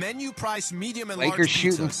 off menu price medium and Lakers large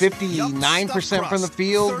shooting pizzas. 59% from the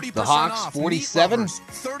field. The Hawks 47.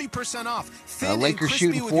 30% off. Lakers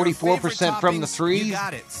shooting 44% from the threes. You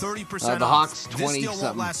got it. 30% the Hawks 20 This deal something.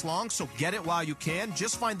 won't last long, so get it while you can.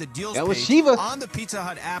 Just find the deals That was page Shiva. on the Pizza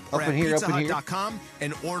Hut app or Up at in here, pizzahut.com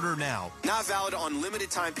and order now. Not valid on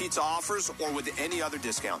limited time pizza offers or with any other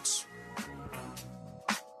discounts.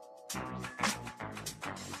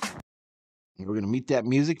 We're going to mute that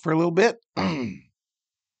music for a little bit.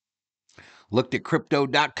 Looked at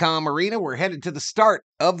crypto.com arena. We're headed to the start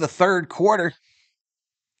of the third quarter.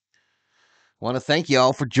 Want to thank you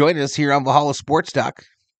all for joining us here on Valhalla Sports Talk,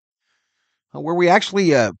 where we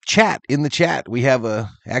actually chat in the chat. We have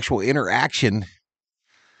a actual interaction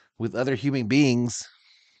with other human beings.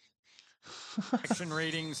 Action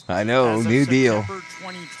ratings. I know, new deal. September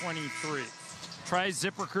 2023. Try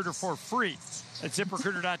ZipRecruiter for free at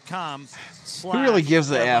ZipRecruiter.com. Who really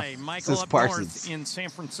gives a F? Michael This up Parsons. north in San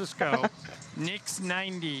Francisco. Knicks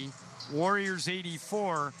 90, Warriors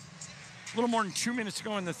 84. A little more than 2 minutes to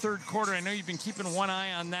go in the third quarter. I know you've been keeping one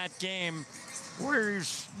eye on that game.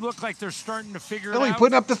 Warriors look like they're starting to figure it Really out.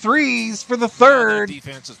 putting up the threes for the third. Their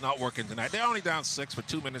defense is not working tonight. They're only down 6 with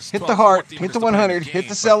 2 minutes. Hit 12, the heart, 14 hit minutes the to play in 100, game, hit the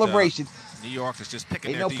but, celebration. New York is just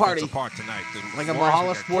picking Ain't their no defense party. apart tonight. Like a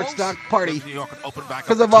Valhalla Sports Talk party. New York open back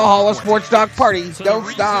For up the to Valhalla 12. Sports Talk party. So Don't the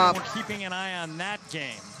reason stop. we're keeping an eye on that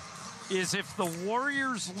game is if the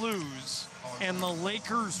Warriors lose and the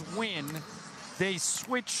Lakers win, they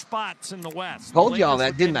switch spots in the West. Told The y'all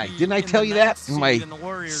Lakers that, didn't I? would be Didn't I in tell the you that ninth in my seed and the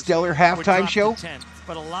Warriors stellar would halftime drop to show? 10th.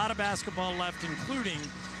 But a lot of basketball left, including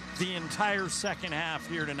the entire second half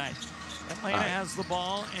here tonight. Atlanta has the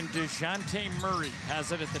ball, and DeJounte Murray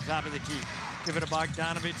has it at the top of the key. Give it to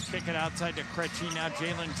Bogdanovich, kick it outside to Krejci. Now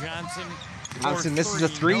Jalen Johnson. Johnson for misses a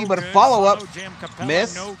three, no but a good. follow-up. Follow Jam Capella,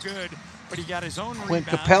 Miss. no good, but he got his own Clint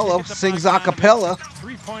rebound. Capella Kick it to sings a Bogdanovich. cappella.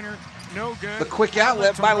 Three-pointer, no good. The quick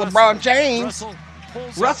outlet to by Russell. LeBron James. Russell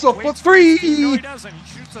pulls Russell up, for waits for his feet. No, three. he doesn't.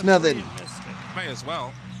 He shoots a Nothing. three and missed it. May as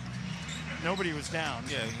well. Nobody was down.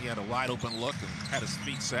 Yeah, he had a wide open look and had his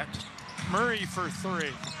feet set. Murray for three,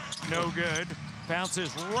 no good.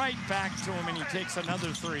 Bounces right back to him, and he takes another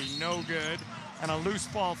three, no good. And a loose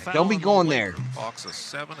ball foul. Don't be going there. Hawks are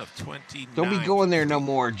 7 of 29. Don't be going there no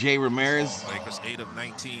more, Jay Ramirez. Lakers 8 of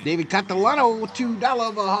 19. David Catalano, $2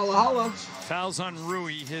 Valhalla Holla. Fouls on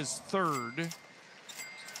Rui, his third.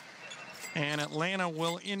 And Atlanta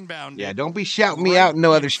will inbound. Yeah, it don't be shouting me right out in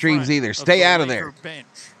no in other streams front either. Stay the out of Laker there. bench.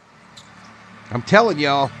 I'm telling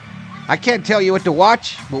y'all, I can't tell you what to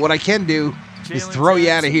watch, but what I can do is Jalen throw you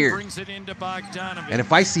out of Johnson here. brings it into Bogdanovich. And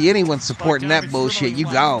if I see anyone supporting that Bogdanovich bullshit, you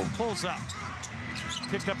dribbling gone. left, pulls up.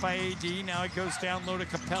 Picked up by AD. Now it goes down low to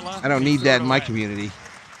Capella. I don't He need threw that it in my away. community.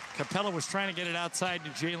 Capella was trying to get it outside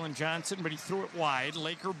to Jalen Johnson, but he threw it wide.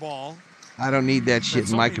 Laker ball. I don't need that shit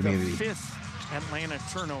That's in my only the community. fifth Atlanta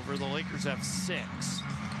turnover. The Lakers have 6.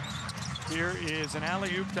 Here is an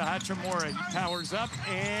alley-oop to Hachimura. He powers up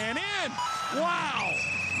and in. Wow.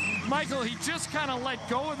 Michael, he just kind of let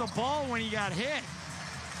go of the ball when he got hit.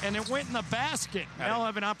 And it went in the basket. Now he'll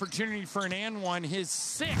have an opportunity for an and one. His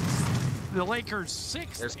 6th. The Lakers'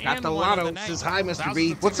 6th. There's and one of the Catalano. night. Says hi, Mr.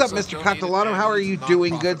 B. What's up, Mr. Catalano? How are you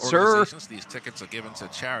doing, good sir? These tickets are given to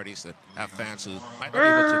charities that have fans who might not be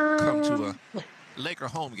able to come to a Laker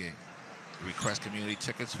home game. Request community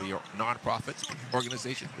tickets for your nonprofit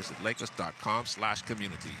organization. Visit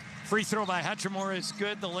Lakers.com/community. Free throw by Hachimura is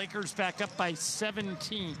good. The Lakers back up by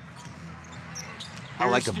 17. I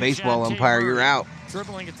like a Here's baseball DeJounte umpire. You're Murray. out.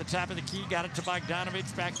 Dribbling at the top of the key. Got it to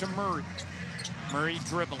Bogdanovich. Back to Murray. Murray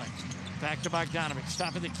dribbling. Back to Bogdanovich.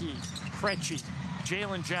 Top of the key. Krejci.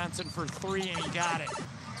 Jalen Johnson for 3, and he got it.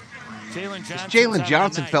 Jalen Johnson. Jalen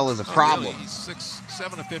Johnson fell as a problem. He's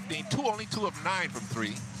 7 of 15. Only 2 of 9 from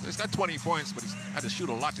 3. He's got 20 points, but he's had to shoot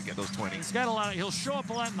a lot to get those 20. He's got a lot. He'll show up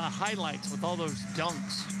a lot in the highlights with all those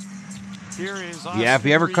dunks. Here is Austin Yeah, if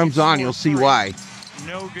he ever Reeves comes on, for you'll see 3. why.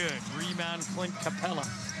 No good. Rebound Clint Capella.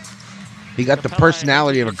 He got the Capella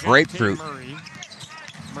personality of a and DeJounte grapefruit. Murray.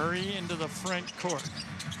 Murray into the front court.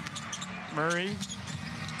 Murray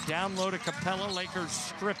down low to Capella. Lakers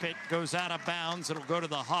strip it. Goes out of bounds. It'll go to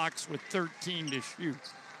the Hawks with 13 to shoot.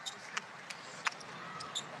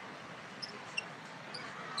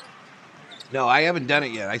 No, I haven't done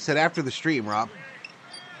it yet. I said after the stream, Rob.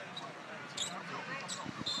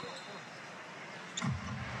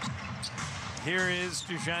 Here is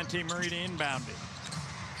DeJounte Murray to inbound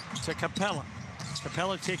it. To Capella.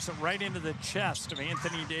 Capella takes it right into the chest of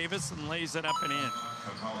Anthony Davis and lays it up and in.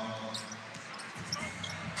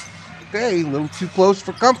 Okay, a little too close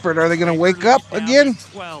for comfort. Are they going to wake up again?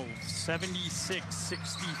 12,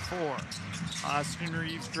 76-64. Austin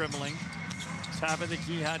Reeves dribbling. Top of the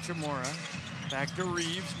key, Hachimura. Back to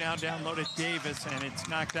Reeves. Now down low to Davis, and it's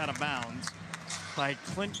knocked out of bounds by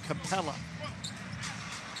Clint Capella.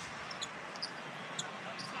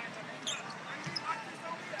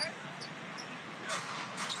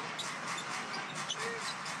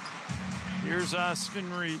 Here's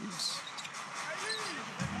Austin Reeves.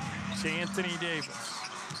 To Anthony Davis.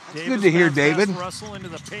 Good to hear, David. Russell into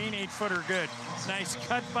the paint, 8-footer good. Nice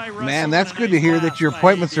cut by Russell. Man, that's good to hear that your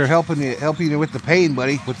appointments are helping you with the pain,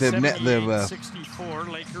 buddy, with them Lakers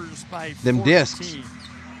by them 14. discs.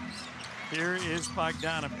 Here is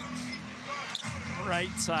Bogdanovich.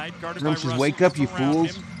 Right side, guarded Rim by says, Russell. "Wake up, you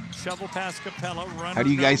fools." Him. Shovel past Capella. How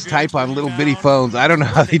do you guys type on little bitty phones? I don't know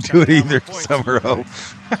how they do it either, Summerho.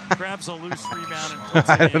 Grabs a loose rebound and puts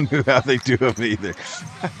I it don't know how they do them either.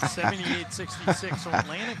 78-66. So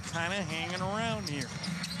Atlanta kind of hanging around here.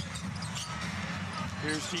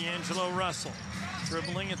 Here's D'Angelo Russell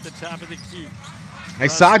dribbling at the top of the key. I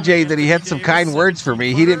saw, Jay, that he had some kind words for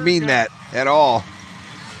me. He didn't mean that at all.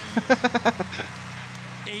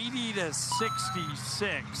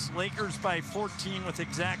 80-66. Lakers by 14 with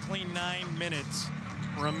exactly 9 minutes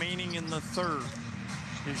remaining in the third.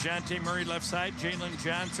 DeJounte Murray left side. Jalen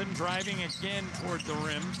Johnson driving again toward the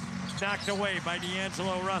rim. Knocked away by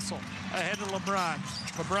D'Angelo Russell. Ahead to LeBron.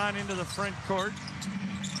 LeBron into the front court.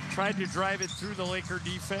 Tried to drive it through the Laker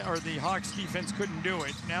defense, or the Hawks defense couldn't do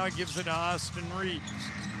it. Now it gives it to Austin Reeves.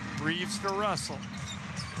 Reeves to Russell.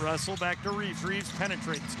 Russell back to Reeves. Reeves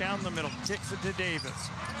penetrates down the middle. Kicks it to Davis.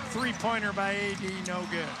 Three-pointer by AD, no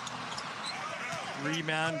good.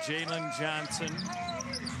 Rebound, Jalen Johnson.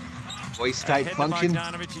 Voice-type function.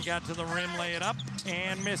 Bogdanovich, he got to the rim, lay it up,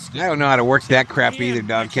 and missed it. I don't know how to work that crap either,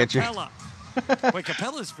 dog catcher. Wait,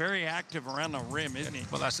 Capella's very active around the rim, isn't he?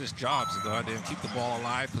 Well, that's his job, to go out there and keep the ball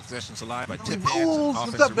alive, possessions alive by tip ins Fools.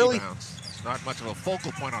 and What's up, offensive Billy? rebounds. It's not much of a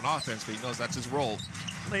focal point on offense, but he knows that's his role.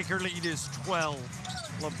 Laker lead is 12.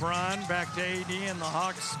 LeBron back to AD, and the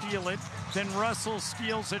Hawks steal it. Then Russell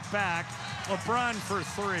steals it back. LeBron for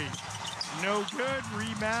three. No good.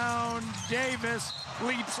 Rebound. Davis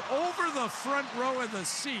leaps over the front row of the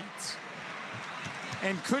seats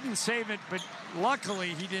and couldn't save it, but luckily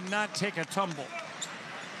he did not take a tumble.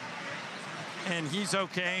 And he's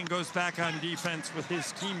okay and goes back on defense with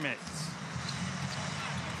his teammates.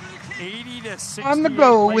 80-68. On the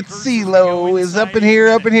go with CeeLo is up in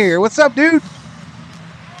here. What's up, dude?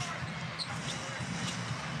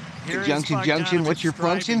 Junction, what's your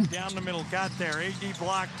function? Down the middle, got there. AD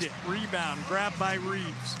blocked it. Rebound, grabbed by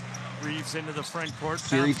Reeves. Reeves into the front court.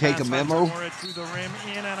 Siri, take a memo. To the rim,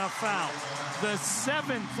 in and a foul. The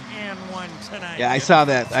 7th and 1 tonight. Yeah, I saw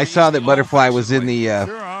that. I saw that Butterfly was in the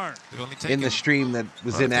stream that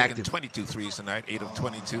was inactive. 22 threes tonight, 8 of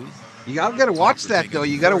 22. You got to watch that though.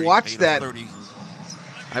 You got to watch that.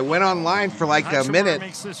 I went online for like a minute,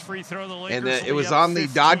 and it was on the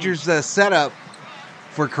Dodgers setup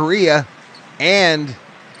for Korea, and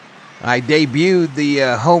I debuted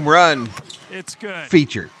the home run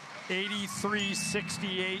feature.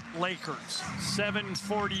 83-68 Lakers.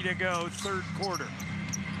 7:40 to go, third quarter.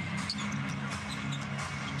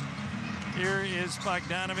 Here is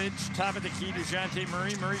Bogdanovich, top of the key, DeJounte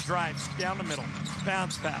Murray. Murray drives down the middle.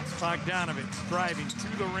 Bounce pass. Bogdanovich driving to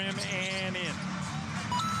the rim and in.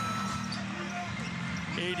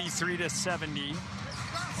 83-70.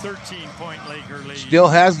 13-point Laker lead. Still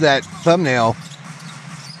has that thumbnail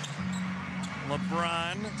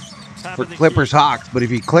LeBron. For Clippers Hawks, but if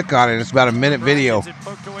you click on it, it's about a minute video. Gets it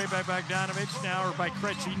poked away by Bogdanovich now, or by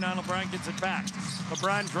Krejci. Now LeBron gets it back.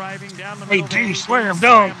 LeBron driving down the middle. AD slam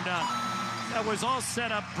dunk. That was all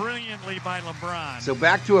set up brilliantly by LeBron. So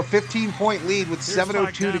back to a 15-point lead with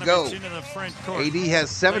 7:02 to go. AD has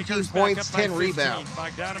 17 points, 10 rebounds.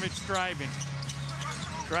 Bogdanovich driving.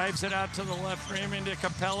 Drives it out to the left rim into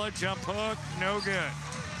Capella. Jump hook. No good.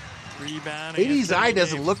 Rebound. AD's eye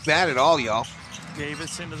doesn't look bad at all, y'all.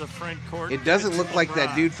 Davis into the front court. It doesn't look like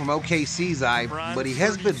that dude from OKC's eye, but he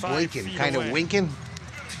has been blinking, kind of winking.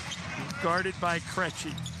 Guarded by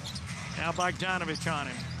Krejci. Now Bogdanovich on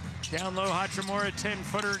him. Down low, Hachimura,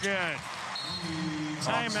 10-footer good.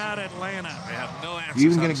 Timeout Atlanta. They have no answers. You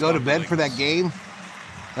even going to go to bed for that game?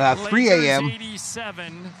 3 a.m.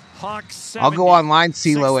 87, Hawks 70. I'll go online,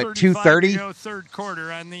 CeeLo, at 2:30. Third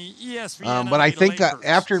quarter on the ESPN but I think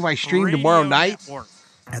after my stream tomorrow night,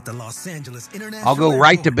 At the Los Angeles International I'll go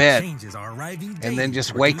right to Airport, bed changes are arriving and then daily just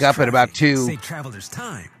to wake reduce up at about traffic, 2. save travelers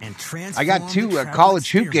time, and I got transform 2 the travel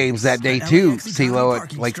college hoop games that day too, experience. The LAX CeeLo,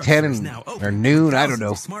 parking at like structure 10 is and, now or open noon, with I don't thousands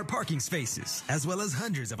know. of smart parking spaces, as well as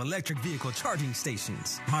hundreds of electric vehicle charging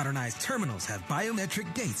stations. Modernized terminals have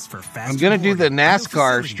biometric gates for faster I'm going to do the boarding. The new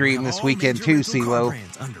NASCAR facility stream will have this all weekend major too, rental car CeeLo.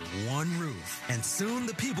 brands under one roof. And soon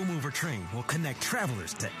the People Mover train will connect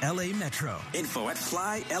travelers to LA Metro. Info at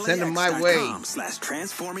Send them my way.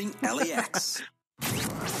 flylax.com/transforming LAX.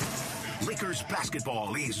 Lakers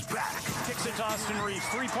basketball is back. Kicks it to Austin Reeves.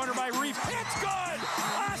 Three-pointer by Reeves. It's good!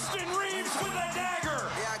 Austin Reeves with a dagger.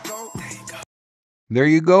 There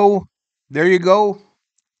you go. There you go.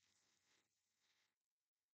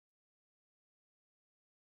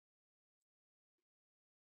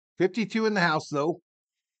 $52 in the house, though.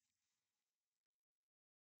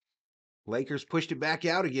 Lakers pushed it back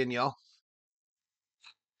out again, y'all.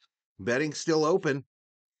 Betting still open.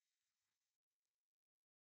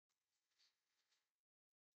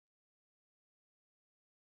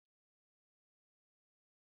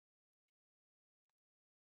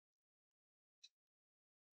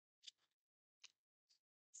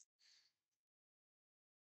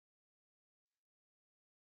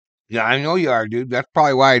 Yeah, I know you are, dude. That's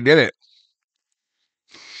probably why I did it.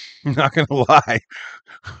 I'm not going to lie.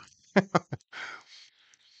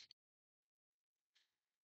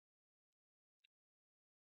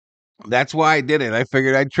 That's why I did it. I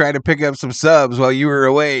figured I'd try to pick up some subs while you were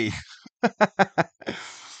away.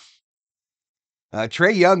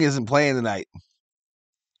 Trae Young isn't playing tonight.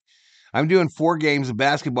 I'm doing 4 games of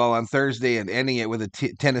basketball on Thursday and ending it with a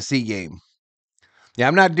Tennessee game. Yeah,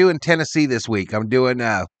 I'm not doing Tennessee this week. I'm doing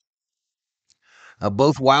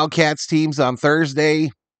both Wildcats teams on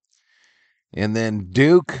Thursday and then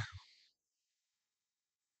Duke.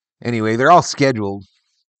 Anyway, they're all scheduled.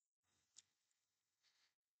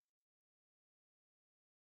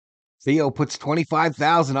 Theo puts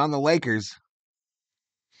 25,000 on the Lakers.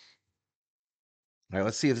 All right,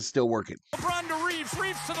 let's see if it's still working. LeBron to Reeves.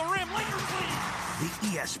 Reeves to the rim. Lakers lead. The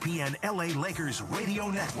ESPN LA Lakers Radio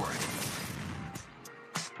Network.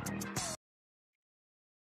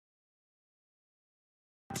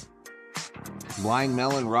 Blind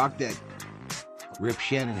Melon rocked that Rip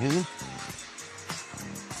Shannon who?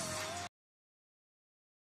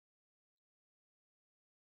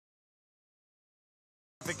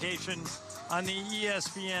 On the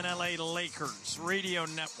ESPN LA Lakers Radio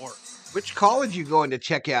Network. Which college you going to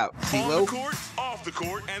check out, On CeeLo? the court, off the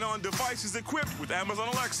court, and on devices equipped with Amazon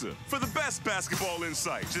Alexa. For the best basketball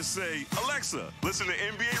insight, just say, Alexa, listen to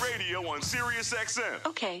NBA radio on Sirius XM.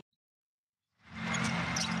 Okay.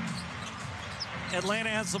 Atlanta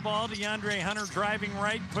has the ball. DeAndre Hunter driving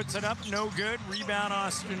right, puts it up, no good. Rebound,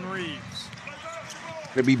 Austin Reeves.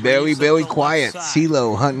 Gonna be very quiet.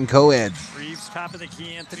 CeeLo hunting co-ed. Reeves, top of the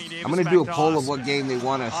key. Anthony Davis. I'm gonna do a poll of what game they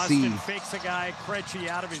want to see. Austin fakes a guy. Krejci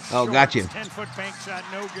out of his Oh, shorts. gotcha. 10-foot bank shot,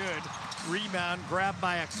 no good. Rebound, grabbed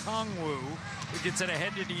by a Kongwu, who gets it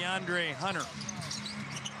ahead to DeAndre Hunter.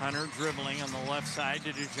 Hunter dribbling on the left side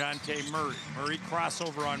to DeJounte Murray. Murray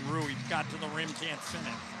crossover on Rui. Got to the rim, can't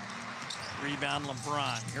finish. Rebound,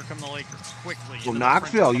 LeBron. Here come the Lakers quickly. Well,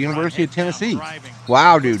 Knoxville, University of Tennessee. Driving.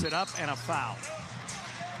 Wow, dude. Puts it up and a foul.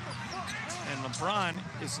 And LeBron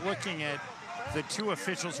is looking at the 2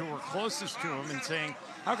 officials who were closest to him and saying,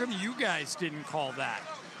 how come you guys didn't call that?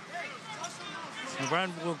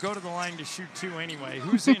 LeBron will go to the line to shoot 2 anyway.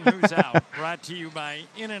 Who's in, who's out? Brought to you by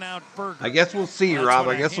In-N-Out Burger. I guess we'll see, That's Rob.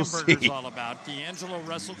 what I guess we'll hamburger's see. all about. D'Angelo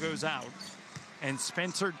Russell goes out, and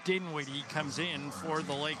Spencer Dinwiddie comes in for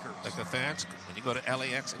the Lakers. Like the fans, when you go to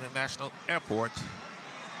LAX International Airport,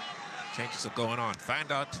 changes are going on.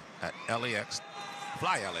 Find out at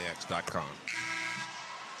flylax.com.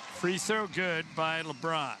 Free throw good by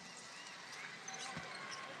LeBron.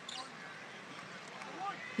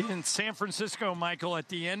 In San Francisco, Michael, at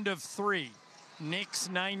the end of 3, Knicks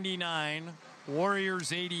 99,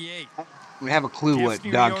 Warriors 88. We have a clue what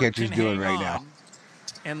New Dog York Catcher's can doing hang right on, now.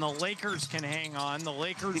 And the Lakers can hang on. The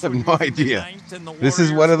Lakers I have would no move to idea. 9th, and the This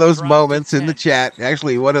is Warriors one of would those drop moments to in the 10th. chat.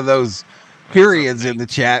 Actually, one of those periods in the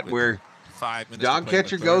chat where 5 minutes Dog to play in the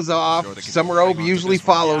Catcher third. goes off. Sure they can Summer hang Oak on to usually this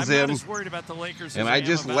one. follows I'm not him. as worried about the Lakers And as I am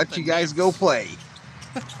just about let the you guys Knicks. go play.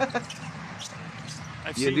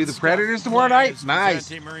 I've You seen do the Steph Predators tomorrow play night? as Nice.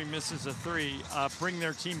 DeJounte Murray misses a 3. Bring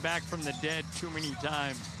their team back from the dead too many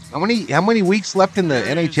times. How many weeks left in the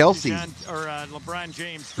NHL season? LeBron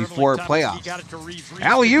James Before dribbling top of the key, playoffs? got it to Reeves. Reeves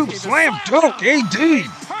Alley-oop, gave a slam slam dunk, AD.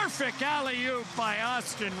 Perfect alley-oop by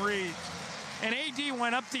Austin Reeves. And AD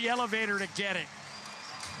went up the elevator to get it.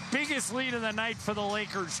 Biggest lead of the night for the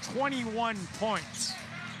Lakers, 21 points.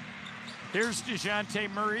 Here's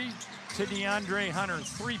DeJounte Murray to DeAndre Hunter.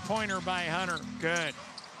 Three-pointer by Hunter. Good.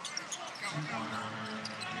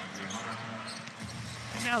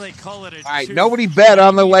 And now they call it a All right, nobody bet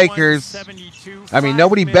on the Lakers.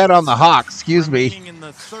 Nobody bet on the Hawks. Excuse me. In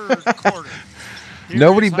the third quarter.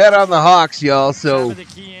 Nobody bet on the Hawks, y'all. So Top of the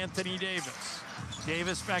key, Anthony Davis.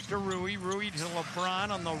 Davis back to Rui. Rui to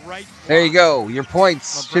LeBron on the right. there you go. Your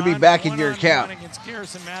points should be back in your account. Against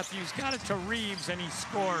Garrison Matthews, got it to Reeves, and he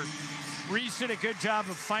scored. Reeves did a good job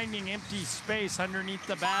of finding empty space underneath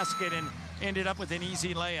the basket and ended up with an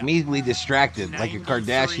easy layup. Immediately distracted like a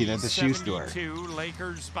Kardashian at the shoe store.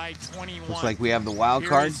 Lakers by 21. Looks like we have the wild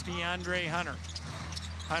card. Here's DeAndre Hunter.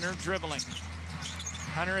 Hunter dribbling.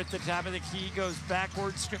 Hunter at the top of the key goes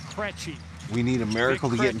backwards to Krejci. We need a miracle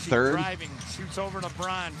to get in third. Driving, shoots over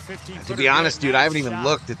LeBron, 15. To be honest, dude, I haven't even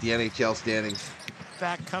looked at the NHL standings.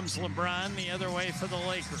 Back comes LeBron the other way for the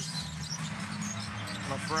Lakers.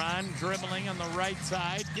 LeBron dribbling on the right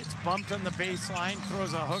side, gets bumped on the baseline,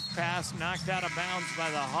 throws a hook pass, knocked out of bounds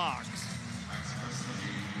by the Hawks.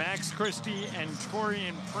 Max Christie and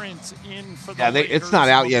Taurean Prince in for the Lakers. It's not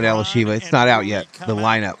out yet, Elishiva. It's not out yet, the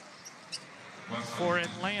lineup. For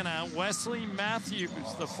Atlanta, Wesley Matthews,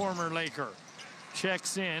 the former Laker,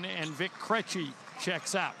 checks in, and Vic Krejci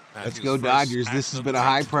checks out. Let's go Dodgers. This has been a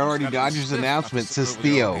high-priority Dodgers announcement, says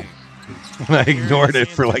Theo. I ignored it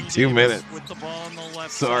for like 2 minutes.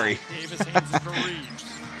 Sorry.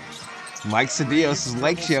 Mike Cedillos'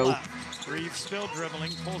 Lake Show. Reeves still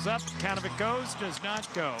dribbling, pulls up, count of it goes, does not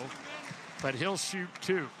go, but he'll shoot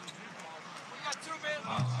two.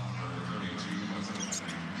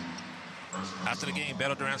 After the game,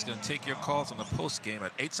 Beto Duran's going to take your calls on the post game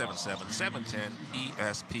at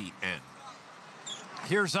 877-710-ESPN.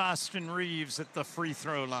 Here's Austin Reeves at the free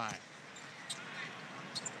throw line.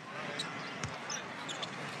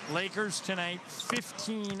 Lakers tonight,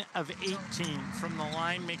 15 of 18 from the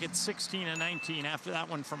line, make it 16 of 19 after that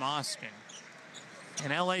one from Austin.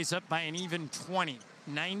 And LA's up by an even 20,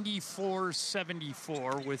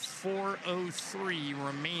 94-74 with 4:03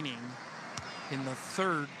 remaining in the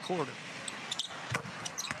third quarter.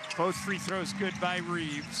 Both free throws good by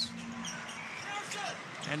Reeves.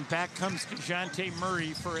 And back comes DeJounte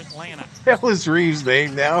Murray for Atlanta. Hell is Reeves'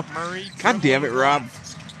 name now? Murray. God damn it, Rob.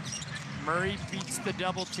 Murray beats the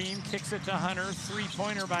double team, kicks it to Hunter.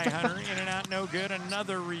 Three-pointer by Hunter. In and out, no good.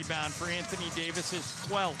 Another rebound for Anthony Davis, his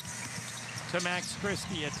 12th. To Max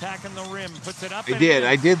Christie, attacking the rim, puts it up.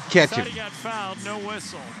 I did catch him. He got fouled, no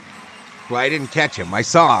whistle. Well, I didn't catch him. I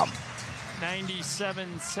saw him.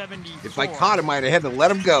 97-74. If I caught him, I'd have had to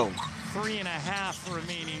let him go. 3.5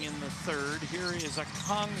 remaining in the third. Here is a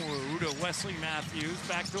Kongwu to Wesley Matthews.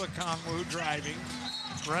 Back to a Kongwu driving.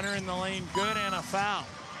 Runner in the lane, good, and a foul.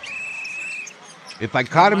 If I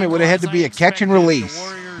caught him, it would have had to be a catch and release, the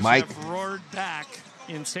Warriors Mike. have roared back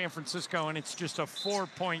in San Francisco, and it's just a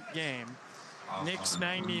 4-point game. Knicks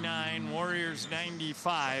 99, Warriors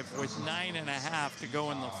 95 with 9.5 to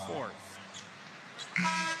go in the fourth.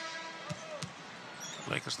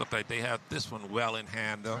 Lakers look like they have this one well in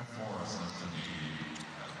hand, though.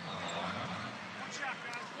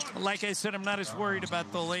 Like I said, I'm not as worried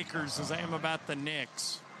about the Lakers as I am about the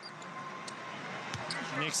Knicks.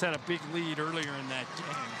 The Knicks had a big lead earlier in that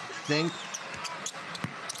game.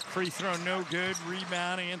 Free throw no good.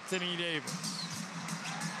 Rebound Anthony Davis.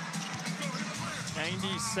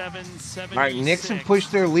 97-76. All right, Knicks have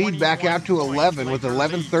pushed their lead back out to 11 with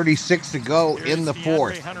 11:36 to go in the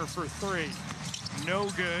fourth. Hunter for three. No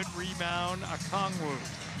good. Rebound Okongwu.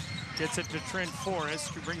 Gets it to Trent Forrest,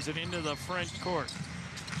 who brings it into the front court.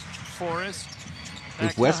 Forrest.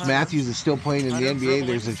 If Wes Matthews is still playing in the NBA,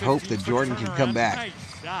 there's a hope that Jordan can come back. Nice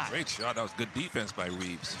shot. Great shot. That was good defense by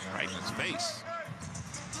Reeves. Right in his face.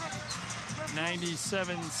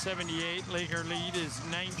 97-78. Laker lead is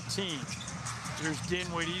 19. Here's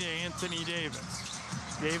Dinwiddie to Anthony Davis.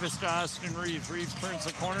 Davis to Austin Reeves. Reeves turns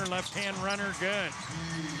the corner. Left-hand runner, good.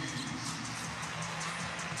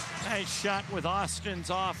 Nice shot with Austin's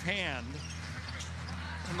offhand.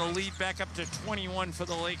 And the lead back up to 21 for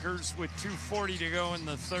the Lakers with 2:40 to go in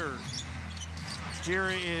the third. Here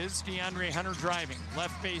is DeAndre Hunter driving.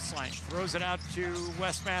 Left baseline. Throws it out to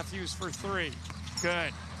Wes Matthews for three.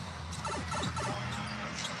 Good.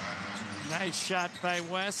 Nice shot by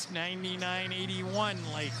Wes. 99-81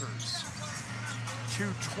 Lakers.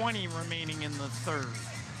 2:20 remaining in the third.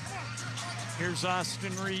 Here's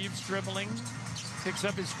Austin Reeves dribbling. Picks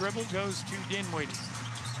up his dribble, goes to Dinwiddie.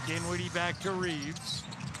 Dinwiddie back to Reeves.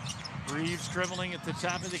 Reeves dribbling at the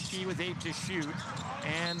top of the key with 8 to shoot.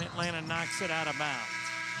 And Atlanta knocks it out of bounds.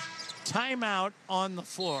 Timeout on the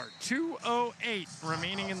floor. 2:08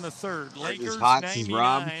 remaining in the third. Lakers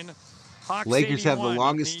 99. Hawks Lakers have the 81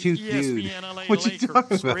 longest in tooth the feud. ESPN LA What you talking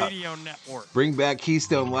Lakers about? radio network. Bring back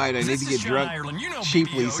Keystone Light. I need to This get is Sean drunk Ireland. You know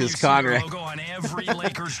cheaply, BBGO. says You see their Conrad. logo on every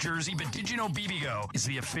Lakers jersey, but did you know BBGO is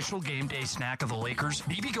the official game day snack of the Lakers?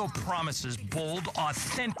 BBGO promises bold,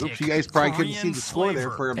 authentic Oops, you guys probably couldn't Korean see the score there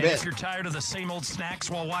flavor. for a And bit. if you're tired of the same old snacks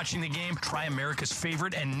while watching the game, try America's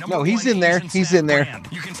favorite and number No, one he's in there. Asian He's snack in there. brand.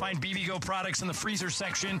 You can find BBGO products in the freezer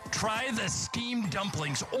section. Try the steamed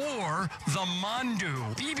dumplings or the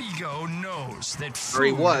mandu. BBGO knows that Or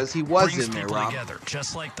he food was brings in there, people Rob. together,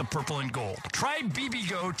 just like the purple and gold. Try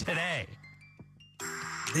BBGO today.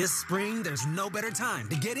 This spring, there's no better time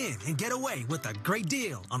to get in and get away with a great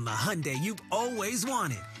deal on the Hyundai you've always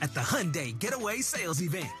wanted at the Hyundai Getaway Sales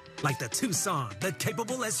Event. Like the Tucson, the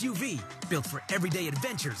capable SUV, built for everyday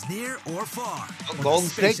adventures near or far. Or Golden the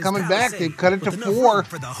State spacious coming back. Palisade They've cut it to with enough 4. room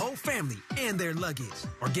for the whole family and their luggage.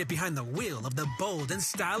 Or get behind the wheel of the bold and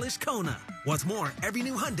stylish Kona. What's more, every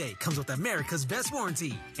new Hyundai comes with America's best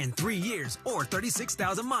warranty and 3 years or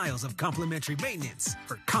 36,000 miles of complimentary maintenance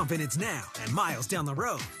for confidence now and miles down the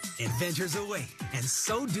road. Adventures await, and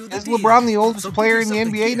so do the Is deals. LeBron the oldest So give player in the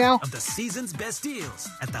yourself NBA gift now? Of the season's best deals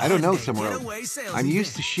at the I don't know, Hyundai somewhere. Getaway Sales I'm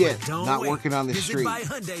used Event. to shit, But don't not wait. working on the Visit street.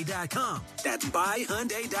 buyhyundai.com. That's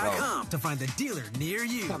buyhyundai.com to find the dealer near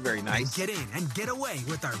you. Not very nice. And get in and get away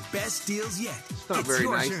with our best deals yet. not very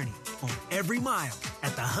your nice. journey on every mile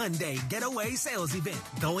at the Hyundai Getaway Sales Event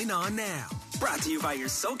going on now. Brought to you by your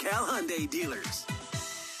SoCal Hyundai dealers.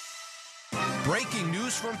 Breaking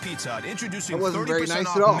news from Pizza Hut. Introducing That wasn't very 30% nice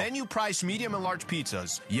off at all. menu price medium and large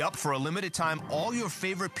pizzas. Yup, for a limited time, all your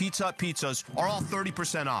favorite Pizza Hut pizzas are all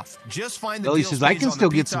 30% off. Just find the Billy deals says, I page can on still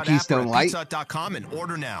the get Pizza some Hut app or Keystone at Light. pizzahut.com and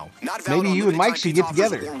order now. Not valid Maybe on you and limited Mike time should pizza get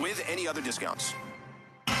offers together. or with any other discounts.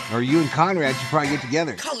 Or you and Conrad should probably get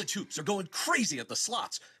together. College hoops are going crazy at the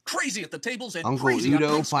slots, crazy at the tables, and Uncle crazy on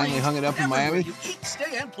Udo big finally screens hung it up in everywhere Miami. You eat,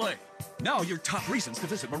 stay, and play. Now your top reasons to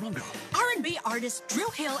visit Morongo. R&B artists Drew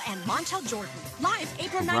Hill and Montel Jordan. Live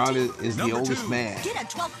April LeBron 19th. is the Number oldest 2. man. Get a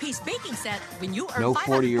 12-piece baking set when you earn No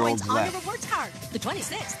 500 40-year-olds points on your left. rewards card. The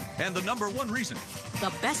 26th. And the number 1 reason.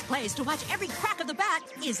 The best place to watch every crack of the bat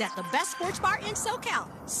is at the best sports bar in SoCal,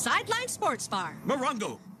 Sideline Sports Bar.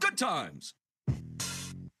 Morongo, good times.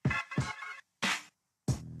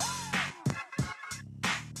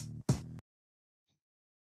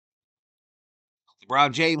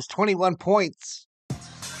 LeBron James, 21 points.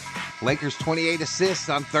 Lakers, 28 assists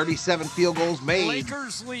on 37 field goals made.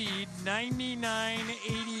 Lakers lead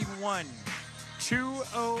 99-81.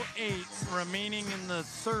 2:08 remaining in the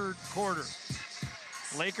third quarter.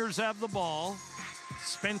 Lakers have the ball.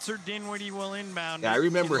 Spencer Dinwiddie will inbound. Yeah, I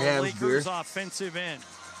remember in the Habs Lakers beer. offensive end.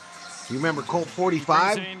 You remember Colt He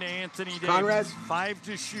 45? brings it into Anthony Davis. Conrad? 5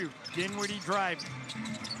 to shoot. Dinwiddie driving.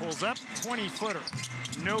 Pulls up, 20-footer.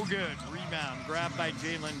 No good. Rebound. Grabbed by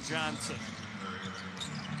Jalen Johnson.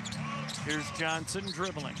 Here's Johnson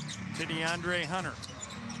dribbling to DeAndre Hunter.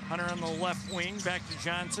 Hunter on the left wing. Back to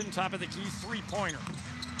Johnson. Top of the key. Three-pointer.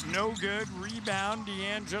 No good. Rebound.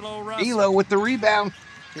 D'Angelo Russell. Elo with the rebound.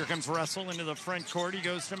 Here comes Russell into the front court. He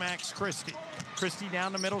goes to Max Christie. Christie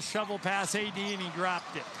down the middle. Shovel pass AD, and he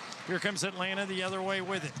dropped it. Here comes Atlanta the other way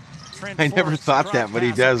with it. Trent I never Forrest, thought drop that, but he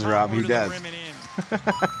pass, does, combo Rob. He to the does. rim and in.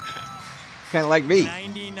 Kind of like me.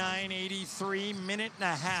 99-83, minute and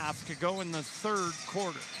a half to go in the third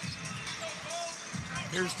quarter.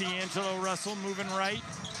 Here's D'Angelo Russell moving right.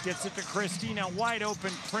 Gets it to Christie. Now wide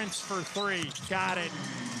open, Prince for 3. Got it.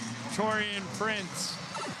 Torian Prince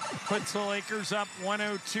puts the Lakers up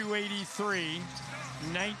 102-83.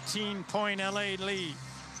 19-point LA lead.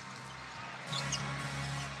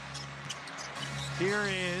 Here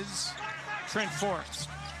is Trent Forrest.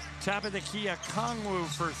 Top of the key, a Kongwu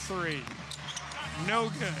for 3. No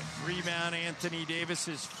good. Rebound, Anthony Davis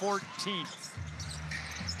is 14th.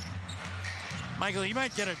 Michael, he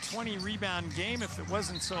might get a 20-rebound game if it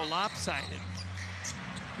wasn't so lopsided.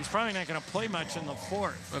 He's probably not going to play much in the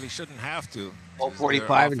fourth. Well, he shouldn't have to. 45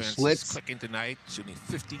 and Their offense is splits. Clicking tonight, shooting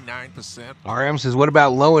 59%. RM says, what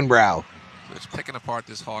about Lowenbrow? So it's picking apart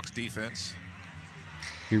this Hawks defense.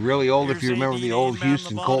 You're really old if Here's you remember AD the old inbound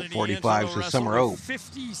Houston the ball Colt to 45, D'Angelo so Russell Summer with O.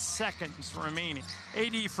 50 seconds remaining.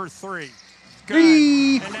 AD for 3. Good.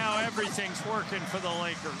 Three. And now everything's working for the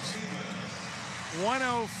Lakers.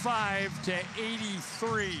 105 to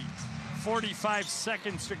 83. 45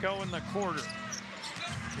 seconds to go in the quarter.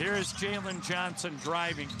 Here is Jalen Johnson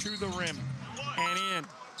driving to the rim and in.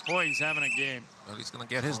 Boy, he's having a game. Well, he's going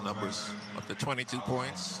to get his numbers up to 22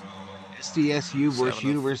 points. SDSU versus 7 of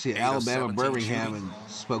University of 8 of Alabama, 17 Birmingham, shooting. and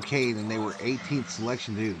Spokane, and they were 18th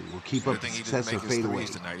selection to will keep Good up the thing he success didn't of make his fadeaway.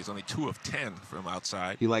 threes tonight. He's only 2 of 10 from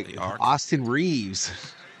outside. You like the arc. Austin Reeves.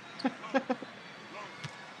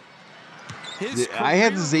 I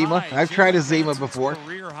had the Zima. I've tried a Zima before.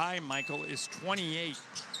 Career high, Michael, is 28.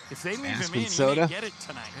 If they leave him in, soda. he may get it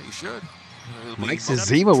tonight. Yeah, you should. Mike says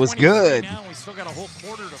Zima was good. Now we still got a whole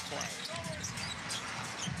quarter to play.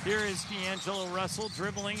 Here is D'Angelo Russell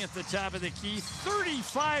dribbling at the top of the key.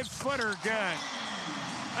 35-footer good.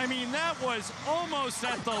 I mean, that was almost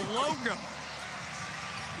at the logo.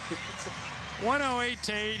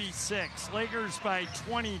 108-86. Lakers by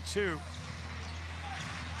 22.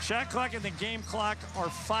 Shot clock and the game clock are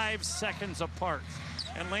 5 seconds apart.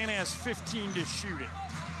 Atlanta has 15 to shoot it.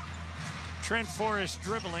 Trent Forrest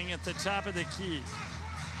dribbling at the top of the key.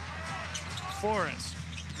 Forrest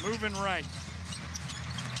moving right.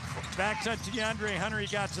 Back to DeAndre Hunter. He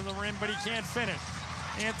got to the rim, but he can't finish.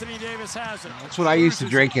 Anthony Davis has it. That's what I used to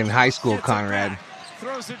drink in high school, Conrad.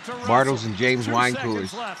 Throws it to Bartles and James 2 wine seconds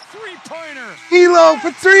coolers. left. Three-pointer. Elo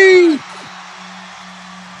for 3!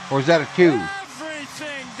 Or is that a 2?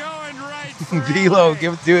 Everything going right for D'Lo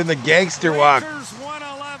doing the gangster walk. Lakers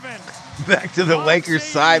 111. Back to the Lakers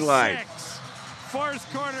sideline. Fourth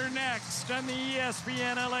quarter next on the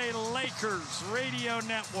ESPN LA Lakers Radio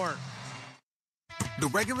Network. The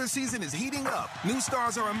regular season is heating up. New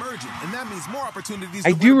stars are emerging, and that means more opportunities.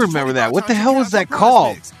 I do remember that. What the hell was that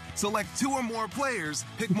called? Select 2 or more players,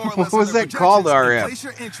 pick more or What less was of their that called, projections, and RM? place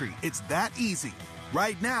your entry. It's that easy.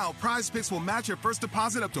 Right now, Prize Picks will match your first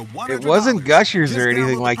deposit up to $100. It wasn't Gushers or Just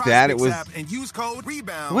anything download like the that. Prize It Picks was. app and use code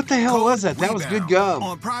REBOUND. What the hell Code was that? That was good REBOUND gum.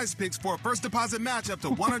 on Prize Picks for a first deposit match up to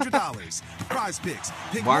 $100. Prize Picks.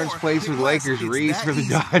 Pick Barnes more, plays pick for the less. Lakers. It's Reeves that for the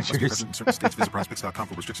easy. Dodgers. Visit prizepicks.com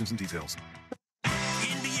for restrictions and details.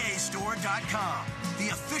 NBAstore.com, the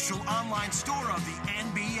official online store of the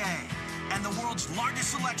NBA, and the world's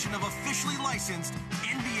largest selection of officially licensed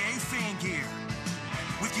NBA fan gear.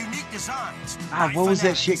 With unique designs, Ah, what was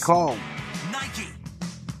that shit called? Nike,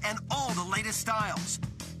 and all the latest styles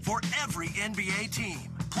for every NBA team.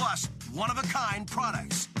 Plus, one-of-a-kind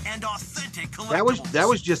products and authentic collectibles. That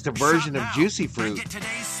was just a version of Juicy Fruit. Get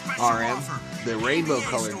today's special RM, offer. the rainbow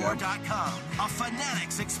colored gum. NBAstore.com, a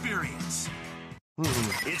Fanatics experience.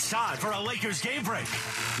 It's time for a Lakers game break.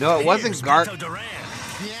 No, it wasn't Here's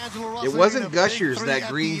It wasn't Gushers, that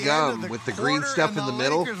green gum with the green stuff in the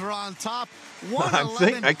middle. Lakers are on top.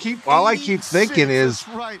 All I keep thinking is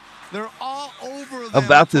right. They're all over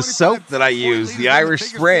about the soap that I use, the Irish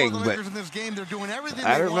Spring, but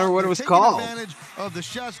I don't remember what it was called. Of the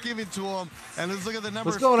shots given to them, and let's look at the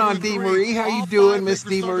numbers. What's going on, D. Marie? How you doing, Miss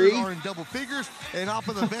D. Marie? Thank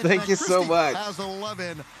you so much.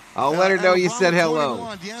 I'll let her know you said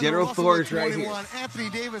hello. General Thor is right here. Anthony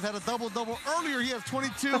Davis had a double-double earlier. He has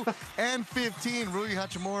 22 and 15. Rui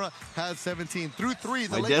Hachimura has 17 through 3.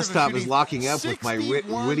 My desktop is locking up with my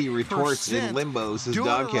witty retorts in limbo, says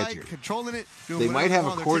Dogcatcher. They might have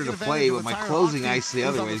a quarter to play, but my closing ice the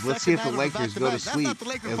other ways. Let's see if the Lakers go to sleep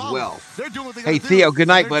as well. Hey, Theo, good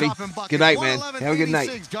night, buddy. Good night, man. Have a good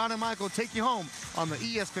night. John and Michael take you home on the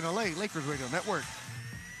ESPN LA Lakers Radio Network.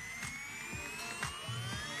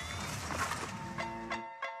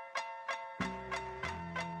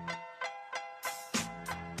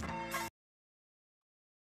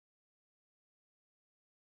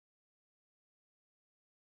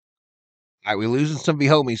 All right, we're losing some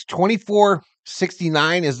homies.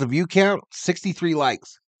 2469 is the view count, 63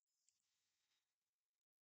 likes.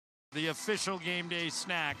 The official game day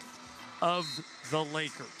snack of the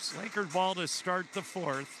Lakers. Lakers ball to start the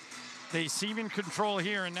fourth. They seem in control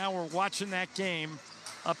here, and now we're watching that game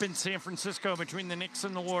up in San Francisco between the Knicks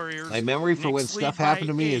and the Warriors. My memory for when Knicks stuff lead happened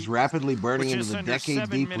to by me 8, is rapidly burning with into just the under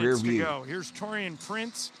decade-deep 7 rear minutes to view. go. Here's Torian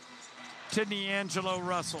Prince to D'Angelo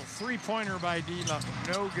Russell. Three-pointer by D'Lo.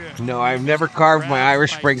 No good. No, I've never carved my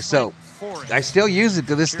Irish Spring soap. I still use it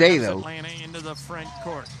to this day, though. Atlanta into the front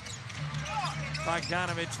court.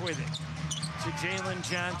 Bogdanovich with it. To Jalen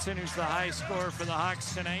Johnson, who's the high scorer for the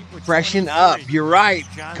Hawks tonight. Freshen up. You're right,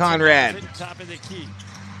 Johnson Conrad. has it, top of the key.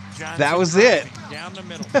 Johnson That was it. Down the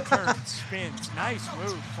middle. Turns, spins. Nice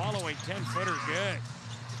move. Following 10-footer. Good.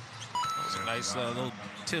 That was a nice little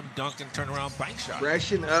Tim Duncan turnaround bank shot.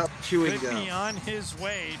 Freshen up, chewing Could gum. be on his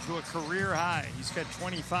way to a career high. He's got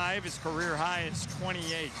 25. His career high is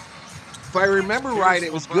 28. If I remember right,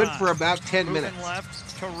 it was good for about 10 Moving minutes.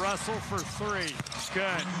 left to Russell for 3.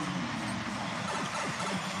 Good.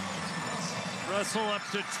 Russell up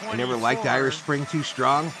to 24. I never liked Irish Spring too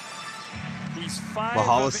strong. He's 5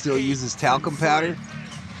 Valhalla of still 8 uses talcum powder.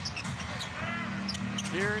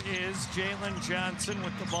 Here is Jalen Johnson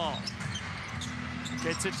with the ball.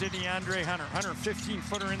 Gets it to DeAndre Hunter. Hunter,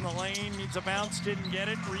 15-footer in the lane. Needs a bounce. Didn't get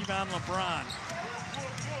it. Rebound, LeBron.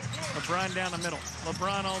 LeBron down the middle.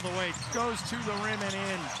 LeBron all the way. Goes to the rim and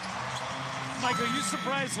in. Michael, you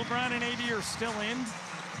surprised LeBron and AD are still in?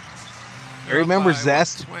 I remember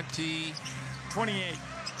Zest. 28.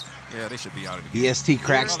 Yeah, they should be out of the game. EST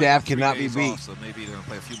crack staff cannot be beat. So maybe they'll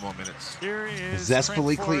play a few more minutes. Here is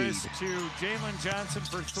Zestfully Trent clean. Forrest to Jalen Johnson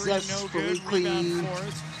for 3, Zestfully no good. clean. Rebound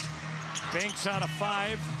Forrest. Banks out of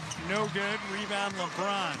 5, no good. Rebound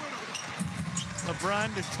LeBron.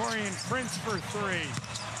 LeBron to Taurean Prince for 3.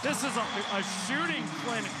 This is a shooting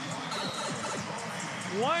clinic.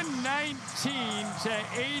 119 to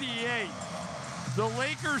 88. The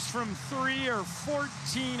Lakers from 3 are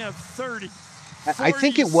 14 of 30. I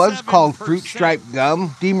think it was called Fruit Stripe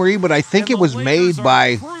Gum, D-Marie, but I think it was made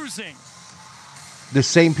by the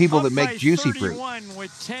same people that make Juicy Fruit.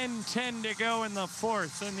 With 10:10 to go in the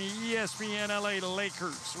fourth in the ESPN LA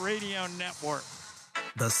Lakers radio network.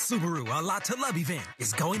 The Subaru A Lot to Love event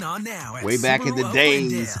is going on now at Way back in the Subaru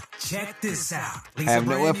days. Glendale. Check this out. I have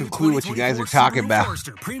no effing clue what you guys are talking about.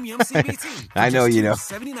 Forester Premium CVT. I know you know.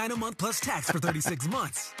 $79 a month plus tax for 36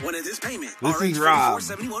 months. When is this payment? This is Rob.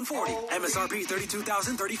 $71.40. MSRP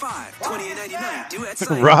 $32,035. $28.99. Due at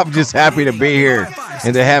site. Rob just happy to be here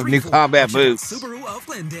and to have new combat boots. Subaru of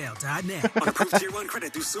Glendale.net. On approved Tier 1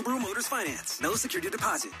 credit through Subaru Motors Finance. No security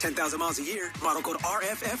deposit. 10,000 miles a year. Model code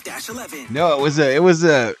RFF-11. No, it was a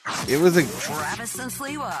Travis and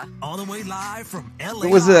Sliwa. All the way live from LA.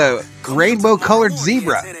 It was a rainbow-colored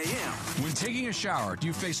zebra. When taking a shower, do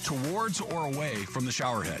you face towards or away from the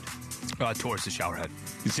shower head? Towards the shower head.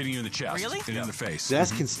 It's hitting you in the chest Really? and in the face.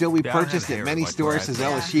 Zest can still be purchased at many stores as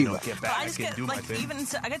LSU. I just get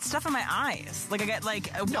I get stuff in my eyes. Like I get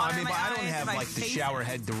like No, I mean, but I don't have like the shower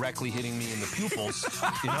head directly hitting me in the pupils.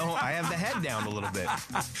 You know, I have the head down a little bit.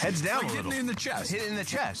 Head's down Like a little. hitting in the chest. Hit it in the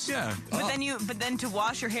chest. Yeah. But then to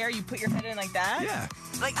wash your hair, you put your head in like that. Yeah.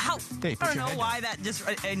 Like how? Hey, I put don't your know head why that just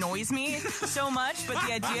annoys me so much. But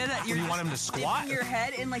the idea that you're You want him to squat? dipping your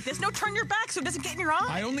head in like this. No, turn your back so it doesn't get in your eyes.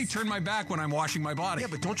 I only turn my back when I'm washing my body. Yeah,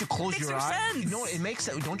 but don't you close Makes your no eyes? sense. No, it makes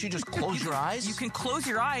sense. Don't you just close your eyes? You can close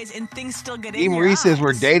your eyes and things still get in D. your Marie eyes. says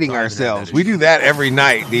we're dating ourselves. We do that every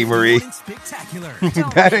night, D. Marie. Spectacular.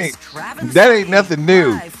 that ain't nothing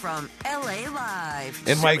new. Live from LA Live.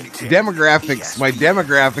 And my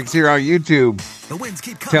demographics here on YouTube The wins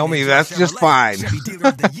keep coming tell me at that's just Chevrolet fine. Chevy Dealer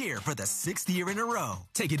of the Year for the 6th year in a row.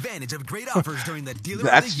 Take advantage of great offers during the Dealer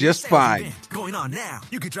That's of the Year just sales fine. event. Going on now.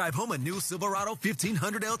 You could drive home a new Silverado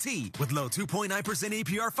 1500 LT with low 2.9%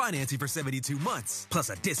 APR financing for 72 months, plus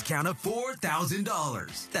a discount of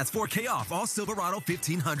 $4,000. That's $4K off all Silverado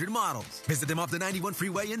 1500 models. Visit them off the 91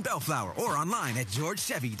 freeway in Bellflower or online at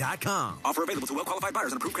georgechevy.com. Offer available to well-qualified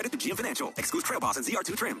buyers and approved credit through GM Financial. Excludes Trail Boss and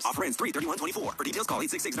ZR2 trims. Offer ends 3/31/24. For details, call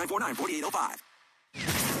 866-949-4805. A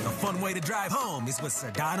fun way to drive home is with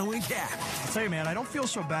Sedano and Cap. I'll tell you, man, I don't feel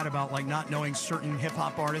so bad about like not knowing certain hip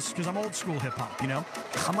hop artists because I'm old school hip hop, you know?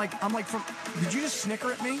 I'm like from, did you just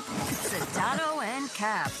snicker at me? Sedano and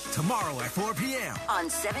Cap. Tomorrow at 4 p.m. on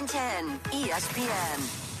 710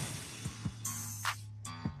 ESPN.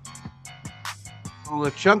 Oh,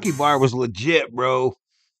 the Chunky Bar was legit, bro.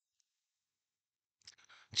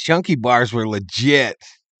 Chunky Bars were legit.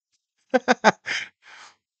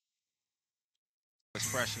 It's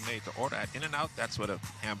fresh and made to order at In-N-Out. That's what a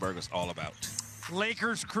hamburger's all about.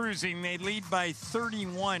 Lakers cruising. They lead by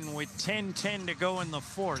 31 with 10:10 to go in the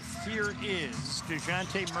fourth. Here is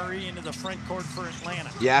DeJounte Murray into the front court for Atlanta.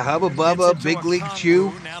 Yeah, Hubba Bubba, Big League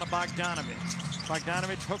Chew. Now to Bogdanovich.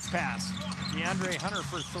 Bogdanovich hook pass. DeAndre Hunter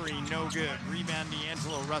for 3, no good. Rebound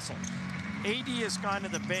D'Angelo Russell. AD has gone to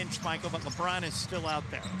the bench, Michael, but LeBron is still out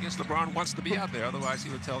there. I guess LeBron wants to be out there. Otherwise, he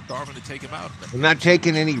would tell Darvin to take him out. I'm not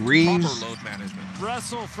taking any Reeves Proper load management.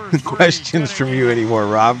 Russell for 3. questions from you anymore,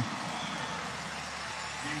 Rob.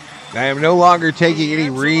 I am no longer taking any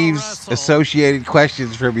Reeves associated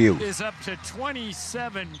questions from you. Is up to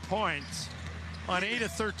 27 points on 8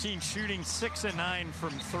 of 13 shooting, 6 of 9 from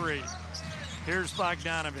 3. Here's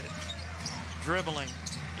Bogdanovich dribbling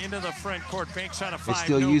into the front court. Banks out of 5. They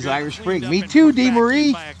still no use good. Irish Cleaned Spring. up Me and too, put D. back in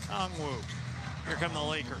Marie. by a Kongwu. Here come the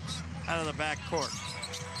Lakers out of the back court.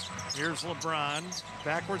 Here's LeBron.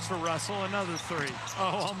 Backwards for Russell. Another 3.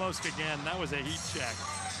 Oh, almost again. That was a heat check.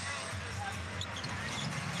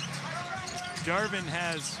 Darvin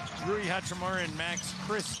has Rui Hachimura and Max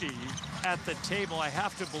Christie at the table. I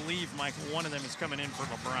have to believe, Michael, one of them is coming in for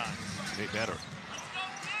LeBron. They better.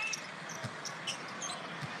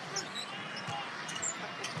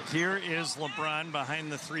 Here is LeBron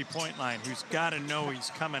behind the three-point line, who's got to know he's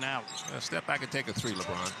coming out. Step back and take a 3,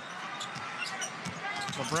 LeBron.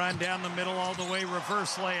 LeBron down the middle all the way.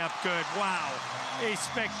 Reverse layup, good. Wow. A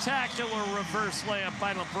spectacular reverse layup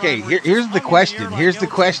by LeBron. Okay, here's the question. Here's the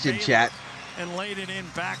question, chat. And laid it in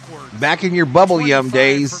backwards. Back in your bubble yum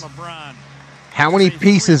days, How many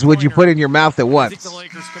pieces would you put in your mouth at once? I think the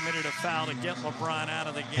Lakers committed a foul to get LeBron out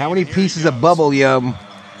of the game. How many pieces of bubble yum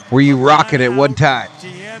were you rocking at one time?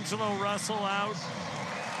 D'Angelo Russell out.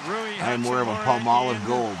 Rui I'm more of a Hachimura Palmolive in.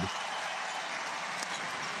 Gold.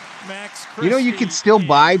 Max You know, you can still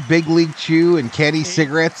buy Big League Chew and candy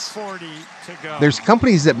cigarettes. 40 to go. There's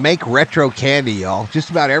companies that make retro candy, y'all. Just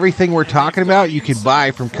about everything we're talking about, you can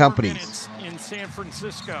buy from companies. In San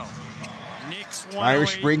Francisco. Knicks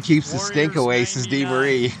Irish Spring keeps the stink away, says D.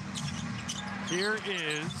 Marie. Here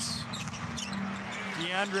is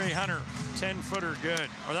DeAndre Hunter, 10-footer good.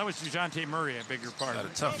 Or that was DeJounte Murray, I beg your pardon.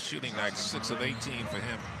 Got a tough shooting night, 6 of 18 for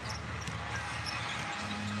him.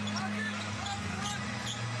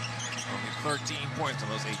 Only 13 points on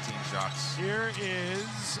those 18 shots. Here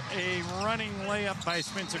is a running layup by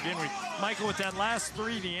Spencer Dinwiddie. Michael, with that last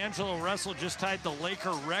three, D'Angelo Russell just tied the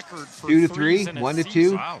Laker record for 2 to 3, threes in a 1 to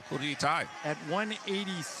season. 2. Wow, who did he tie? At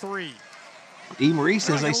 183. D. Marie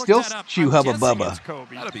says, I I gotta still look that up. chew I'm Hubba guessing Bubba. it's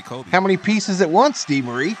Kobe. That'd be Kobe. How many pieces at once, D.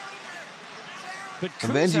 Marie? But Kuz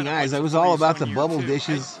Avenging had a Eyes, bunch I of was all threes about the one year, bubble too.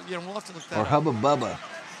 dishes We'll have to look that or up. Hubba Bubba,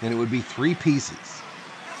 and it would be 3 pieces.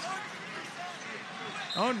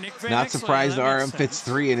 Oh, Nick Van Not Exel, surprised that makes RM fits sense.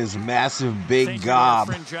 3 in his massive big Thank you to our gob.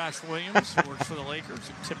 friend Josh Williams, who works for the Lakers,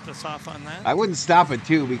 who tipped us off on that. I wouldn't stop at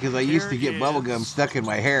 2 because I used to Here get bubble gum is stuck in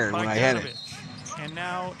my hair when I had it. Bogdanovich. And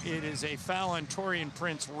now it is a foul on Taurean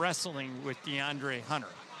Prince wrestling with DeAndre Hunter.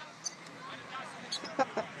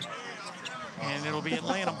 And it'll be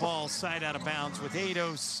Atlanta ball side out of bounds with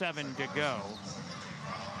 8:07 to go.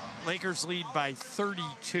 Lakers lead by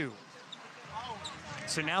 32.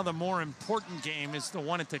 So now the more important game is the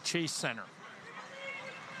one at the Chase Center.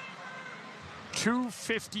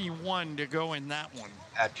 2:51 to go in that one.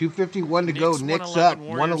 At 2:51 to go, Knicks up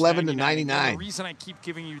 111 to 99. The reason I keep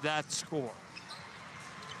giving you that score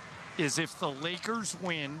is if the Lakers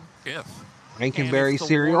win, Rankenberry and if the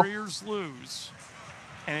cereal. Warriors lose,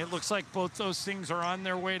 and it looks like both those things are on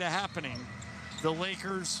their way to happening, the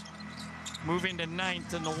Lakers move into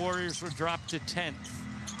 9th and the Warriors would drop to 10th.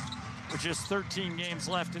 With just 13 games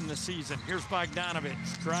left in the season. Here's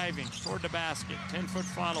Bogdanovich driving toward the basket. 10-foot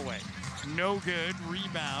fall away. No good.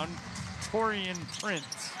 Rebound. Taurean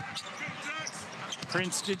Prince.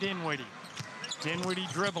 Prince to Dinwiddie. Dinwiddie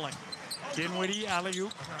dribbling. Dinwiddie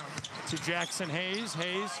alley-oop to Jackson Hayes.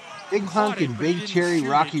 Hayes. Big hunk and big cherry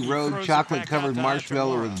Rocky Road chocolate covered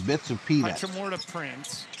marshmallow with bits of peanuts. Hachimura to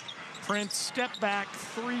Prince. Prince step back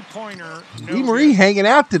three-pointer. D. Marie hanging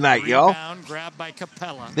out tonight, y'all. Rebound grabbed by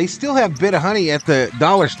Capella. They still have Bit of Honey at the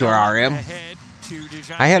dollar store, RM.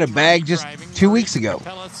 I had a bag just 2 weeks ago.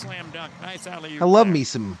 Capella slam dunk. Nice alley-oop I love there. me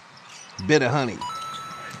some Bit of Honey.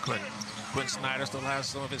 Quinn Snyder still has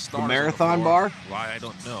some of his The starters. Marathon on the floor. Bar? Why, I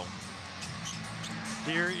don't know.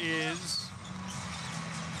 Here is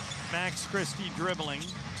Max Christie dribbling.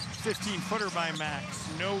 15-footer by Max.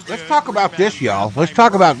 No good. Let's talk about Rebound this, y'all. grabbed by Let's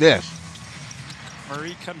talk Murray. about this.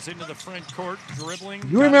 Murray comes into the front court, dribbling.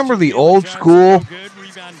 You remember the Johnson, old Johnson, school no good.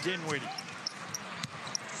 Rebound Dinwiddie.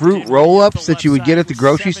 fruit roll-ups that you would get at the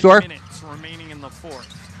grocery store? Minutes remaining in the fourth.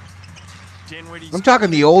 Dinwiddie's I'm talking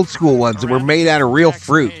the old school ones that were made out of real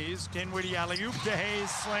fruit. Hayes. Dinwiddie alley-oop to Hayes,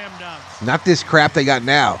 slam dunk. Not this crap they got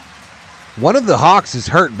now. One of the Hawks is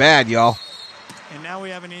hurt bad, y'all. And now we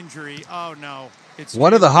have an injury. Oh no. It's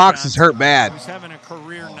One of the Jalen Hawks is hurt Johnson, bad. Who's having a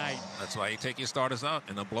career night. That's why you take your starters out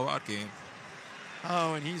in a blowout game.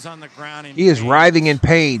 Oh, and he's on the ground. In He is pain. writhing in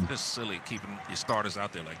pain. It's silly keeping your starters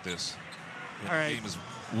out there like this. All right. The game is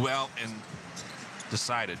well and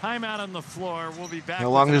decided. Timeout on the floor. We'll be back. How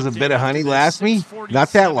long with does an a bit update of honey after this. last me? 6:47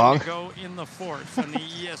 Not that long. to go in the fourth on the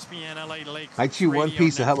ESPN LA Lakers. I chew one radio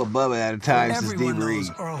piece of network. Hubba Bubba at a time, says D. Everyone Marie.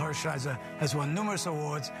 knows Earl Hershiser has won numerous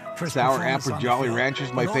awards for his Sour performance Apple on the Jolly field.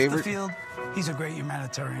 Rancher's my But favorite. Off the field, he's a great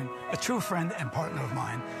humanitarian, a true friend and partner of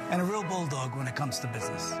mine, and a real bulldog when it comes to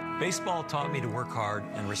business. Baseball taught me to work hard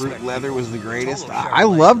and respect Fruit leather people. was the greatest. Rotolo I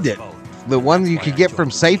Chevrolet loved does it. both. The one you could get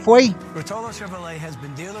from Safeway. Rotolo Chevrolet has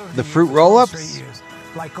been dealer of The year fruit for 12 roll-ups? straight years.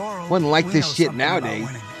 Like Oral, Wouldn't like we this know shit something about nowadays.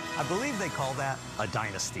 winning. I believe they call that a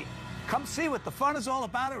dynasty. Come see what the fun is all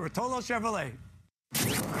about at Rotolo Chevrolet.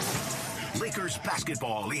 Lakers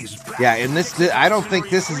basketball is back. Yeah, and this I don't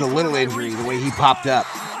think this is a little injury the way he popped up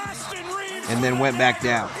and then went back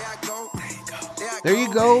down. There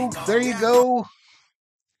you go. There you go.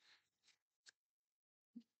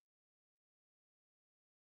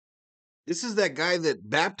 This is that guy that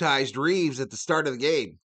baptized Reeves at the start of the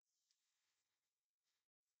game.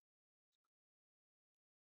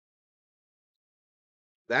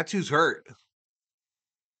 That's who's hurt.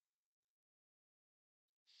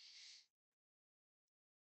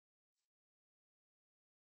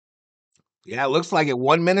 Yeah, it looks like it.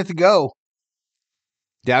 1 minute to go.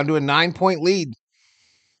 Down to a 9-point lead.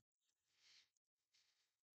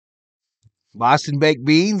 Boston Baked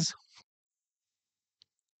Beans.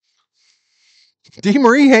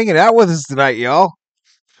 DeMarie hanging out with us tonight, y'all.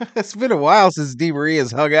 It's been a while since DeMarie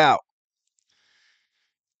has hung out.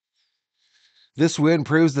 This win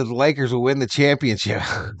proves that the Lakers will win the championship.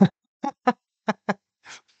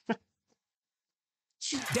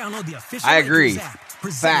 Download the official I agree. Lakers app,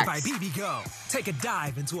 presented Facts. by BBGO. Take a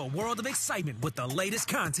dive into a world of excitement with the latest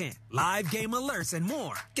content, live game alerts, and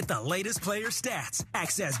more. Get the latest player stats,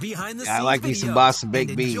 access behind-the-scenes I like me some videos, Boston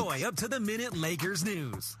Baked and Beans. enjoy up-to-the-minute Lakers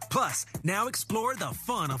news. Plus, now explore the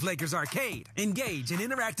fun of Lakers Arcade. Engage in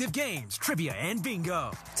interactive games, trivia, and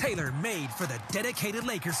bingo. Tailor-made for the dedicated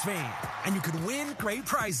Lakers fan. And you could win great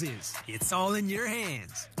prizes. It's all in your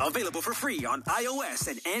hands. Available for free on iOS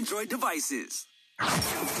and Android devices.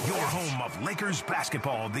 Your home of Lakers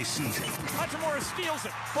basketball this season. Hachimura steals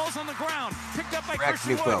it. Ball's on the ground. Picked up by Correct,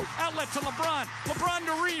 Christian Nico. Wood. Outlet to LeBron. LeBron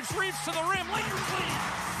to Reeves. Reeves to the rim. Lakers lead.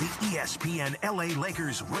 The ESPN LA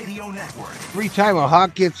Lakers radio network. Every time a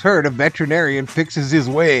Hawk gets hurt, a veterinarian fixes his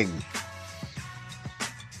wing.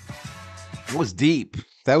 That was deep.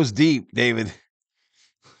 That was deep, David.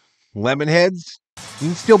 Lemonheads? You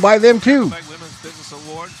can still buy them too. Women's Business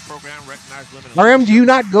Awards program recognized women. RM, do you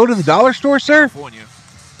not go to the dollar store, sir? California.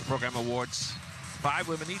 The program awards 5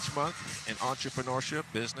 women each month in entrepreneurship,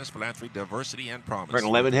 business, philanthropy, diversity, and promise. Burn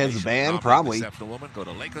Lemonheads band, Nominate probably. Exceptional woman. Go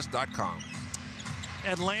to Lakers.com.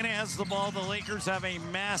 Atlanta has the ball. The Lakers have a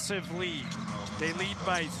massive lead. They lead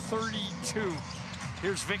by 32.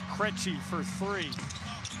 Here's Vic Krejci for 3.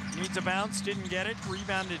 Needs a bounce, didn't get it.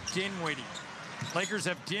 Rebounded Dinwiddie. Lakers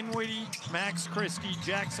have Dinwiddie, Max Christie,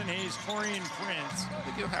 Jackson Hayes, Torian Prince,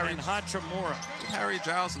 and Hachimura. Give Harry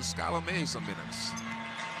Giles and Skylar May some minutes.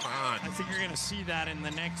 Come on. I think you're going to see that in the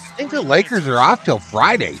next. I think the Lakers are off till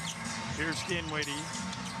Friday. Here's Dinwiddie.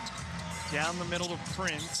 Down the middle to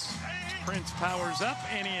Prince. Prince powers up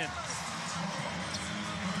and in.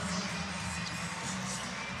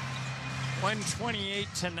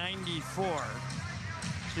 128-94.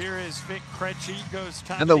 Here is Vic Krejci, goes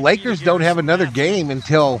top. And the Lakers don't have another game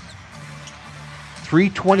until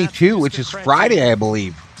 3/22, which is Friday, I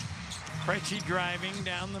believe. Krejci driving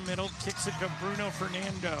down the middle, kicks it to Bruno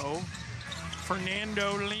Fernando.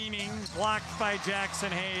 Fernando leaning, blocked by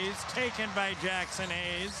Jackson Hayes, taken by Jackson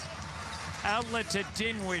Hayes. Outlet to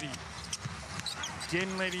Dinwiddie.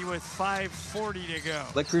 Dinwiddie with 5:40 to go.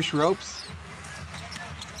 Licorice ropes.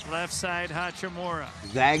 Left side, Hachimura.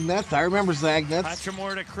 Zagnuts. I remember Zagnuts.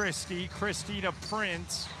 Hachimura to Christie. Christie to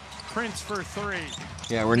Prince. Prince for 3.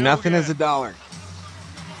 Yeah, we're No nothing good. as a dollar.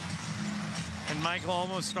 And Michael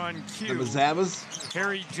almost on cue. The Mazzabas.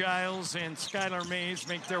 Harry Giles and Skylar Mays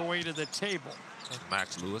make their way to the table.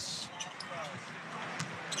 Max Lewis.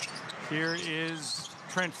 Here is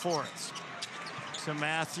Trent Forrest. To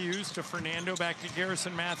Matthews, to Fernando, back to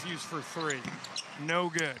Garrison Matthews for 3. No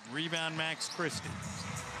good. Rebound Max Christie.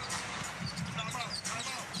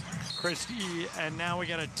 Christie, and now we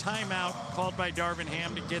got a timeout called by Darvin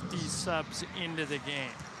Ham to get these subs into the game.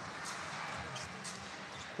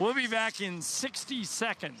 We'll be back in 60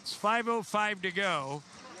 seconds. 5:05 to go.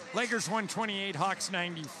 Lakers 128, Hawks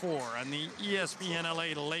 94 on the ESPN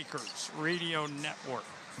LA Lakers radio network.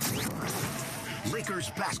 Lakers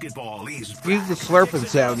basketball is Use the slurping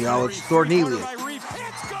sound, y'all. It's Thornelius.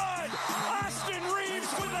 It's good! Austin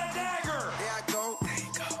Reeves with a dagger!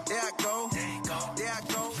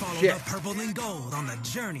 Follow Shit. the purple and gold on the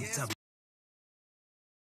journey to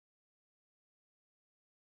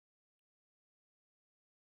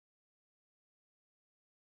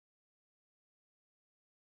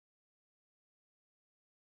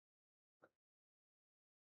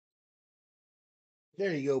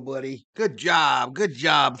There you go, buddy. Good job. Good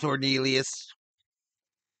job, Thornelius.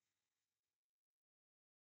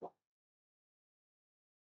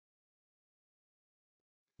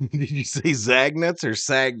 Did you say Zagnuts or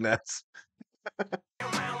Sagnuts? the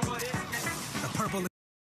purple.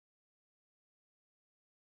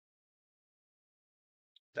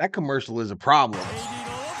 That commercial is a problem.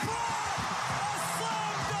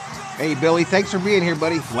 Hey, Billy, thanks for being here,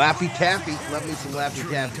 buddy. Laffy Taffy. Love me some Laffy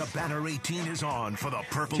Taffy. to banner 18 is on for the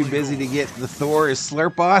purple. Too and busy to gold. get the Thor his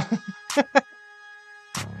slurp on.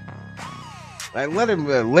 I let him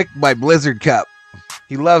lick my Blizzard cup.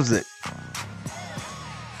 He loves it.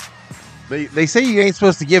 They say you ain't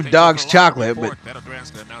supposed to give dogs chocolate, but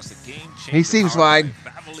he seems fine.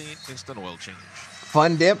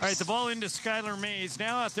 Fun dips. All right, the ball into Skylar Mays.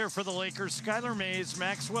 Now out there for the Lakers. Skylar Mays,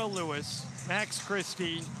 Maxwell Lewis, Max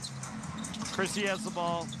Christie. Christie has the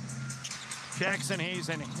ball. Jackson Hayes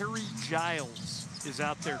and Harry Giles is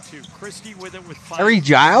out there too. Christie with it with 5. Harry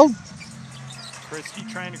Giles? Christie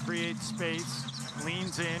trying to create space,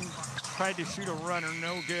 leans in, tried to shoot a runner,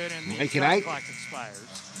 no good, and the Mike shot and Ike. clock expires.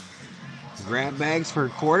 Grab bags for a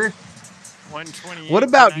quarter. 128. What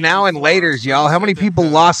about now and laters, y'all? How many people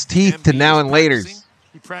lost teeth to now and laters?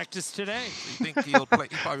 He practiced today. You think he'll play?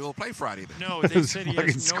 He probably will play Friday then. No, they said he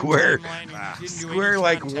Fucking has no square. timeline. He didn't do Square any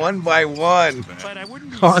like contact. 1 by 1. But I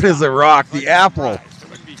wouldn't be Hard as a shocked. rock. I'd The be apple. surprised. I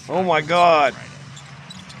wouldn't be Oh shocked my if he God. Friday.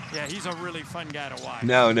 Yeah, he's a really fun guy to watch.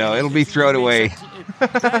 No, it'll be If he thrown away.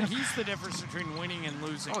 he's the difference between winning and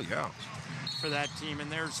losing. Oh yeah. For that team,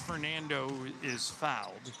 and there's Fernando who is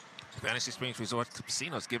fouled. Fantasy Springs Resort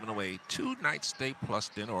Casino is giving away 2 night stay plus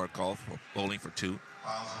dinner or golf or bowling for 2.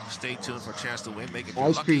 Stay tuned for a chance to win. Make it your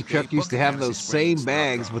Ice lucky cream day. truck used to Book have Fantasy those same Springs.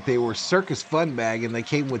 bags, but they were Circus Fun bag, and they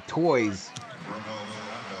came with toys.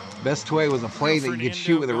 Best toy was a plane that you could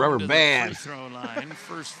shoot with a rubber band. Free throw line.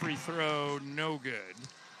 First free throw, no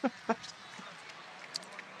good.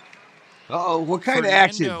 Uh-oh, what kind of Fernando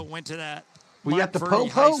action? went to that. We got the Montverde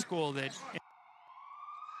po-po? High School that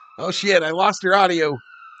Oh, shit, I lost your audio.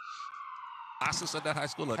 Classes at that high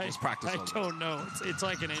school, or just practice? I don't know. It's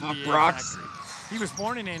like an NBA Rocks. factory. He was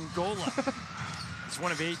born in Angola. He's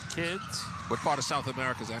one of 8 kids. What part of South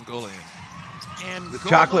America is Angola in? And The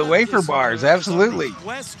chocolate wafer bars, absolutely.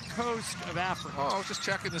 West coast of Africa. Oh, I was just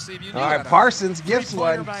checking to see if you knew All right, that. Parsons gets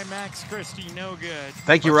Three-pointer one. by Max Christie, no good.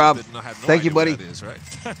 Thank you, Rob. Have no Thank you, idea buddy. what that is,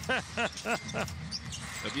 right?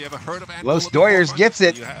 Have you ever heard of Angola? Los Doyers before? gets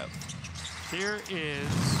it. You have. Here is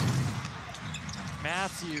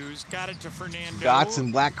Matthews, got it to Fernando. Dots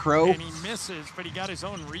and Black Crow. And he misses, but he got his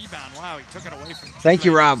own rebound. Wow, he took it away from him. Thank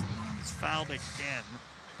you, Rob. He's fouled again.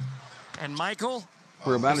 And Michael?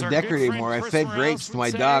 For about as a our decade good friend anymore, I Chris fed Morales grapes to would my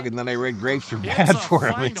say, dog, and then I read grapes are it's bad a for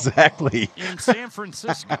him. final Exactly. In San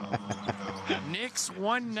Francisco. Knicks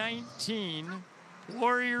 119,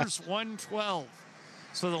 Warriors 112.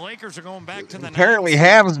 So the Lakers are going back to the Apparently, 90s.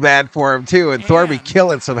 ham's bad for him, too, and Thorby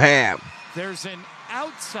killing some ham. There's an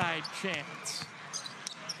outside chance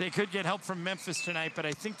they could get help from Memphis tonight, but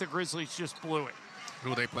I think the Grizzlies just blew it.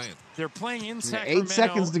 Who are they playing? They're playing in Sacramento. 8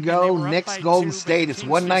 seconds to and go. they were up Knicks, by Golden 2, but State. the It's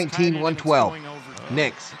Kings just tied it and 119, it's 112. going overtime.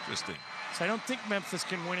 Knicks. Interesting. So I don't think Memphis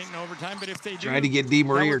can win it in overtime, but if they do, Trying to get Di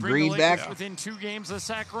Maria that or would bring Green the back. Lakers within 2 games of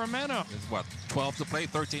Sacramento. It's what, 12 to play,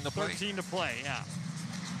 13 to play? 13 to play, yeah.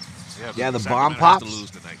 Yeah, the Sacramento bomb has to pops. lose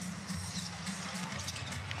tonight.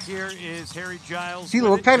 Here is Harry Giles. Sheila,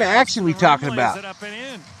 with what it. kind of Giles action we to the rim, talking lays about? it up and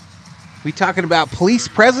in. We talking about police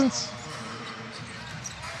presence?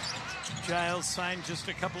 Giles signed just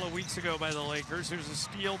a couple of weeks ago by the Lakers. There's a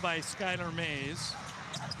steal by Skylar Mays.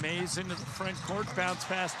 Mays into the front court, bounce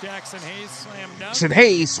past Jackson Hayes, slam dunk. Said,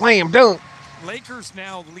 hey, slam dunk. Lakers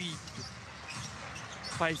now lead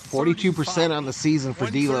by 42% on the season for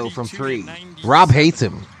D'Lo from 3. 132 to Rob hates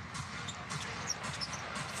him.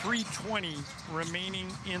 3:20 remaining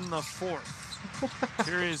in the fourth.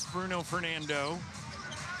 Here is Bruno Fernando.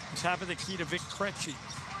 Top of the key to Vic Krejci.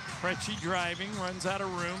 Krejci driving, runs out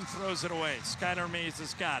of room, throws it away. Skylar Mays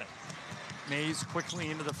has got it. Mays quickly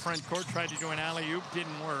into the front court, tried to do an alley-oop,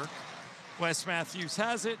 didn't work. Wes Matthews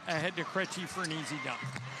has it, ahead to Krejci for an easy dunk.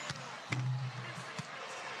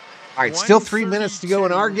 All right, still 3 minutes to go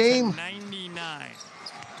in our game. 99.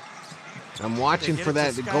 I'm watching for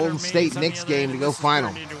that the Golden State Knicks game to go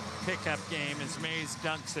final. Pickup game as Mays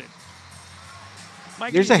dunks it.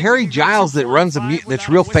 There's a Harry Giles that runs that's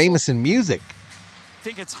real famous in music. I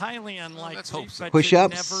think it's highly unlikely. Let's hope so. But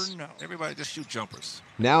Push-ups. you never know. Everybody just shoot jumpers.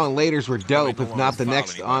 Now and laters were dope. no If one not, was the fouling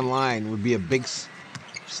next anybody. online would be a big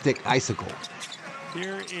stick icicle.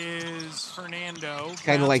 Here is Fernando.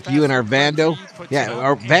 Kind of like Bounce you and pass our to Vando. Krejci, puts Yeah, it up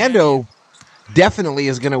our and Vando definitely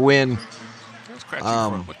is going to win Where's Krejci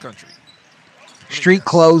from? What country? Street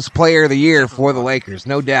Clothes Player of the Year for the Lakers,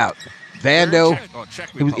 no doubt. Vando,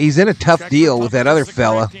 he's in a tough deal with that other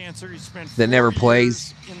fella that never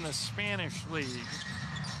plays. in the Spanish league.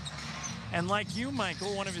 And like you,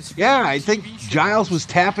 Michael, one of his Yeah, I think Giles was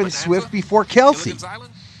tapping Swift before Kelsey. Gilligan's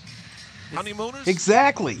Island? Honeymooners?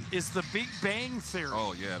 Exactly. is the Big Bang Theory.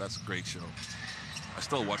 Oh, yeah, that's a great show. I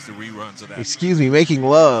still watch the reruns of that. Excuse me, making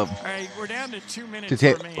love. All right, we're down to 2 minutes To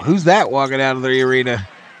take, remaining. who's that walking out of the arena?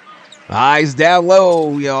 Eyes down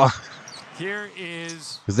low, y'all. Here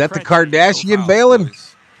is Is that the Krejci. Kardashian bailing?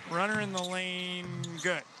 Runner in the lane,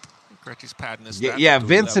 good. Krejci's padding his Yeah, stats yeah, up to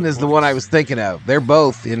Vincent 11 is the one I was thinking of. They're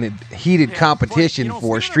both in a heated Yeah, competition but, you know, if we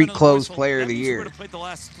for don't have Street another Clothes whistle, Player that of the means we Year. would have played the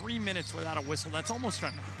last 3 minutes without a whistle. That's almost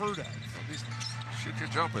unheard of. At least shoot your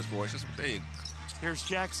jumpers, boys. Just big. Here's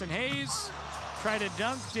Jackson Hayes. Try to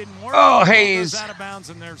dunk, didn't work. Oh, Ball Hayes. goes out of bounds,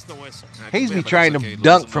 and there's the whistle. Hayes be trying to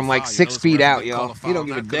dunk from like 6 feet out, y'all. He don't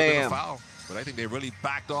give a damn. But I think they really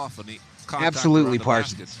backed off on the contact Absolutely, around the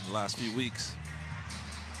Parsons. baskets in the last few weeks.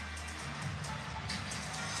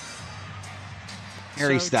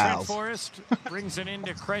 Harry so Styles. Trent Forrest brings it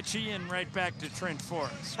into Krejci and right back to Trent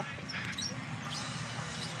Forrest.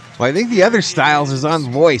 Well, I think the other Styles is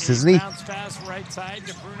on voice, isn't he? Bounce pass right side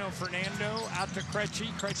to Bruno Fernando, out to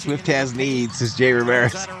Krejci. Swift has needs, says Jay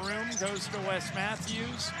Ramirez. Out of room, goes to Wes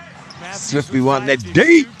Matthews. Swift be wanting that to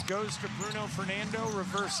deep. shoot, goes to Bruno Fernando,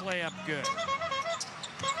 reverse layup good.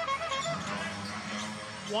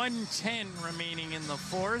 1:10 remaining in the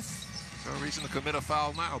fourth. No reason to commit a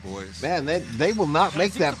foul now, boys. Man, they will not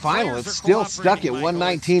make that final. It's still stuck at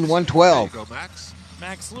 119, 112. There you go, Max.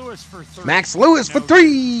 Max Lewis for 3. Max Lewis for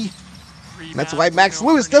 3. That's why Max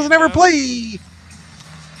Lewis doesn't ever play.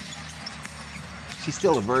 She's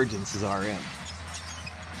still a virgin, says RM.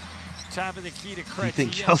 Top of the key to Krejci. You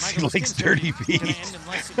think Chelsea likes dirty feet? End in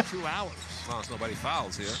less than 2 hours. As long as nobody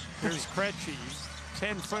fouls here. Here's Krejci.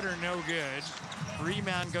 10-footer, no good.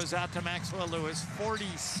 Rebound goes out to Maxwell Lewis. 40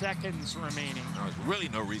 seconds remaining. No, there's really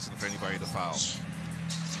no reason for anybody to foul.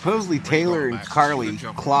 Supposedly Taylor and Carly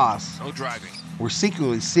Kloss No driving. were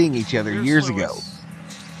secretly seeing each other Here's years Lewis. ago.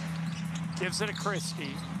 Gives it to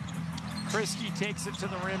Christie. Christie takes it to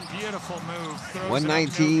the rim. Beautiful move. Throws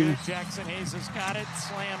 119. It up, no good. Jackson Hayes has got it.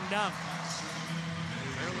 Slam dunk.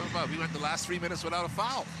 We went the last 3 minutes without a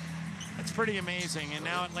foul. That's pretty amazing. And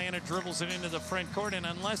now Atlanta dribbles it into the front court. And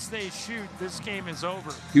unless they shoot, this game is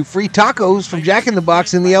over. 2 free tacos from Jack in the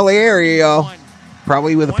Box in the LA area, y'all.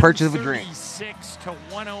 Probably with a purchase of a drink. 136 to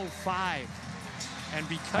 105. And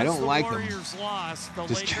because I don't the like them. Warriors lost, the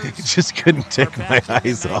Just, Lakers just couldn't take are my back in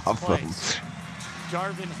eyes ninth off them. place.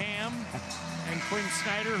 Jarvin Ham and Quinn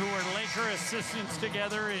Snyder, who were Laker assistants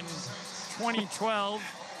together in 2012,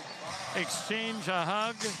 exchange a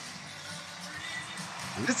hug.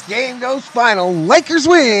 This game goes final. Lakers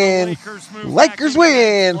win. Lakers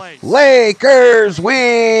win. place. Lakers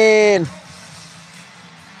win.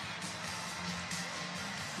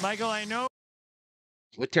 Michael, I know.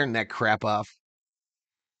 We'll turn that crap off.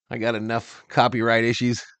 I got enough copyright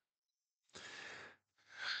issues.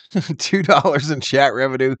 $2 in chat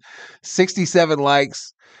revenue, 67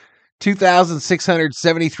 likes,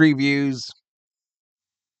 2,673 views,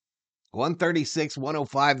 136,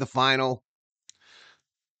 105 the final.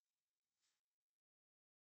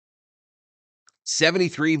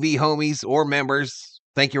 73 V homies or members.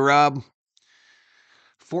 Thank you, Rob.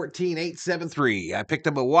 14,873. I picked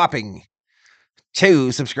up a whopping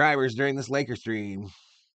 2 subscribers during this Laker stream.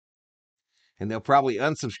 And they'll probably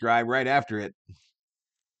unsubscribe right after it.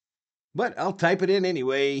 But I'll type it in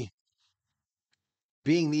anyway.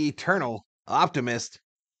 Being the eternal optimist.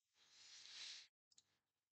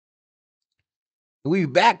 We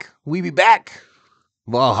be back. We be back.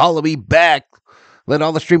 Valhalla be back. Let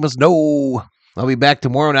all the streamers know. I'll be back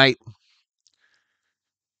tomorrow night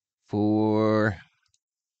for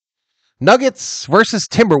Nuggets versus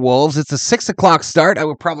Timberwolves. It's a 6 o'clock start. I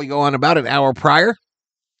will probably go on about an hour prior.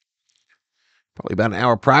 Probably about an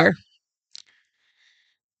hour prior.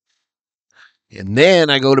 And then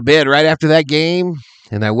I go to bed right after that game.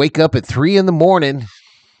 And I wake up at 3 in the morning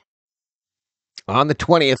on the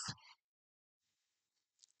 20th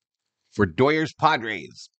for Doyers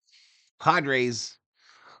Padres. Padres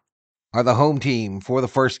are the home team for the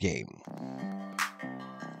first game.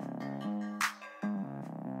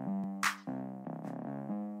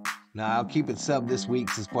 Now, I'll keep it sub this week,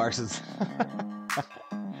 says Parsons.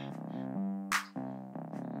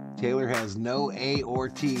 Taylor has no A or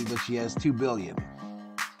T, but she has $2 billion.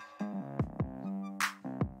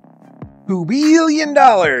 $2 billion.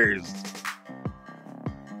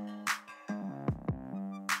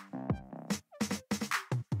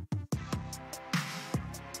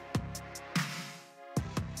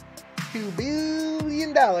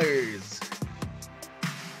 billion.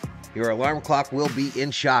 Your alarm clock will be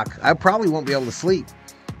in shock. I probably won't be able to sleep.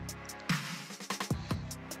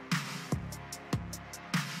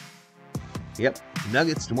 Yep,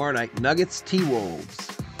 Nuggets tomorrow night. Nuggets, T-Wolves.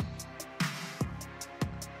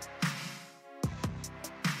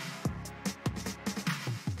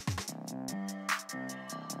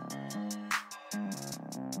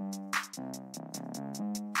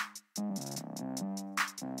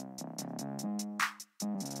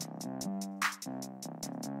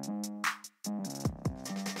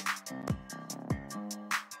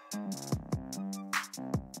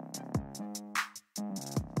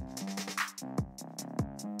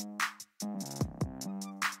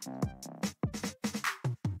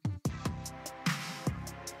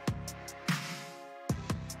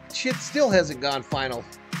 Shit still hasn't gone final.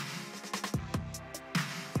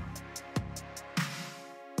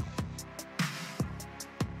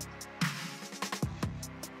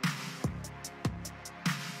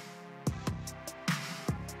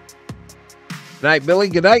 Good night, Billy.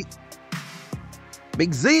 Good night.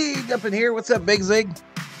 Big Zig up in here. What's up, Big Zig?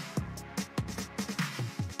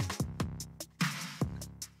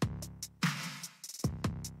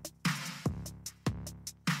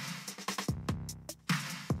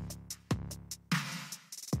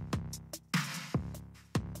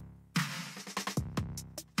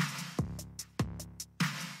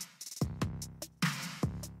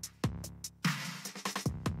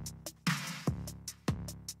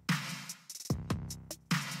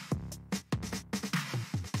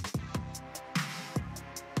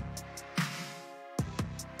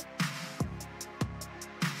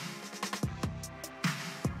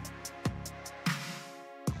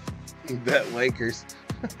 Bet Lakers.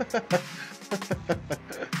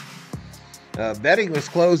 Betting was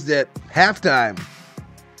closed at halftime.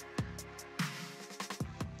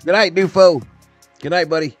 Good night, Nufo. Good night,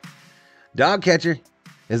 buddy. Dog catcher.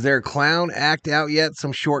 Is there a clown act out yet?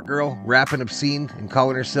 Some short girl rapping obscene and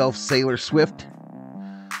calling herself Sailor Swift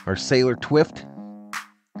or Sailor Twift.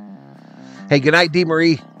 Hey, good night, D.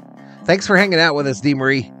 Marie. Thanks for hanging out with us, D.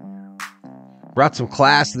 Marie. Brought some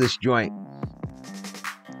class to this joint.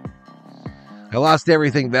 I lost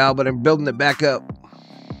everything, Val, but I'm building it back up.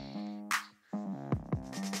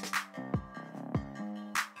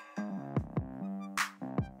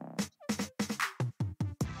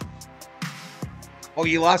 Oh,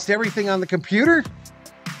 you lost everything on the computer?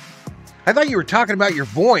 I thought you were talking about your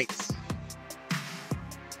voice.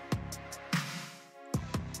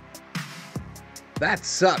 That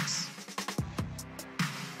sucks.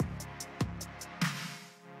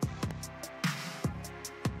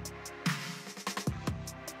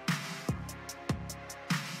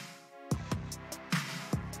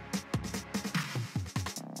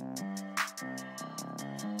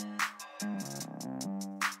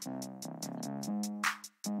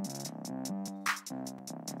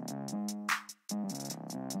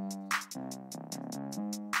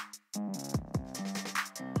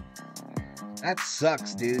 That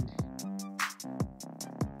sucks, dude.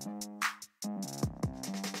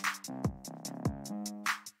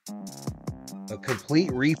 A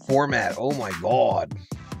complete reformat. Oh my God.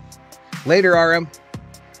 Later, RM.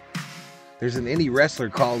 There's an indie wrestler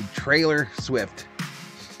called Trailer Swift.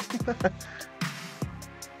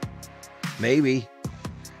 Maybe.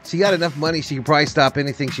 She got enough money she could probably stop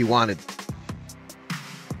anything she wanted.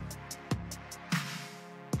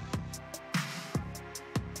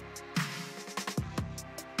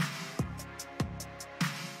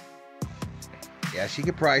 Yeah, she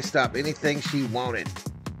could probably stop anything she wanted.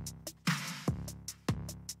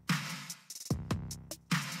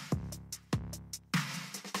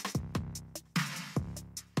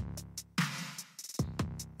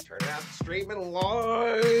 Turn out the streaming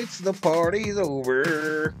lights, the party's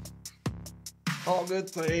over. All good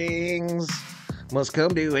things must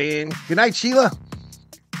come to an end. Good night, Sheila.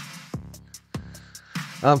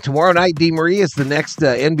 Tomorrow night, D. Marie is the next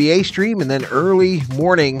NBA stream, and then early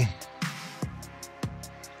morning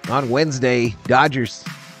on Wednesday, Dodgers.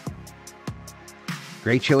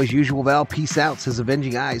 Great show as usual, Val. Peace out, says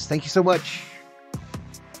Avenging Eyes. Thank you so much.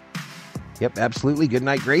 Yep, absolutely. Good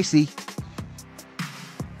night, Gracie.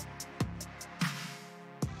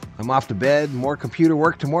 I'm off to bed. More computer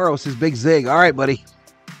work tomorrow, says Big Zig. All right, buddy.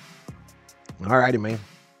 All righty, man.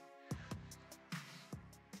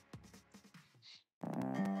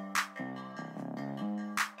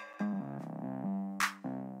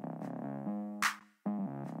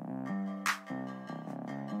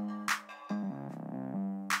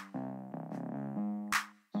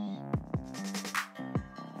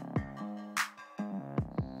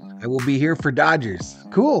 I will be here for Dodgers.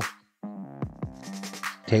 Cool.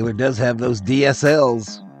 Taylor does have those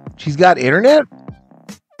DSLs. She's got internet?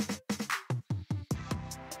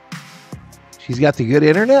 She's got the good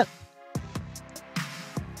internet?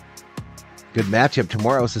 Good matchup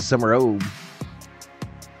tomorrow, says Summer O.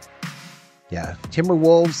 Yeah.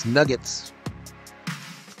 Timberwolves, Nuggets.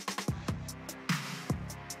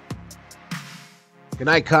 Good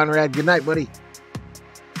night, Conrad. Good night, buddy.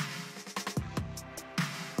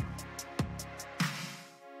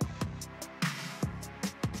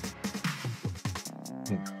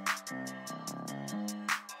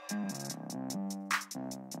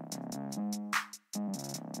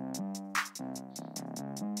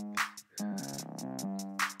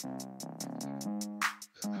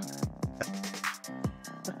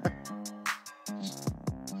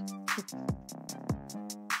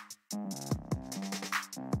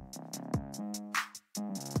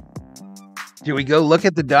 Should we go look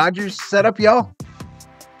at the Dodgers setup, y'all?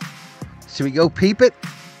 Should we go peep it?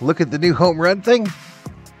 Look at the new home run thing?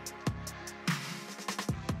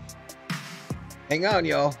 Hang on,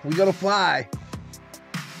 y'all. We gonna fly.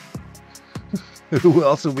 Who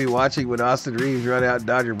else will be watching when Austin Reeves run out in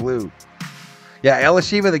Dodger blue? Yeah,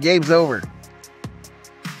 Elishiva, the game's over.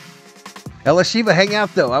 Elishiva, hang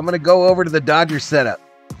out though. I'm gonna go over to the Dodgers setup.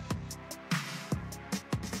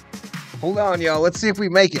 Hold on, y'all. Let's see if we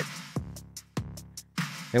make it.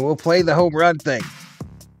 And we'll play the home run thing.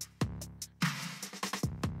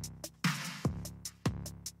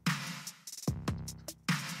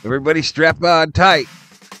 Everybody strap on tight.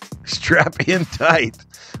 Strap in tight.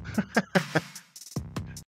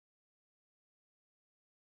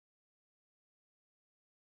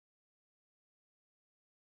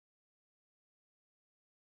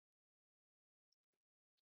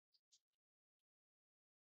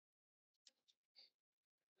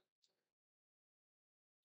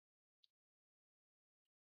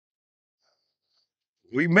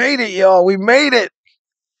 We made it, y'all. We made it.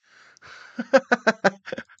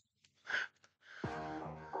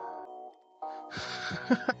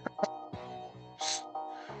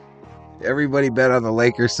 Everybody bet on the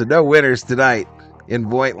Lakers, so no winners tonight in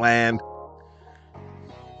Voigtland.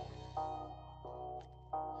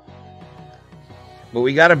 But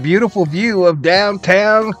we got a beautiful view of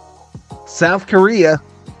downtown South Korea.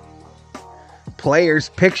 Players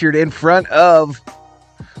pictured in front of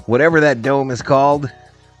whatever that dome is called.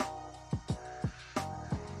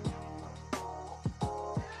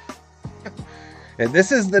 And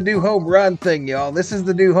this is the new home run thing, y'all. This is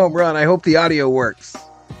the new home run. I hope the audio works.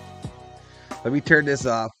 Let me turn this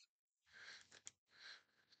off.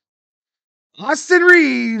 Austin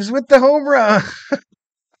Reeves with the home run. Ohtani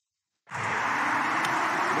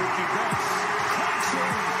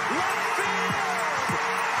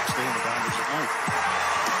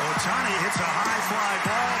hits a high fly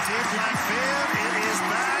ball deep left field. It is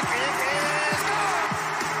back. It is gone.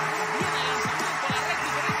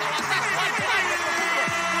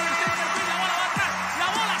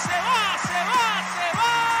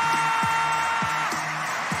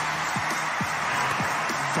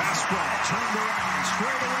 Fastball turned around,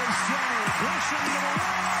 straight away center, rushing to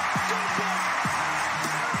the wall.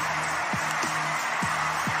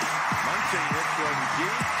 Munching it from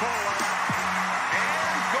deep forward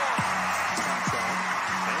and gone.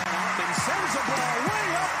 And sends a ball way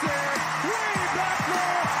up there, way back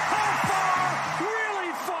there. How far?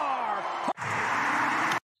 Really far.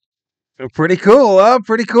 Pretty cool, huh?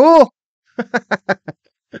 Pretty cool.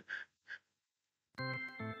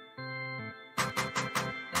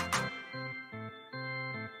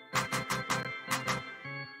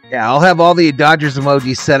 Yeah, I'll have all the Dodgers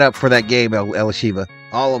emojis set up for that game, Elishiva.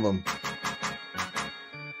 All of them.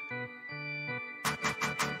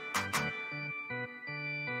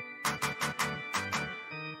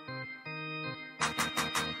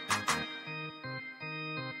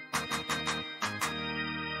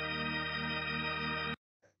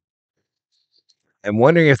 I'm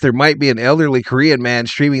wondering if there might be an elderly Korean man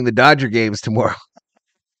streaming the Dodger games tomorrow.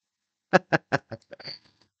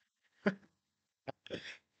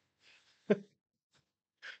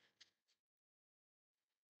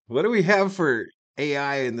 What do we have for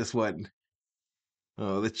AI in this one?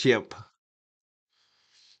 Oh, the chimp.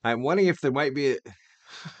 I'm wondering if there might be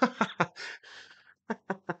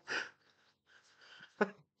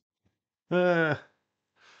what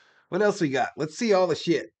else we got? Let's see all the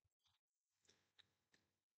shit.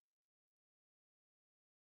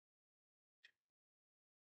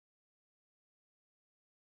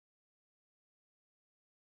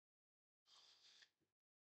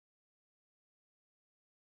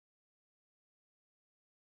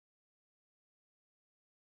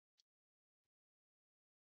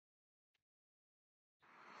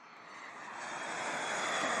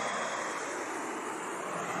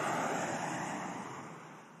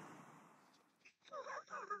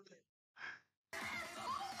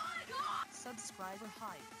 Subscriber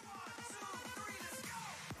hype.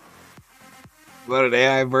 What, an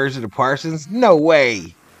AI version of Parsons? No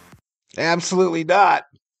way. Absolutely not.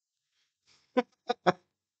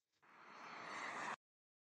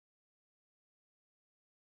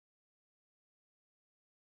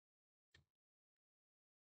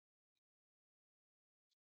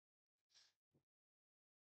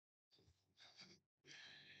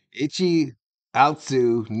 Ichi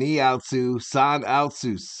Outsu, Ni Outsu, San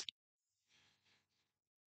Outsus.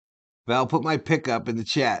 Val, put my pick up in the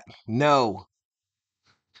chat. No.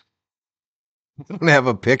 I don't have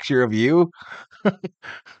a picture of you.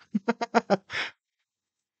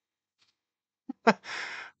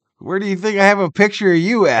 Where do you think I have a picture of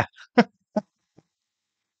you at?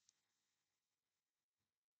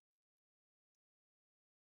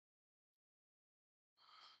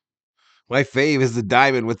 My fave is the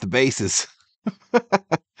diamond with the bases. What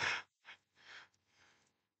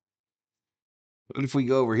if we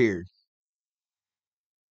go over here?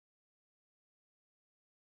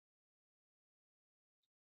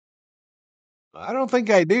 I don't think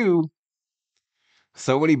I do.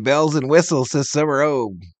 So many bells and whistles, says Summer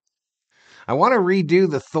O. I want to redo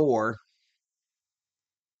the Thor.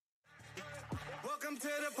 Welcome to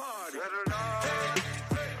the party.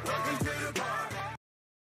 Welcome to the party.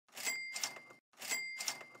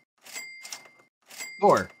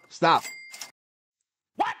 Thor, stop.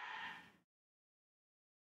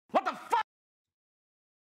 What the fuck?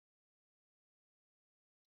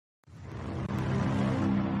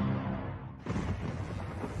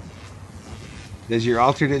 Does your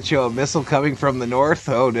alternate show a missile coming from the north?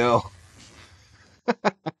 Oh no.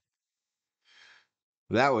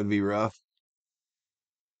 That would be rough.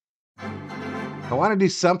 I want to do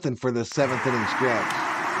something for the 7th inning stretch.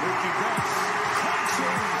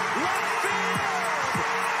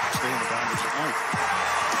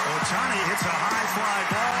 Ohtani hits a high fly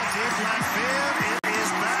ball deep left field. It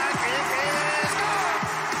is back. It is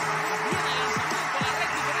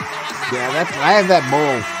Yeah, I have that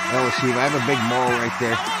mole, LSU. I have a big mole right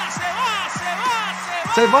there.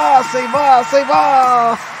 Say ball, say ball, say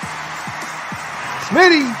ball.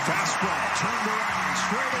 Smitty. fastball turned around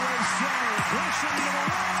straight away center. Pushing to the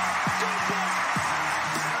right.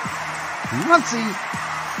 Muncy.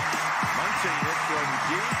 Muncy hit from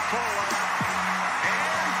deep forward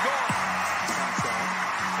and gone.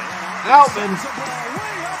 Outman. Sends the ball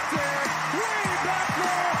way up there, way back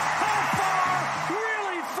there. How far?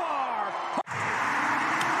 Really far.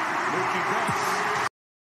 Mookie Betts.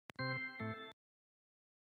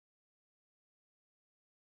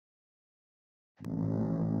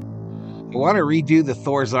 I want to redo the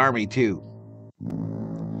Thor's Army too.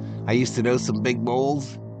 I used to know some big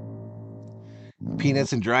moles.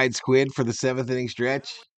 Peanuts and dried squid for the 7th inning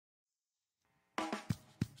stretch.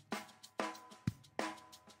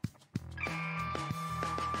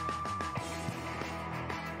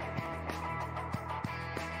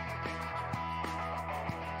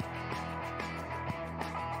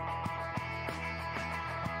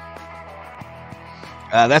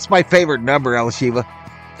 That's my favorite number, Elishiva.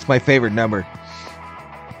 It's my favorite number.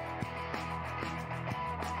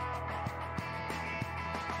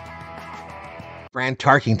 Fran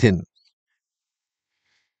Tarkington.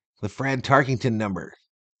 The Fran Tarkington number.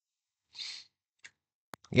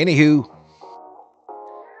 Anywho.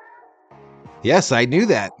 Yes, I knew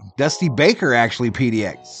that. Dusty Baker actually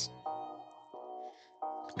PDX.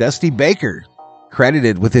 Dusty Baker,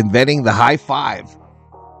 credited with inventing the high five.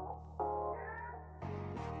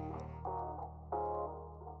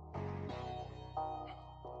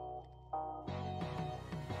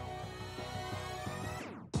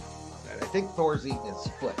 I think Thor's eating his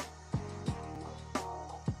foot.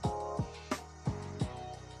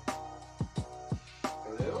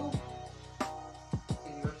 Hello?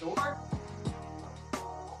 Senor Thor?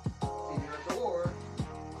 Senor Thor?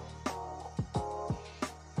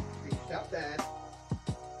 Please stop that.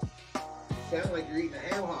 You sound like you're eating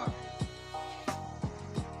a ham hock.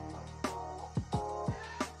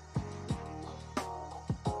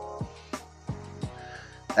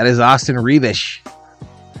 That is Austin Reevish.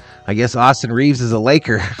 I guess Austin Reeves is a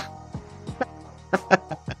Laker.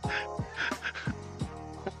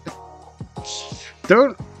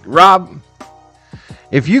 Don't, Rob,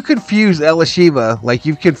 if you confuse Elishiva like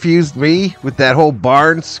you've confused me with that whole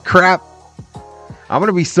Barnes crap, I'm going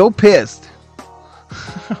to be so pissed.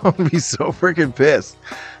 I'm going to be so freaking pissed.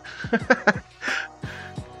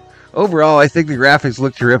 Overall, I think the graphics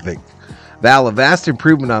look terrific. Val, a vast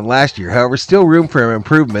improvement on last year. However, still room for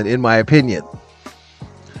improvement, in my opinion.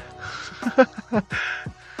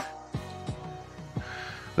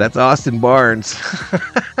 That's Austin Barnes.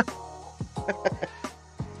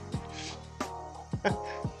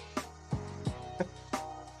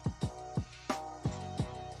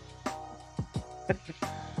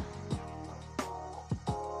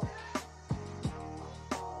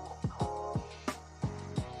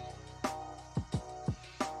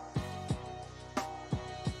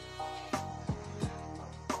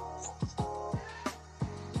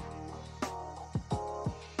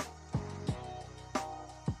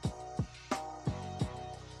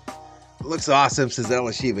 Looks awesome, says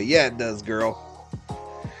Elishiva. Yeah, it does, girl.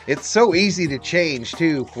 It's so easy to change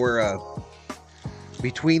too for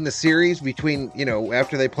between the series,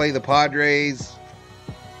 after they play the Padres.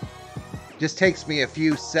 Just takes me a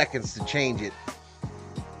few seconds to change it.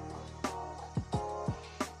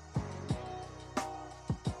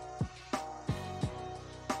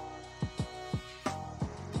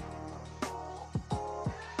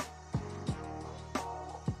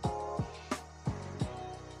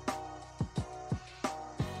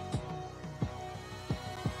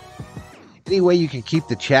 Any way you can keep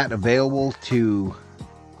the chat available to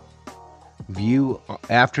view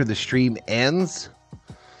after the stream ends?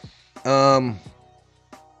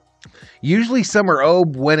 Usually Summer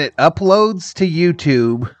Obe, when it uploads to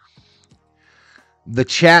YouTube, the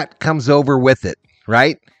chat comes over with it,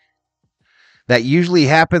 right? That usually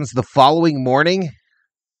happens the following morning,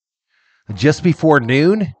 just before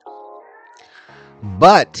noon.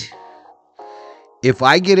 But if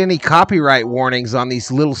I get any copyright warnings on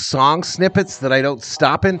these little song snippets that I don't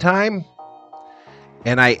stop in time,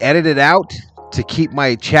 and I edit it out to keep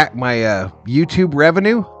my YouTube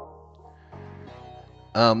revenue,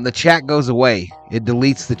 the chat goes away. It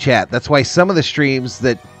deletes the chat. That's why some of the streams,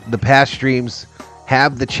 the past streams,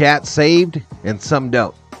 have the chat saved and some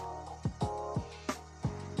don't.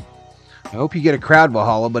 I hope you get a crowd,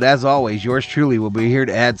 Valhalla, but as always, yours truly will be here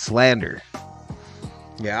to add slander.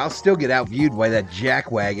 Yeah, I'll still get outviewed by that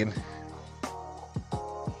jackwagon.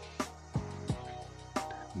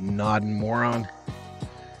 Nodding moron.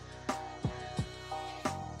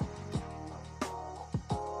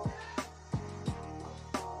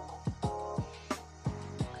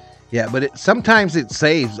 Yeah, but sometimes it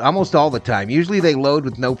saves, almost all the time. Usually they load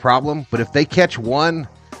with no problem, but if they catch one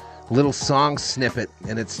little song snippet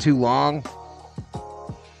and it's too long,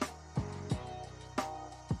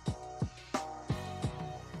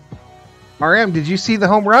 RM, did you see the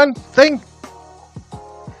home run thing?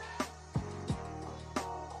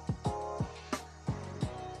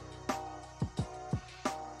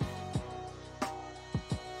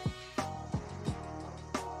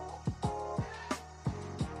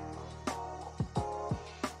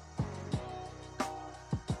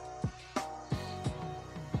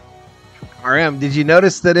 RM, did you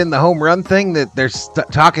notice that in the home run thing that they're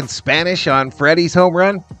talking Spanish on Freddie's home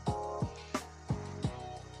run?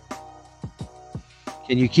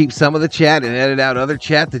 Can you keep some of the chat and edit out other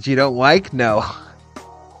chat that you don't like? No.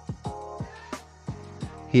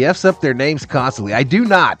 He F's up their names constantly. I do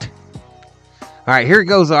not. All right, here it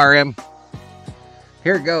goes, RM.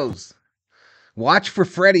 Here it goes. Watch for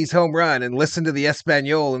Freddie's home run and listen to the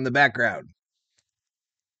Espanol in the background.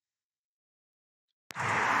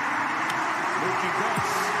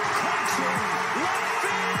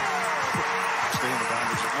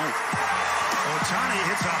 Ohtani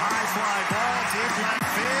hits a high fly ball deep left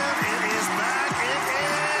field. It is back. It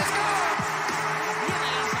is gone.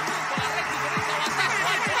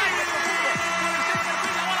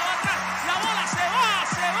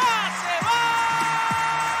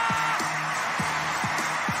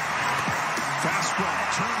 Fastball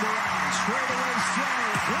turned around. Straight away center.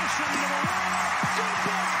 Pushing to the wall.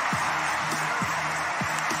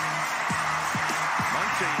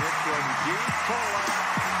 Muncy hit from deep forward.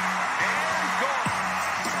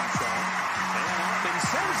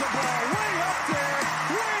 Sends the ball way up there,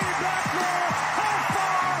 way back there. How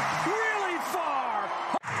far? Really far.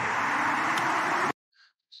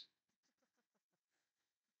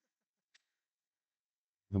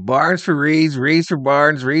 Barnes for Reeves, Reeves for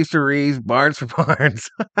Barnes, Reeves for Reeves, Barnes for Barnes.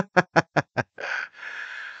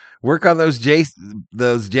 Work on those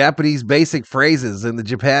Japanese basic phrases, and the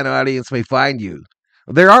Japan audience may find you.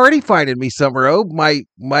 They're already finding me, Summer Obe. My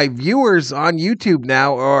viewers on YouTube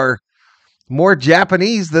now are more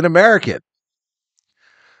Japanese than American.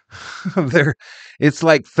 It's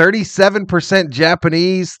like 37%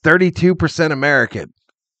 Japanese, 32% American.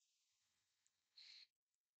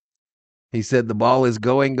 He said the ball is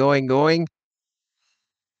going. The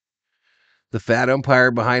fat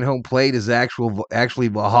umpire behind home plate is actually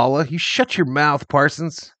Valhalla. You shut your mouth,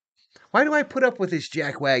 Parsons. Why do I put up with this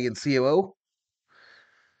jackwagon, COO?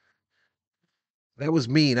 That was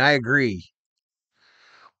mean. I agree.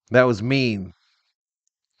 That was mean.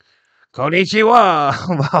 Konnichiwa.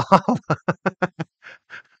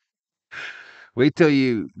 Wait till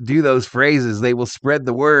you do those phrases. They will spread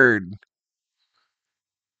the word.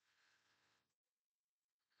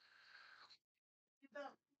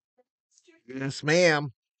 Yes,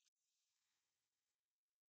 ma'am.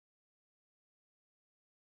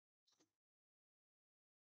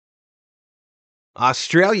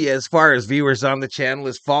 Australia, as far as viewers on the channel,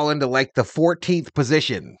 has fallen to like the 14th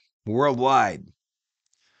position worldwide.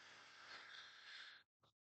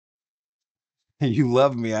 You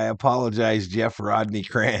love me. I apologize, Jeff Rodney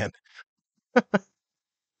Cran.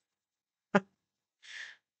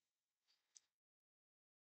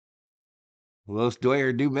 Los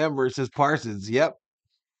Doyer, new member, says Parsons. Yep.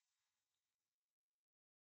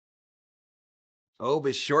 Obe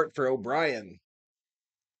is short for O'Brien.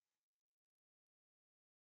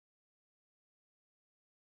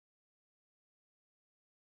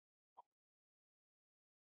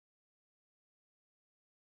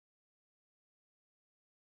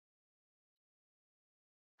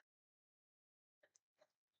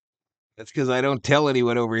 That's because I don't tell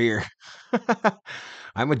anyone over here.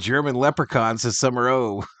 I'm a German leprechaun, says Summer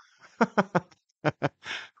O.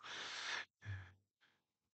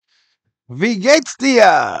 Wie geht's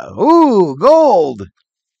dir? Ooh, gold.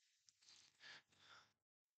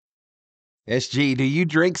 SG, do you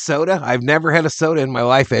drink soda? I've never had a soda in my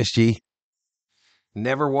life, SG.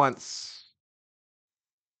 Never once.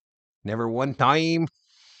 Never one time.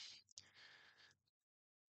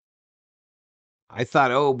 I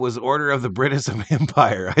thought was Order of the British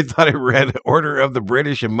Empire. I thought it read Order of the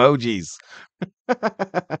British Emojis.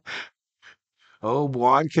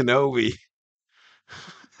 Obi-Wan Kenobi.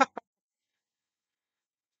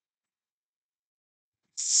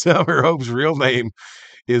 Summer Hope's real name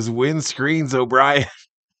is Windscreens O'Brien.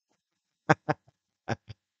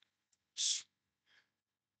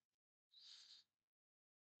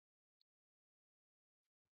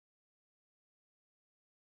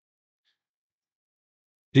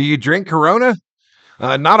 Do you drink Corona?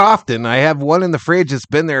 Not often. I have one in the fridge that's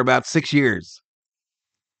been there about 6 years.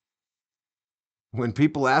 When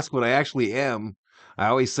people ask what I actually am, I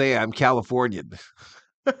always say I'm Californian.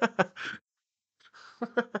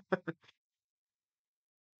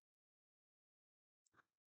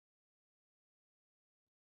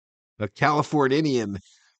 A Californian.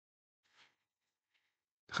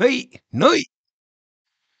 Hey, night.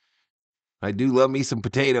 I do love me some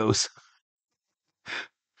potatoes.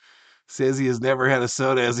 Says he has never had a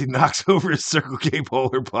soda as he knocks over his Circle K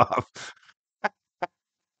Polar Pop.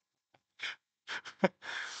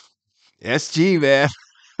 SG, man.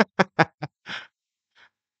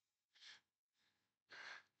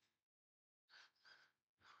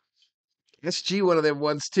 SG, one of them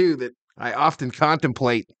ones, too, that I often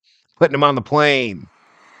contemplate putting him on the plane.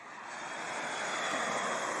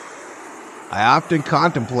 I often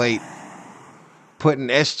contemplate putting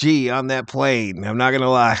SG on that plane. I'm not going to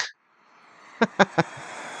lie.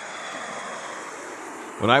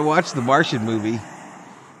 When I watched the Martian movie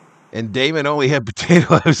and Damon only had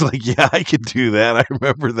potato, I was like, yeah, I could do that. I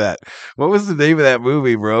remember that. What was the name of that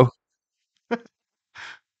movie, bro?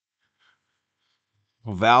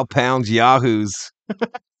 Val Pounds Yahoos.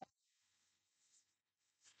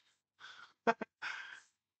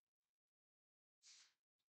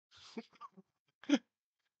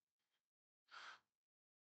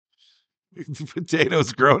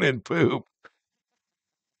 Potatoes grown in poop.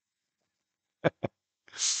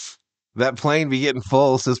 That plane be getting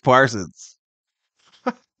full, says Parsons.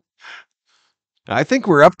 I think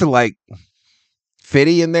we're up to like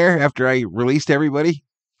 50 in there after I released everybody.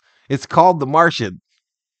 It's called The Martian.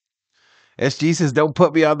 SG says, don't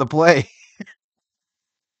put me on the play.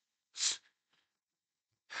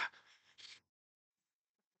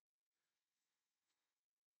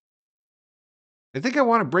 I think I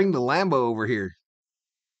want to bring the Lambo over here,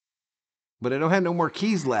 but I don't have no more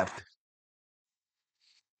keys left.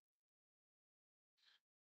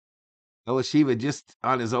 Elashiva just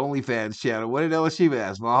on his OnlyFans channel. What did Elashiva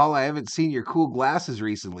ask? Valhalla, I haven't seen your cool glasses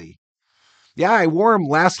recently. Yeah, I wore them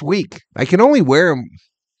last week. I can only wear them,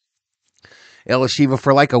 Elashiva,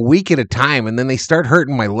 for like a week at a time, and then they start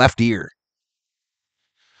hurting my left ear.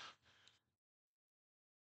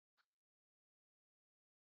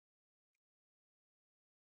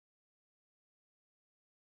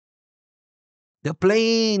 The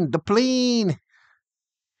plane.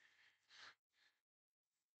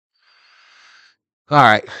 All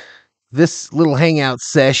right. This little hangout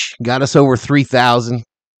sesh got us over 3,000.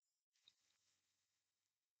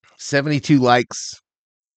 72 likes.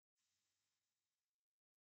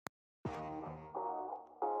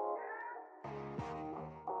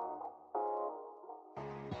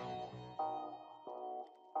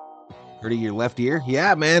 Hurting your left ear?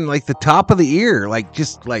 Yeah, man, like the top of the ear. Like,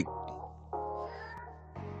 just like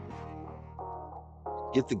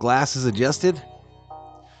get the glasses adjusted.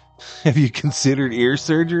 Have you considered ear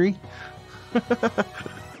surgery?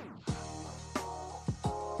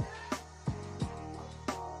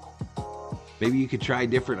 Maybe you could try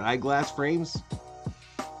different eyeglass frames.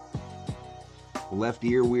 Left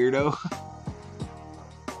ear weirdo.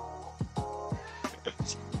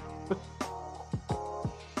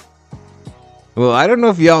 Well, I don't know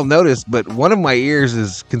if y'all noticed, but one of my ears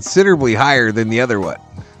is considerably higher than the other one.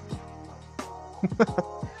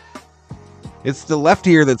 It's the left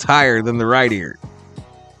ear that's higher than the right ear.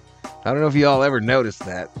 I don't know if y'all ever noticed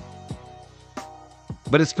that.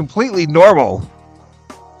 But it's completely normal.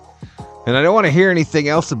 And I don't want to hear anything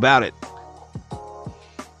else about it.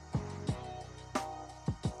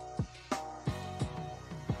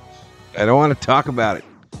 I don't want to talk about it.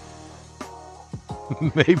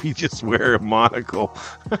 Maybe just wear a monocle.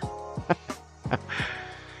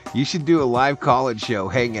 You should do a live call-in show,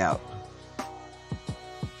 hangout.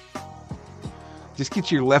 Just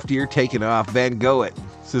get your left ear taken off. Van Gogh it,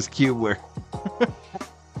 says Kubler.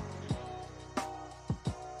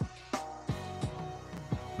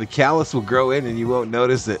 The callus will grow in and you won't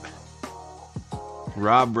notice it.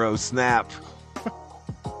 Rob Bro, snap.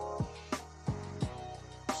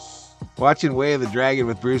 Watching Way of the Dragon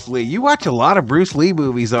with Bruce Lee. You watch a lot of Bruce Lee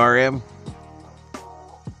movies, RM.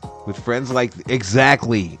 With friends like...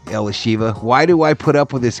 Exactly, Elishiva. Why do I put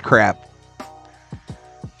up with this crap?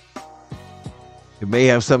 It may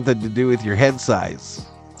have something to do with your head size.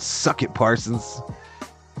 Suck it, Parsons.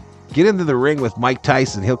 Get into the ring with Mike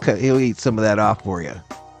Tyson. He'll eat some of that off for you.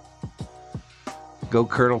 Go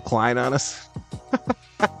Colonel Klein on us.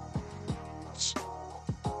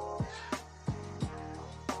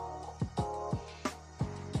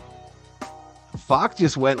 Fox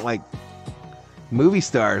just went like movie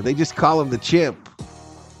star. They just call him the chimp.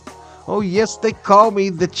 Oh, yes, they call me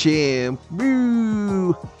the chimp.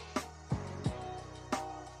 Boo.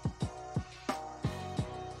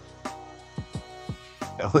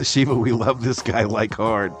 Shiva, we love this guy like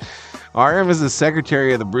hard. RM is the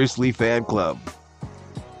secretary of the Bruce Lee fan club.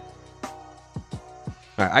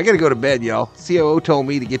 All right, I got to go to bed, y'all. COO told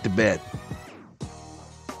me to get to bed.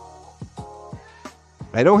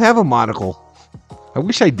 I don't have a monocle. I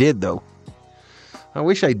wish I did, though. I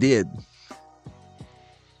wish I did.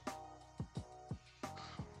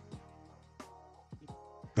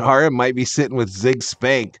 RM might be sitting with Zig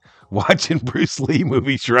Spank watching Bruce Lee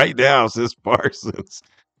movies right now, says Parsons.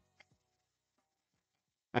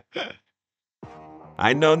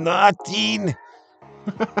 I know nothing.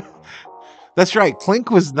 That's right. Klink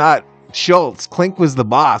was not Schultz. Klink was the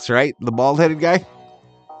boss, right? The bald-headed guy?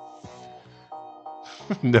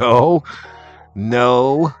 No.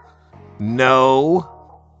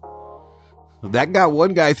 That got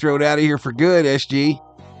one guy thrown out of here for good, SG.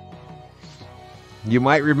 You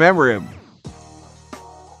might remember him.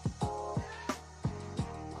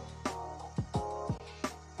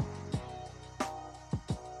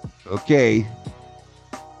 Okay.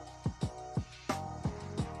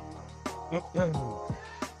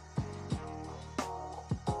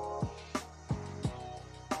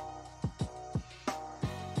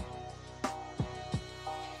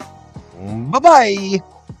 Bye-bye.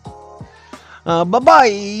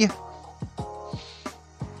 Bye-bye.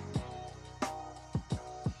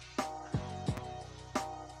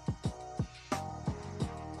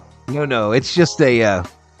 No, it's just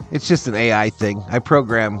an AI thing. I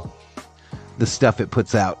program the stuff it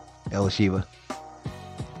puts out, Elishiva.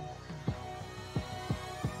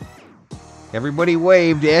 Everybody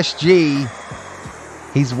waved SG.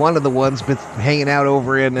 He's one of the ones been hanging out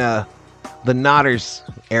over in the Notters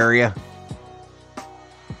area.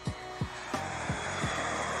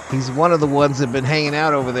 He's one of the ones that have been hanging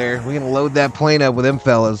out over there. We're going to load that plane up with them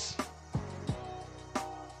fellas.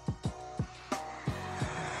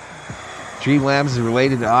 Dream Labs is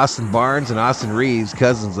related to Austin Barnes and Austin Reeves,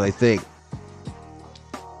 cousins, I think.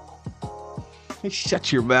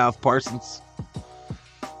 Shut your mouth, Parsons.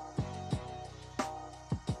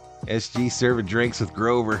 SG serving drinks with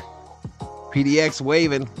Grover. PDX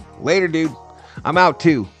waving. Later, dude. I'm out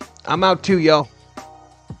too, y'all.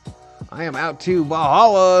 I am out too.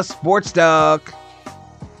 Valhalla Sports Talk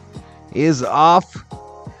is off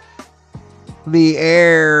the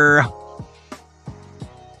air.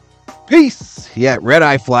 Peace. Yeah,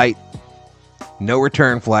 red-eye flight. No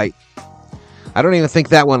return flight. I don't even think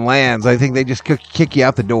that one lands. I think they just kick you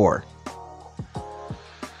out the door.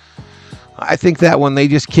 I think that one, they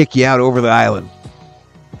just kick you out over the island.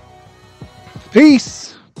 Peace.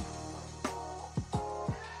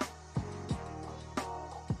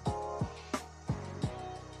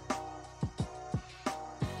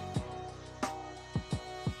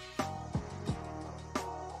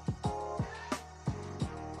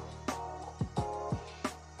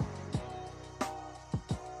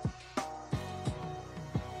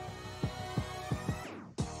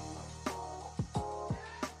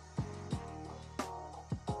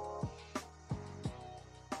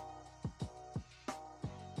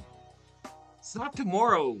 It's not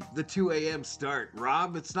tomorrow, the 2 a.m. start,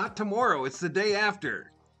 Rob. It's not tomorrow. It's the day after.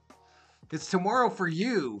 It's tomorrow for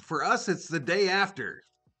you. For us, it's the day after.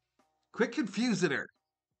 Quit confusing her.